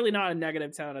 it's clearly not a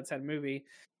negative 10 out of 10 movie.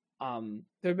 There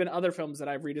have been other films that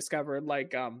I've rediscovered,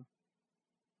 like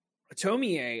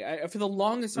Tomie. For the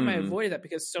longest time, I avoided that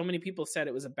because so many people said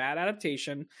it was a bad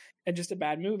adaptation and just a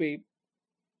bad movie.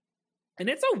 And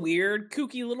it's a weird,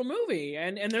 kooky little movie,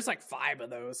 and there's like 5 of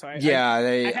those. So I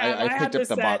picked up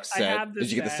the box set. Did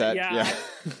you get the set? Yeah,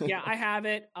 yeah, I have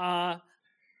it. I'm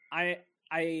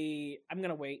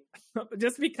gonna wait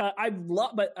just because I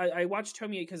watched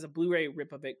Tomie because a Blu-ray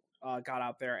rip of it got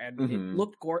out there, and it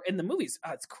looked in the movies.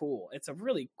 It's cool. It's a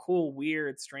really cool,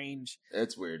 weird, strange.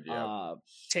 It's weird, yeah.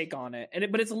 Take on it,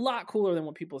 but it's a lot cooler than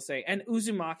what people say. And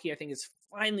Uzumaki, I think, is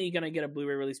finally gonna get a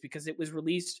Blu-ray release because it was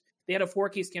released. They had a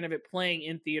 4K scan of it playing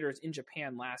in theaters in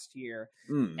Japan last year.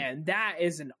 And that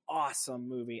is an awesome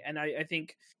movie. And I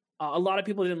think a lot of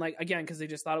people didn't like, again, because they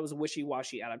just thought it was a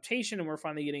wishy-washy adaptation, and we're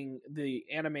finally getting the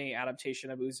anime adaptation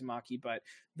of Uzumaki. But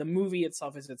the movie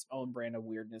itself is its own brand of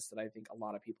weirdness that I think a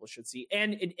lot of people should see.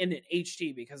 And in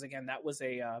HD, because, again, that was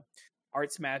a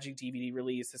Arts Magic DVD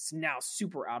release. It's now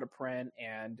super out of print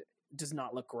and does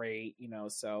not look great,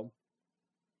 so...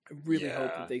 I really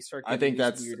hope that they start. I think I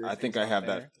have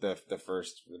that the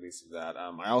first release of that.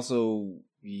 I also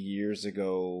years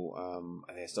ago,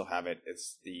 I think I still have it.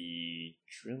 It's the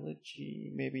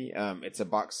trilogy, maybe. It's a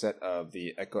box set of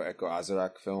the Echo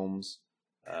Azurak films.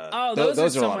 Those are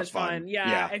so much fun.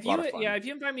 Yeah, if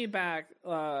you invite me back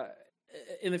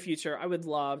in the future, I would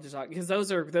love to talk, because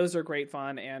those are great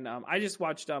fun. And I just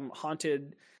watched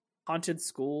Haunted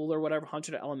School or whatever,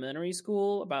 Haunted Elementary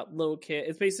School, about little kid.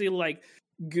 It's basically like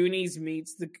Goonies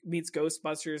meets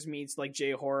Ghostbusters meets like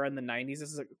J-horror in the 90s.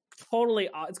 This is it's called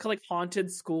like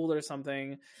Haunted School or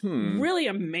something. Really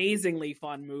amazingly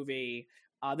fun movie.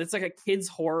 That's like a kids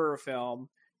horror film.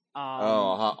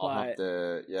 I'll have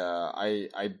to. Yeah,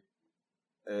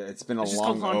 it's been a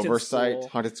long oversight. School.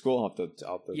 Haunted School. I'll have to look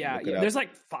it up. There's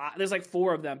like 5. There's like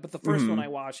 4 of them, but the first one I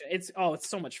watched, it's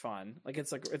so much fun. Like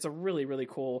it's a really, really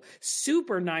cool,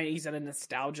 super 90s in a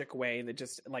nostalgic way that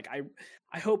just like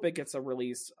I hope it gets a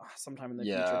release sometime in the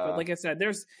future. But like I said,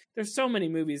 there's so many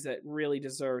movies that really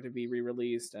deserve to be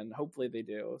re-released, and hopefully they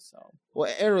do. So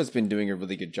Arrow's been doing a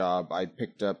really good job. I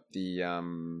picked up the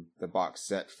box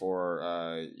set for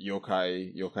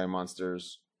Yokai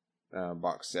Monsters.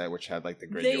 Box set, which had like the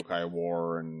Great Yokai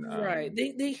War, and right,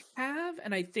 they have,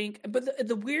 and I think, but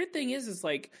the weird thing is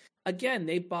like, again,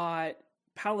 they bought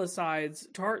Palisades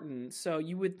Tartan, so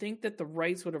you would think that the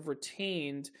rights would have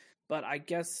retained, but I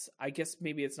guess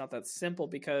maybe it's not that simple,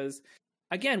 because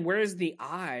again, where's the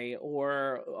Eye,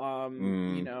 or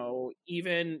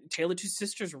even Tale of Two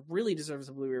Sisters really deserves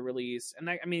a Blu-ray release, and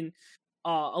I mean.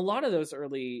 A lot of those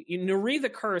early, Nuri the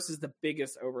Curse is the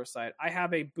biggest oversight. I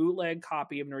have a bootleg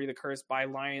copy of Nuri the Curse by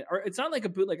Lion, or it's not like a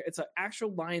bootleg, it's an actual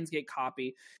Lionsgate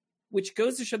copy, which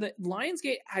goes to show that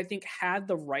Lionsgate, I think, had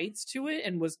the rights to it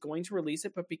and was going to release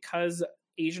it, but because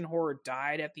Asian horror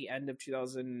died at the end of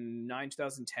 2009,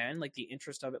 2010, like the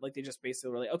interest of it, like they just basically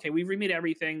were like, okay, we've remade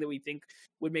everything that we think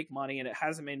would make money, and it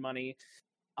hasn't made money.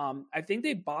 I think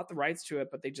they bought the rights to it,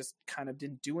 but they just kind of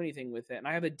didn't do anything with it. And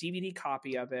I have a DVD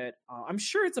copy of it. I'm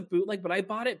sure it's a bootleg, but I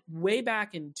bought it way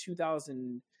back in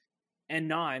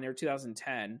 2009 or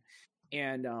 2010.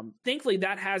 And thankfully,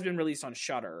 that has been released on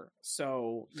Shudder.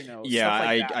 So,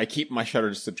 I keep my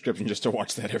Shudder subscription just to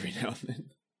watch that every now and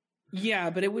then. Yeah,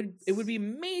 but it would be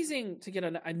amazing to get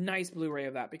a nice Blu-ray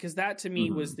of that, because that to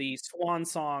me was the swan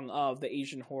song of the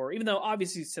Asian horror. Even though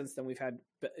obviously since then we've had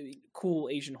cool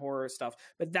Asian horror stuff,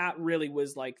 but that really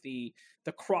was like the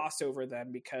crossover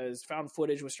then, because found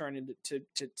footage was starting to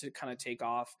kind of take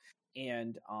off.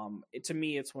 And to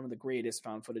me, it's one of the greatest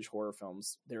found footage horror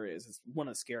films there is. It's one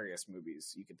of the scariest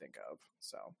movies you can think of.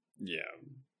 So yeah.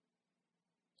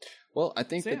 Well, I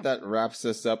think that wraps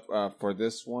us up for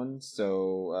this one.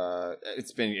 So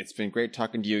it's been great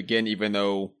talking to you again, even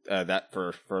though that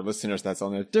for listeners that's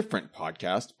on a different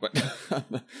podcast, but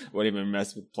won't even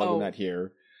mess with plugging that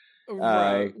here.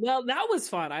 Right. Well, that was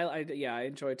fun. I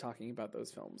enjoyed talking about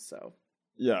those films. So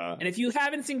yeah. And if you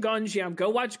haven't seen Gonjiam, go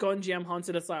watch Gonjiam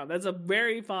Haunted Asylum. That's a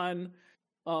very fun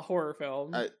horror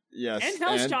film. Yes, and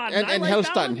Hellstatten, and like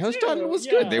Hellstatten. Hellstatten was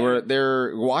good.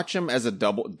 They're watch them as a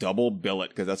double billet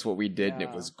because that's what we did, and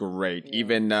it was great. Yeah.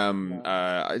 Even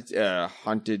Haunted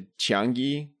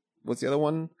Changi. What's the other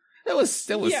one? It was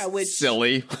silly.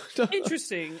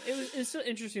 Interesting. It's still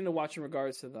interesting to watch in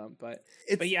regards to them, but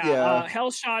yeah.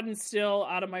 Hellstatten still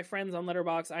out of my friends on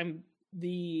Letterboxd.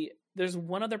 There's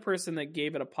one other person that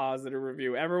gave it a positive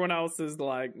review. Everyone else is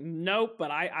like, nope.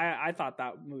 But I thought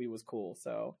that movie was cool.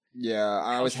 So yeah,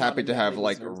 I was happy to have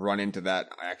run into that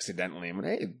accidentally. I mean,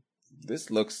 hey, this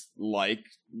looks like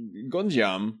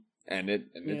Gonjiam, and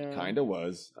it kind of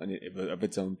was of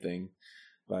its own thing.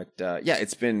 But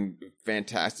it's been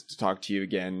fantastic to talk to you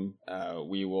again.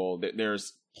 We will.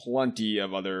 There's plenty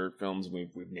of other films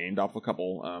we've named off a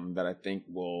couple that I think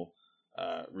we'll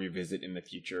revisit in the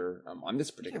future on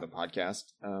this particular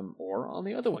podcast or on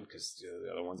the other one because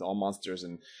the other one's all monsters.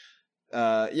 And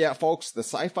folks, the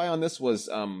sci-fi on this was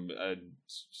a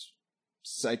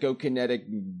psychokinetic,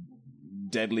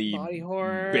 deadly body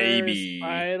horror, baby,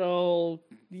 idol.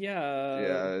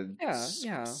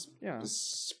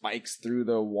 Spikes through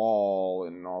the wall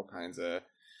and all kinds of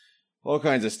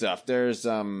stuff. There's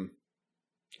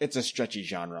it's a stretchy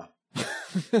genre.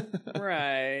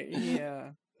 Right. Yeah.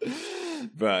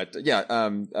 But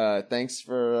thanks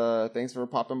for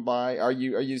popping by. Are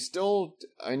you still?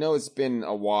 I know it's been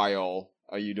a while.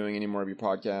 Are you doing any more of your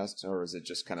podcasts, or is it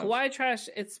just kind of Kawaii Trash?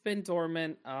 It's been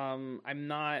dormant.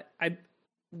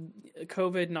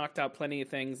 COVID knocked out plenty of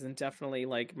things, and definitely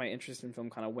like my interest in film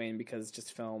kind of waned because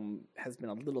just film has been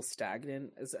a little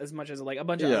stagnant as much as like a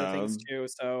bunch of other things too.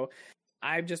 So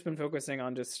I've just been focusing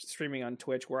on just streaming on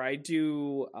Twitch, where I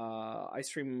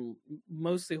stream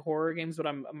mostly horror games, but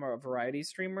I'm a variety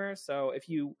streamer. So if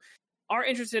you are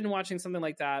interested in watching something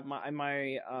like that,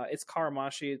 my it's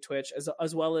Karamashi at Twitch,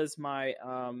 as well as my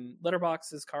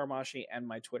Letterboxd is Karamashi and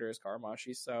my Twitter is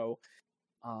Karamashi. So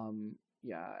and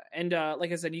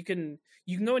like I said, you can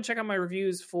go and check out my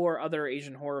reviews for other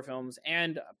Asian horror films,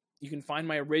 and you can find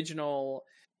my original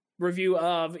review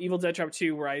of Evil Dead Chapter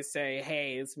 2 where I say,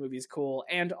 hey, this movie's cool,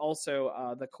 and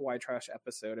also the Kawaii Trash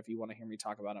episode if you want to hear me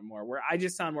talk about it more, where I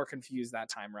just sound more confused that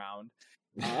time round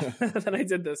than I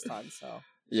did this time. So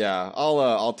yeah,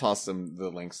 I'll toss the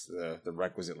links, the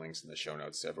requisite links in the show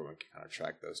notes so everyone can kind of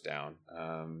track those down.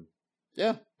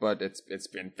 But it's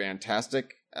been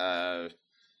fantastic.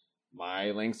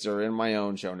 My links are in my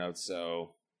own show notes,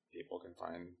 so people can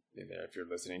find me there. If you're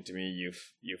listening to me,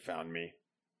 you've found me.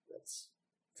 That's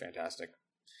fantastic.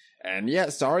 And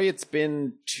sorry it's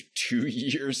been 2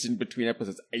 years in between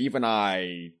episodes. Even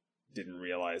I didn't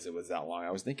realize it was that long.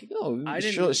 I was thinking,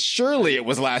 surely it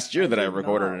was last year that I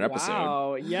recorded an episode.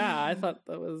 Wow, yeah, I thought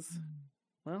that was...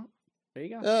 Well, there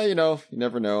you go. You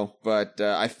never know. But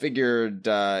I figured,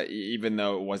 even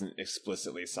though it wasn't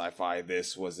explicitly sci-fi,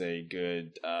 this was a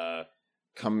good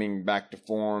coming back to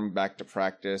form, back to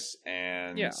practice,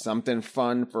 and something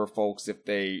fun for folks if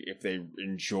they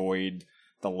enjoyed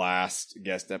the last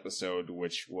guest episode,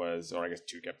 which was, or I guess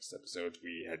 2 guest episodes,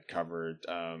 we had covered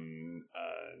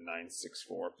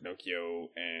 964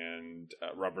 Pinocchio and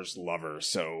Rubber's Lover.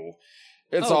 So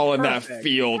it's all in that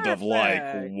field of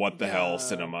like, what the hell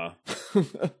cinema.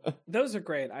 Those are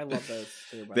great. I love those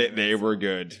too. They were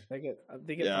good. They get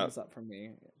thumbs up from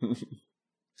me.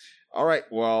 All right.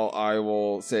 Well, I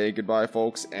will say goodbye,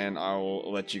 folks, and I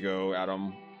will let you go,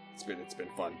 Adam. It's been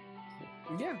fun.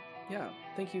 Yeah.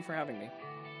 Thank you for having me.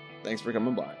 Thanks for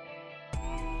coming by.